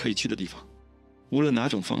一个可以去的地方。无论哪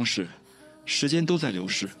种方式，时间都在流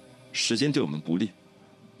逝，时间对我们不利。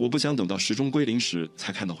我不想等到时钟归零时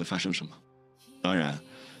才看到会发生什么。当然，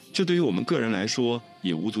这对于我们个人来说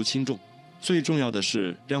也无足轻重。最重要的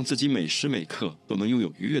是让自己每时每刻都能拥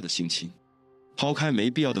有愉悦的心情，抛开没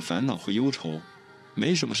必要的烦恼和忧愁，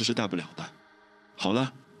没什么事是大不了的。好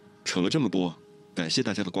了，扯了这么多，感谢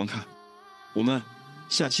大家的观看，我们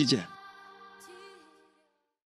下期见。